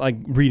 But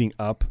I'm reading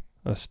up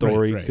a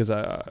story because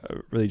I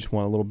really just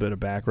want a little bit of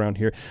background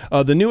here.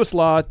 The newest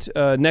lot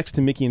next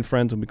to Mickey and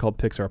Friends will be called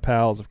Pixar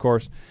Pals, of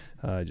course.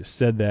 I just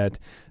said that.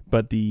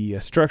 But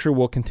the structure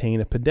will contain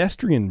a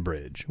pedestrian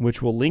bridge,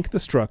 which will link the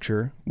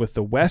structure with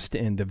the west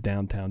end of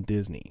downtown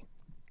Disney.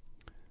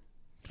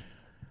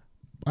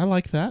 I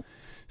like that.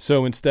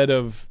 So instead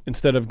of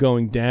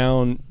going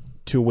down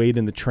to wait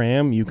in the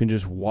tram, you can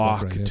just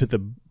walk right to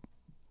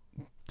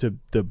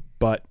the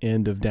butt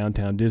end of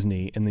downtown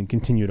Disney and then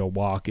continue to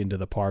walk into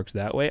the parks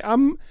that way.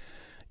 I'm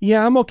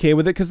okay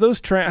with it because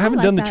those I haven't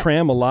done the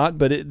tram a lot,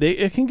 but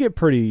it can get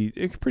pretty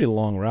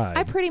long ride.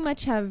 I pretty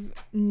much have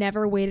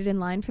never waited in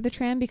line for the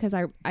tram because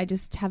I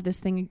just have this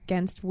thing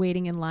against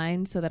waiting in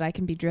line so that I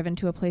can be driven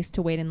to a place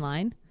to wait in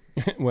line.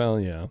 Well,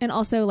 yeah. And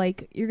also,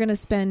 you're going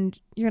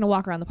to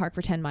walk around the park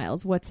for 10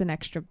 miles. What's an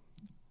extra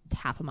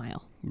half a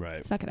mile?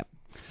 Right. Suck it up.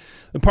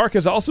 The park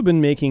has also been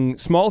making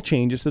small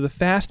changes to the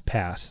Fast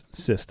Pass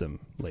system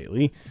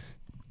lately.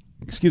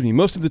 Excuse me.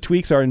 Most of the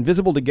tweaks are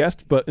invisible to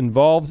guests, but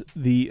involved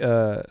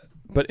the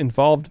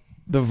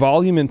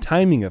volume and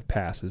timing of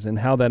passes and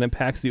how that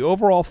impacts the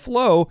overall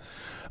flow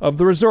of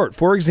the resort.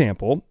 For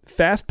example,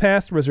 Fast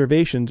Pass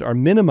reservations are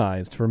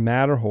minimized for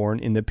Matterhorn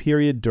in the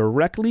period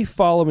directly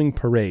following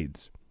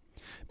parades,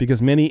 because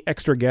many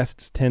extra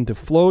guests tend to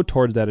flow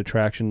towards that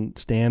attraction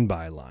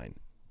standby line.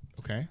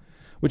 Okay.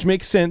 Which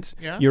makes sense.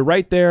 Yeah. You're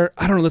right there.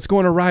 I don't know. Let's go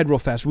on a ride real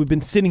fast. We've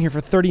been sitting here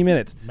for 30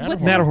 minutes.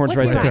 Matterhorn's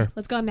right there.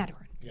 Let's go on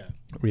Matterhorn.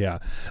 Yeah.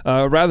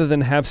 Rather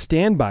than have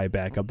standby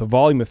backup, the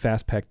volume of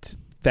Fast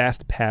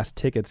Pass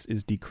tickets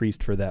is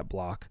decreased for that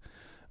block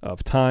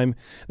of time.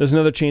 There's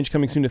another change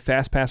coming soon to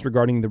Fast Pass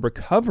regarding the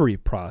recovery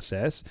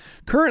process.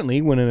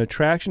 Currently, when an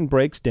attraction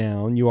breaks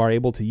down, you are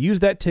able to use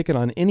that ticket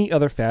on any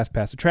other Fast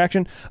Pass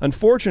attraction.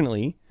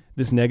 Unfortunately,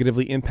 this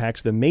negatively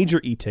impacts the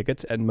major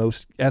e-tickets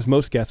as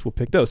most guests will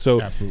pick those.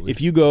 So Absolutely. If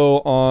you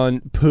go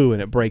on Pooh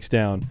and it breaks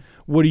down,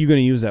 what are you going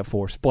to use that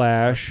for?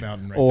 Splash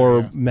Mountain right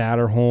or there, yeah.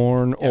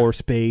 Matterhorn or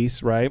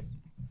Space, right?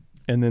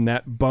 And then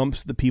that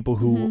bumps the people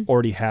who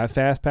already have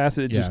Fast Pass.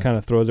 It just kind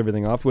of throws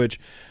everything off, which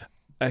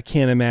I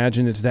can't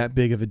imagine it's that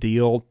big of a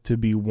deal to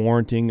be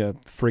warranting a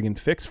friggin'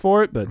 fix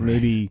for it, but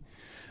maybe,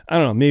 I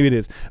don't know, maybe it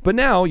is. But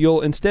now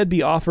you'll instead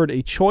be offered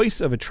a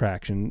choice of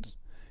attractions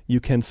you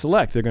can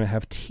select. They're going to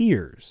have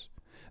tiers.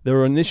 There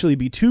will initially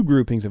be 2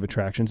 groupings of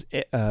attractions,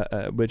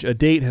 which a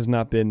date has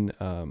not been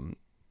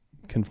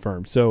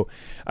confirmed. So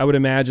I would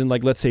imagine,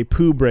 let's say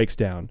Pooh breaks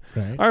down.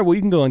 Right. All right, well,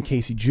 you can go on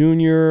Casey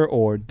Jr.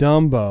 or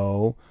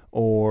Dumbo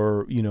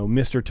or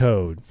Mr.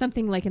 Toad.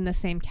 Something like in the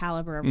same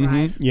caliber of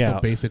ride. Yeah. So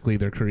basically,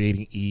 they're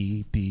creating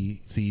E,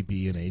 D, C,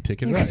 B, and A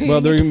ticket They're rides. creating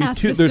Well, there are a going to be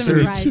cast two. system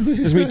of rides. There's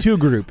going to be two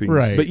groupings,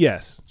 Right. But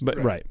yes,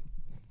 Right. right.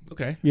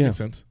 Okay, Yeah. makes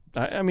sense.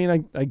 I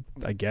mean,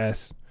 I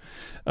guess.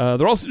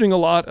 They're also doing a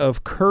lot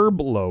of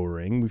curb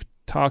lowering. We've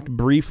talked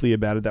briefly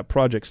about it, that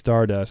Project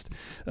Stardust.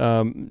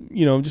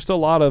 Just a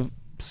lot of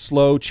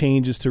slow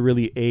changes to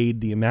really aid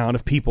the amount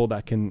of people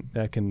that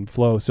can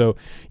flow. So,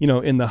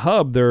 in the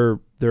hub, they're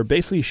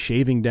basically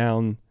shaving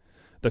down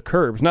the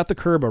curbs, not the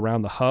curb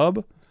around the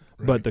hub,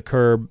 but the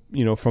curb,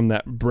 from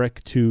that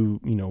brick to,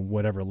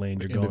 whatever lane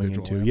you're going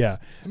into. lanes. Yeah.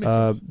 That makes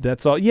sense.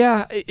 That's all.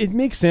 Yeah, it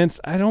makes sense.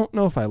 I don't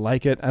know if I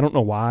like it. I don't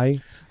know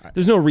why.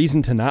 There's no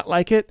reason to not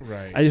like it.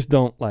 Right. I just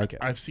don't like it.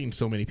 I've seen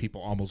so many people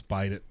almost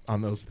bite it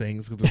on those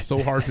things because it's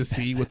so hard to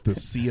see with the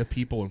sea of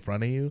people in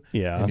front of you.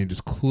 Yeah. And you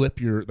just clip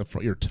your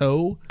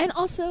toe. And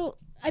also,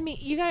 I mean,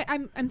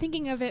 I'm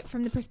thinking of it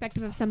from the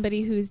perspective of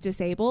somebody who's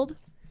disabled,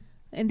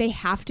 and they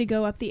have to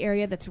go up the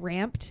area that's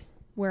ramped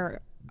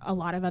where a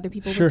lot of other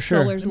people Sure, with sure.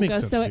 strollers That will makes go.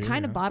 sense So it too,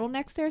 kind of yeah.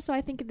 bottlenecks there. So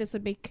I think this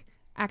would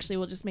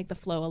will just make the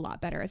flow a lot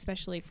better,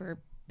 especially for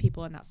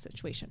people in that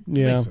situation.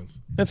 Yeah, Makes sense.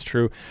 that's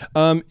true.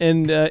 And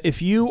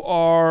if you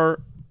are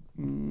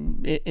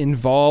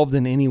involved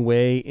in any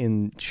way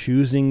in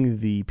choosing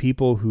the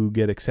people who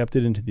get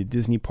accepted into the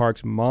Disney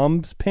Parks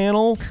Moms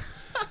panel,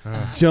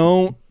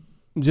 don't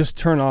just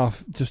turn it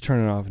off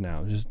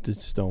now.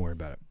 Just don't worry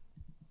about it.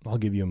 I'll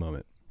give you a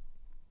moment.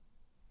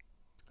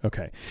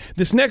 Okay.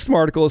 This next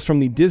article is from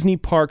the Disney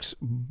Parks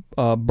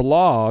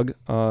blog.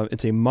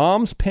 It's a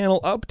Moms panel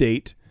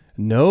update.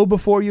 Know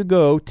before you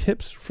go.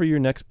 Tips for your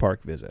next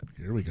park visit.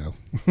 Here we go.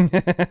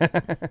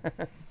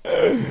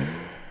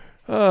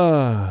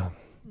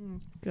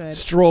 Good.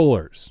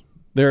 Strollers.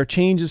 There are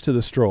changes to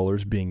the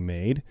strollers being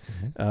made.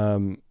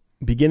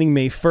 Beginning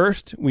May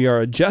 1st, we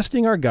are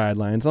adjusting our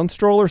guidelines on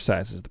stroller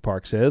sizes, the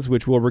park says,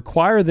 which will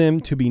require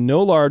them to be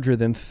no larger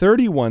than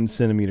 31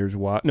 centimeters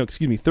wide. No,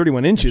 excuse me,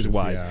 31 inches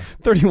wide. Yeah.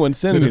 31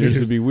 centimeters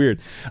would be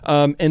weird.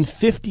 And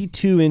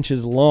 52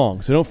 inches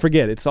long. So don't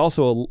forget, it's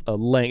also a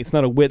length. It's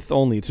not a width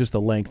only. It's just a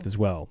length as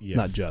well. Yes.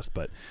 Not just,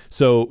 but.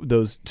 So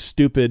those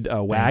stupid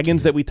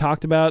wagons that we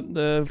talked about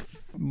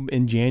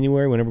in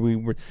January, whenever we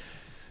were...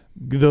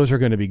 Those are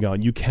going to be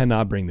gone. You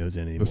cannot bring those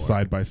in anymore. The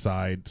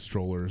side-by-side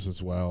strollers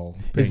as well.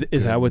 Is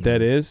Thank that what that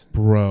goodness. is?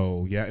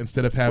 Bro, yeah.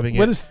 Instead of having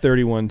What is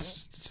 31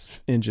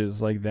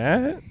 inches like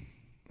that?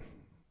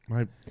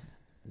 my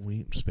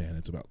wingspan,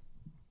 it's about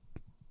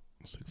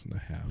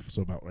 6.5.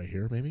 So about right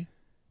here, maybe?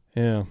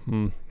 Yeah.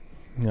 I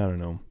don't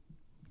know.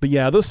 But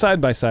yeah, those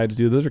side-by-sides,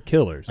 dude, those are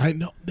killers. I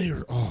know. They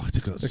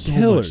took up so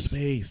killers. much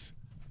space.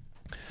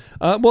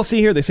 Well, see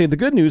here, they say the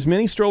good news,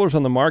 many strollers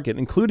on the market,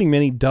 including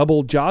many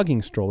double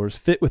jogging strollers,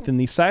 fit within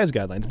these size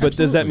guidelines. But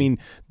does that Absolutely. mean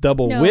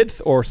double No.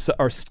 width or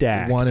stacked?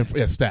 Stacked.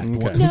 Okay.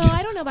 One- No,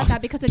 I don't know about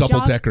that because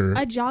Double-decker.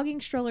 a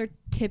jogging stroller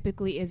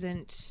typically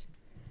isn't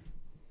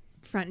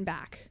front and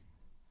back.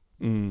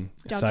 Jogging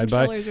Side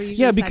by. strollers are usually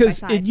Yeah, side by because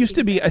side it used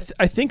to because be. they're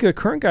I think the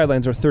current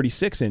guidelines are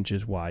 36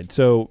 inches wide.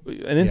 So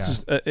an inch,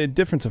 Yeah. a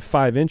difference of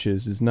 5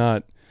 inches is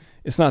not.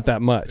 It's not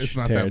that much. It's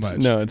not that Terrence. much.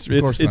 No,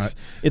 Of course not.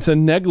 it's a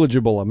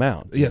negligible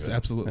amount. Yes,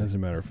 absolutely. As a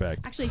matter of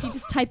fact. Actually, if you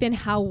just type in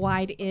how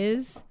wide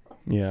is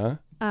Yeah.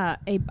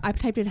 I've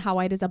typed in how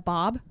wide is a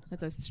Bob.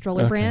 That's a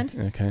stroller Okay, brand.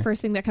 okay.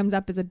 First thing that comes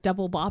up is a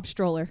double Bob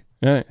stroller.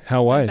 All right.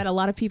 How I wide? bet a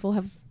lot of people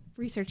have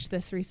researched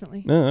this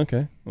recently. Oh,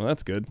 okay. Well,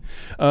 that's good.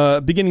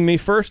 Beginning May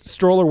 1st,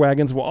 stroller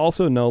wagons will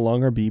also no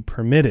longer be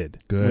permitted.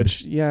 Good.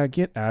 Which, yeah,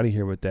 get out of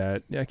here with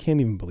that. I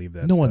can't even believe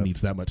that. No one stuff.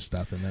 needs that much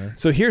stuff in there.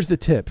 So here's the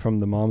tip from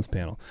the Moms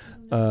panel.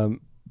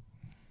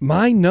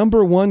 My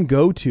number one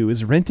go-to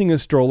is renting a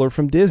stroller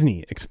from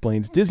Disney,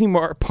 explains Disney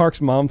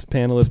Parks Moms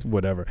panelist,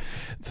 whatever.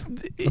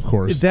 Of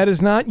course. That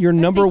is not your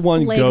number a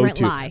one flagrant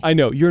go-to. lie. I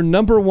know. Your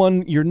number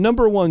one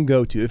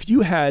go-to. If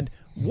you had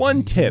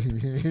one tip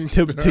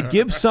to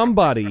give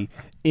somebody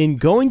in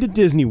going to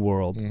Disney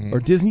World or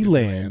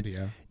Disneyland,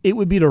 yeah. it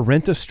would be to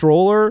rent a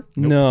stroller.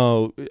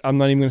 No, I'm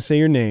not even going to say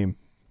your name.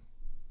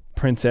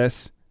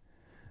 Princess.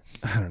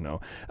 I don't know.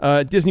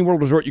 Disney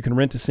World Resort, you can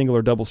rent a single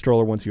or double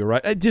stroller once you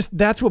arrive.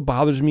 That's what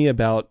bothers me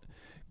about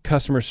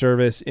customer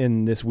service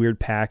in this weird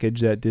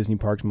package that Disney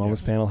Parks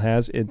Moms panel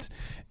has.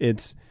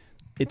 It's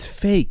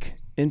fake.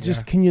 And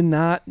just can you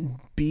not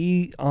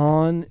be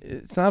on?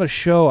 It's not a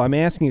show. I'm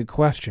asking a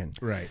question.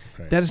 Right.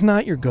 That is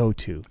not your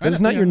go-to. That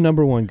is know, not your yeah.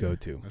 number one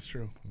go-to. That's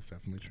true. That's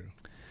definitely true.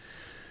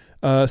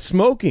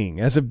 Smoking.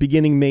 As of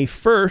beginning May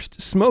 1st,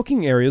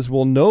 smoking areas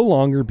will no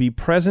longer be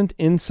present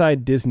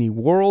inside Disney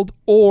World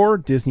or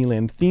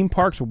Disneyland theme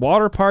parks,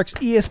 water parks,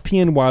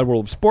 ESPN Wild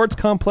World of Sports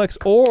Complex,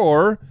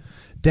 or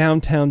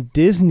Downtown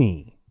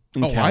Disney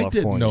in California. I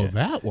didn't know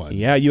that one.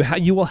 Yeah,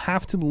 you will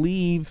have to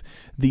leave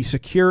the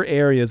secure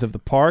areas of the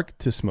park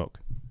to smoke.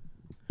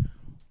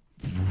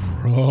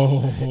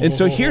 Bro. And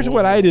so here's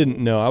what I didn't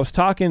know. I was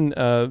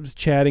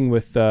chatting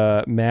with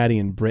Maddie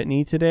and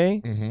Brittany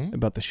today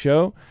about the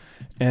show.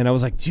 And I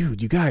was like,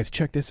 dude, you guys,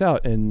 check this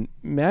out. And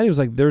Maddie was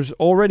like, there's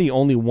already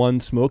only one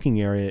smoking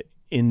area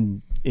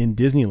in in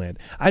Disneyland.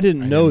 I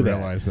didn't know didn't that.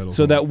 realize that was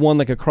So one. that one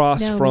like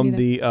across No, me from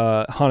neither.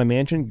 the Haunted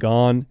Mansion,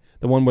 gone.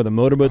 The one where the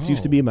motorboats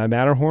used to be by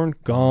Matterhorn,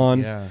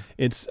 gone. Yeah.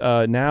 It's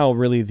now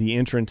really the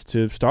entrance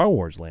to Star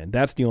Wars Land.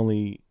 That's the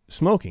only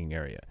smoking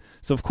area.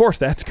 So of course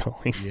that's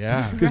going.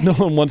 Yeah. Because no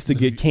one wants to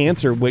get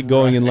cancer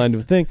going in line to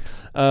a thing.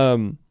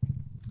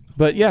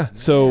 But yeah,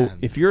 so Man.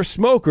 if you're a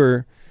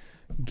smoker,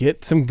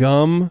 get some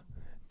gum,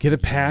 get a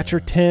patch or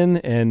 10,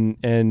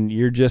 and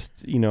you're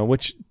just,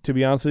 which, to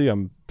be honest with you,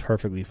 I'm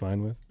perfectly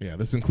fine with. Yeah,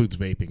 this includes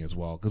vaping as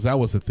well, because that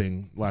was the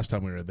thing last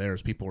time we were there.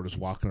 Is people were just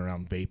walking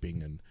around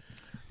vaping and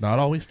not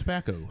always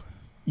tobacco.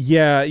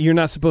 Yeah, you're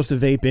not supposed to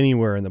vape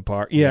anywhere in the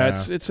park. Yeah,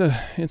 Yeah.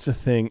 it's a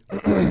thing.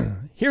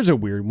 Here's a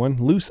weird one: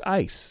 loose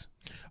ice.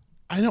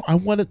 I know. I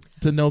wanted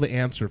to know the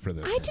answer for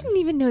this. I didn't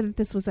even know that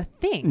this was a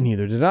thing.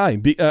 Neither did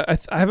I.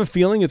 I have a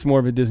feeling it's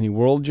more of a Disney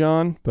World,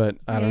 John, but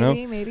I don't know.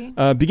 Maybe.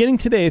 Beginning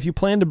today, if you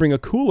plan to bring a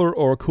cooler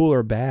or a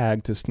cooler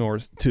bag to snore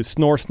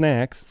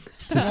snacks,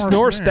 I'm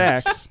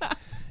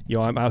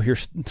out here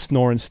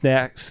snoring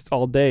snacks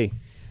all day.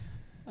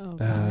 Oh,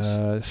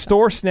 gosh.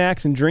 Store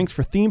snacks and drinks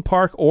for theme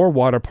park or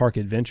water park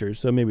adventures.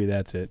 So maybe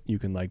that's it. You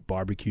can like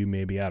barbecue,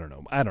 maybe. I don't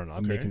know.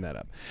 I'm making that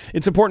up.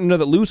 It's important to know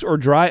that loose or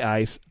dry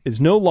ice is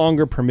no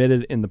longer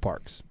permitted in the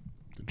parks.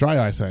 Dry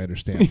ice, I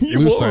understand. You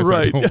Loose are ice,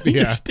 right. I I don't.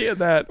 Yeah. understand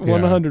that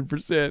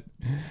 100%.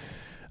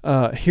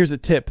 Here's a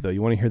tip, though.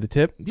 You want to hear the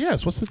tip?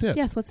 Yes. What's the tip?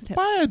 Yes, what's the tip?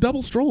 Buy a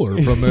double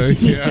stroller from the.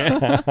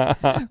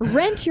 Yeah.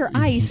 Rent your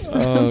ice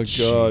from Oh, God.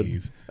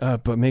 Jeez.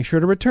 But make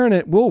sure to return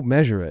it. We'll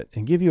measure it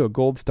and give you a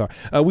gold star.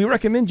 We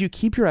recommend you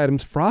keep your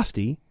items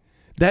frosty.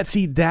 That's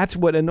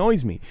what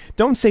annoys me.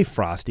 Don't say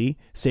frosty.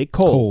 Say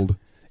cold.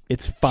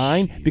 It's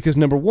fine because,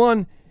 number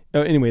one,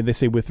 anyway, they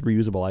say with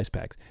reusable ice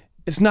packs.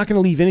 It's not going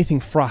to leave anything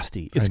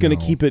frosty. It's going to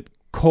know. keep it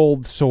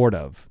cold, sort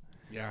of.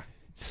 Yeah.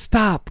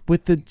 Stop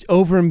with the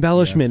over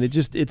embellishment.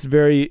 Yes. It's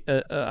very,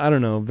 I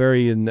don't know,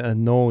 very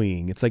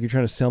annoying. It's like you're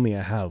trying to sell me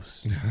a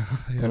house.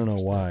 I don't know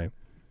why.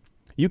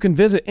 You can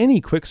visit any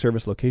quick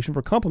service location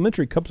for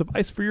complimentary cups of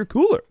ice for your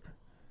cooler.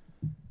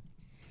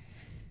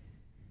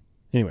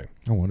 Anyway,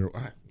 I wonder.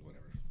 Whatever.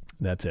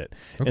 that's it.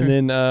 Okay. And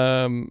then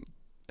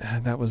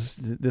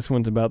this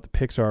one's about the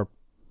Pixar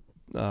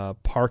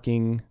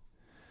parking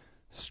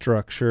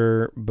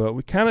structure, but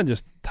we kind of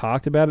just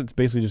talked about it. It's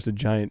basically just a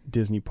giant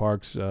Disney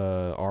Parks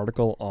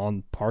article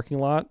on parking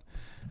lot,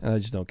 and I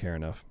just don't care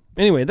enough.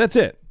 Anyway, that's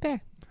it.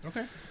 Fair.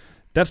 Okay.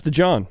 That's the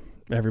John,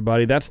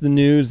 everybody. That's the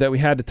news that we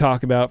had to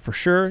talk about for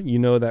sure. You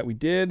know that we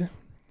did.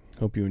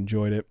 Hope you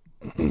enjoyed it.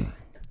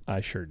 I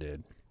sure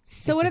did.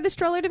 So what are the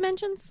stroller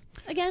dimensions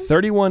again?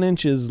 31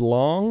 inches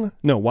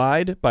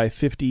wide by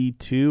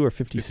 52 or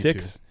 56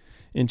 52.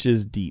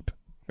 inches deep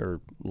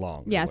or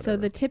long. Yeah, or so the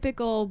whatever.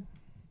 typical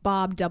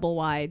Bob double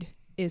wide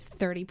is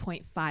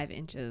 30.5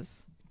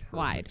 inches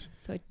wide.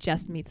 So it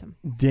just meets them.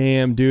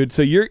 Damn, dude.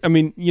 So you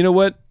know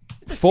what?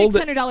 Fold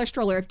it. $600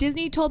 stroller. If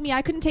Disney told me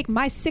I couldn't take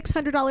my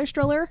 $600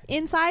 stroller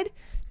inside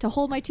to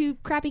hold my two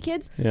crappy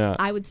kids, Yeah.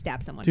 I would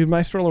stab someone. Dude,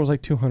 my stroller was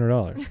like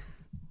 $200.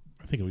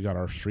 I think we got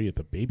ours free at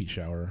the baby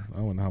shower. I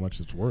don't know how much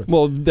it's worth.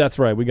 Well, that's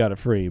right. We got it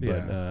free,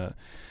 but Yeah. I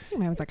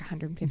think mine was like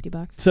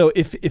 $150. so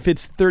if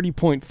it's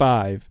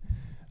 30.5,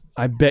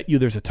 I bet you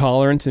there's a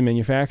tolerance in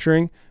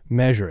manufacturing.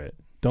 Measure it.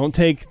 Don't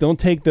take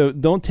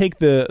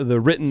the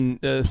written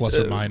Plus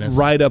or minus.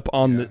 write up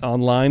on the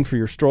online for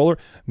your stroller.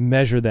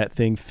 Measure that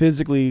thing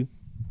physically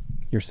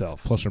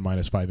yourself. Plus or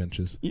minus 5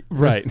 inches.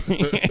 Right.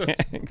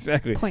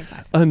 Exactly.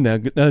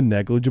 0.5. A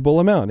negligible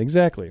amount.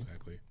 Exactly.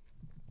 Exactly.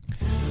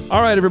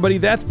 All right, everybody.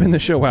 That's been the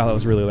show. Wow, that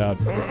was really loud.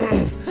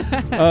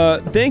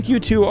 Thank you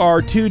to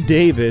our two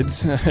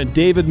Davids.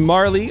 David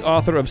Marley,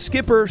 author of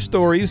Skipper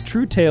Stories,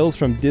 True Tales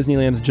from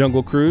Disneyland's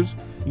Jungle Cruise.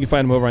 You can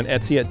find him over on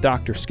Etsy at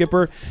Dr.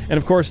 Skipper. And,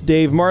 of course,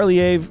 Dave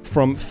Marlieve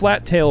from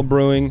Flat Tail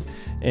Brewing.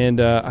 And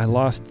I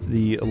lost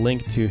the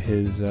link to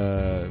his...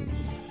 here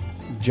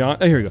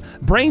we go.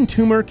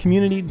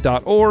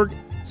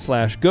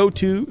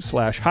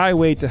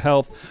 braintumorcommunity.org/go-to/highway to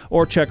health,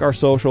 or check our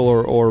social,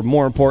 or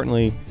more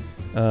importantly,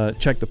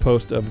 check the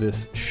post of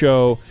this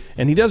show.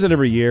 And he does it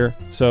every year,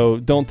 so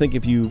don't think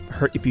if you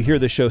hear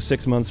this show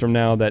 6 months from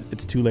now that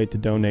it's too late to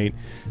donate.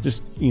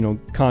 Just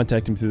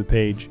contact him through the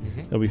page.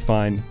 It'll be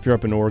fine. If you're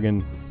up in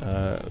Oregon,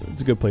 it's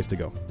a good place to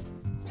go.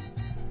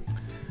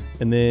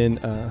 And then,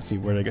 let's see,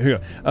 where did I go? Here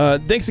we go.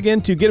 Thanks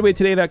again to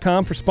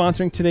GetawayToday.com for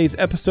sponsoring today's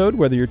episode.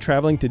 Whether you're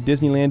traveling to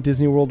Disneyland,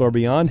 Disney World, or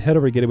beyond, head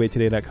over to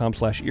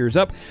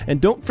GetawayToday.com/earsup. And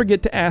don't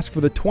forget to ask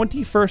for the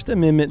 21st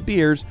Amendment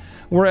beers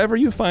wherever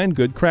you find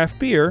good craft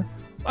beer.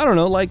 I don't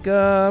know, like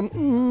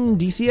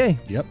DCA.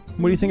 Yep.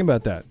 What do you think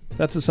about that?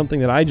 That's just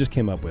something that I just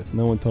came up with.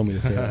 No one told me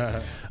to say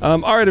that. All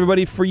right,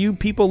 everybody. For you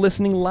people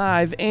listening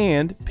live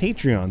and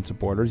Patreon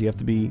supporters, you have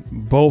to be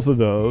both of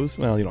those.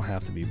 Well, you don't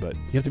have to be, but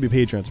you have to be a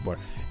Patreon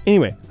supporter.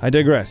 Anyway, I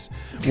digress.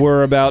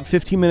 We're about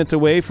 15 minutes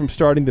away from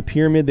starting the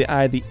pyramid, the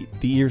eye, the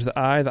ears, the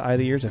eye,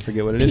 the ears. I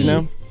forget what it is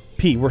now.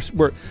 P.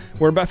 We're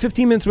about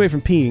 15 minutes away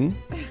from peeing.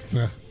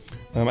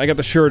 I got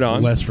the shirt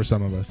on. Less for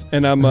some of us.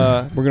 And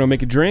we're going to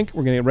make a drink.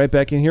 We're going to get right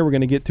back in here. We're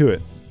going to get to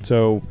it.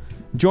 So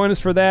join us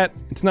for that.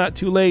 It's not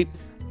too late.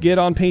 get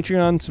on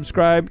Patreon,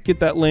 subscribe, get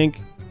that link,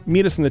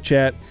 meet us in the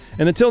chat.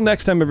 And until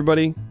next time,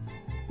 everybody,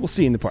 we'll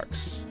see you in the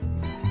parks.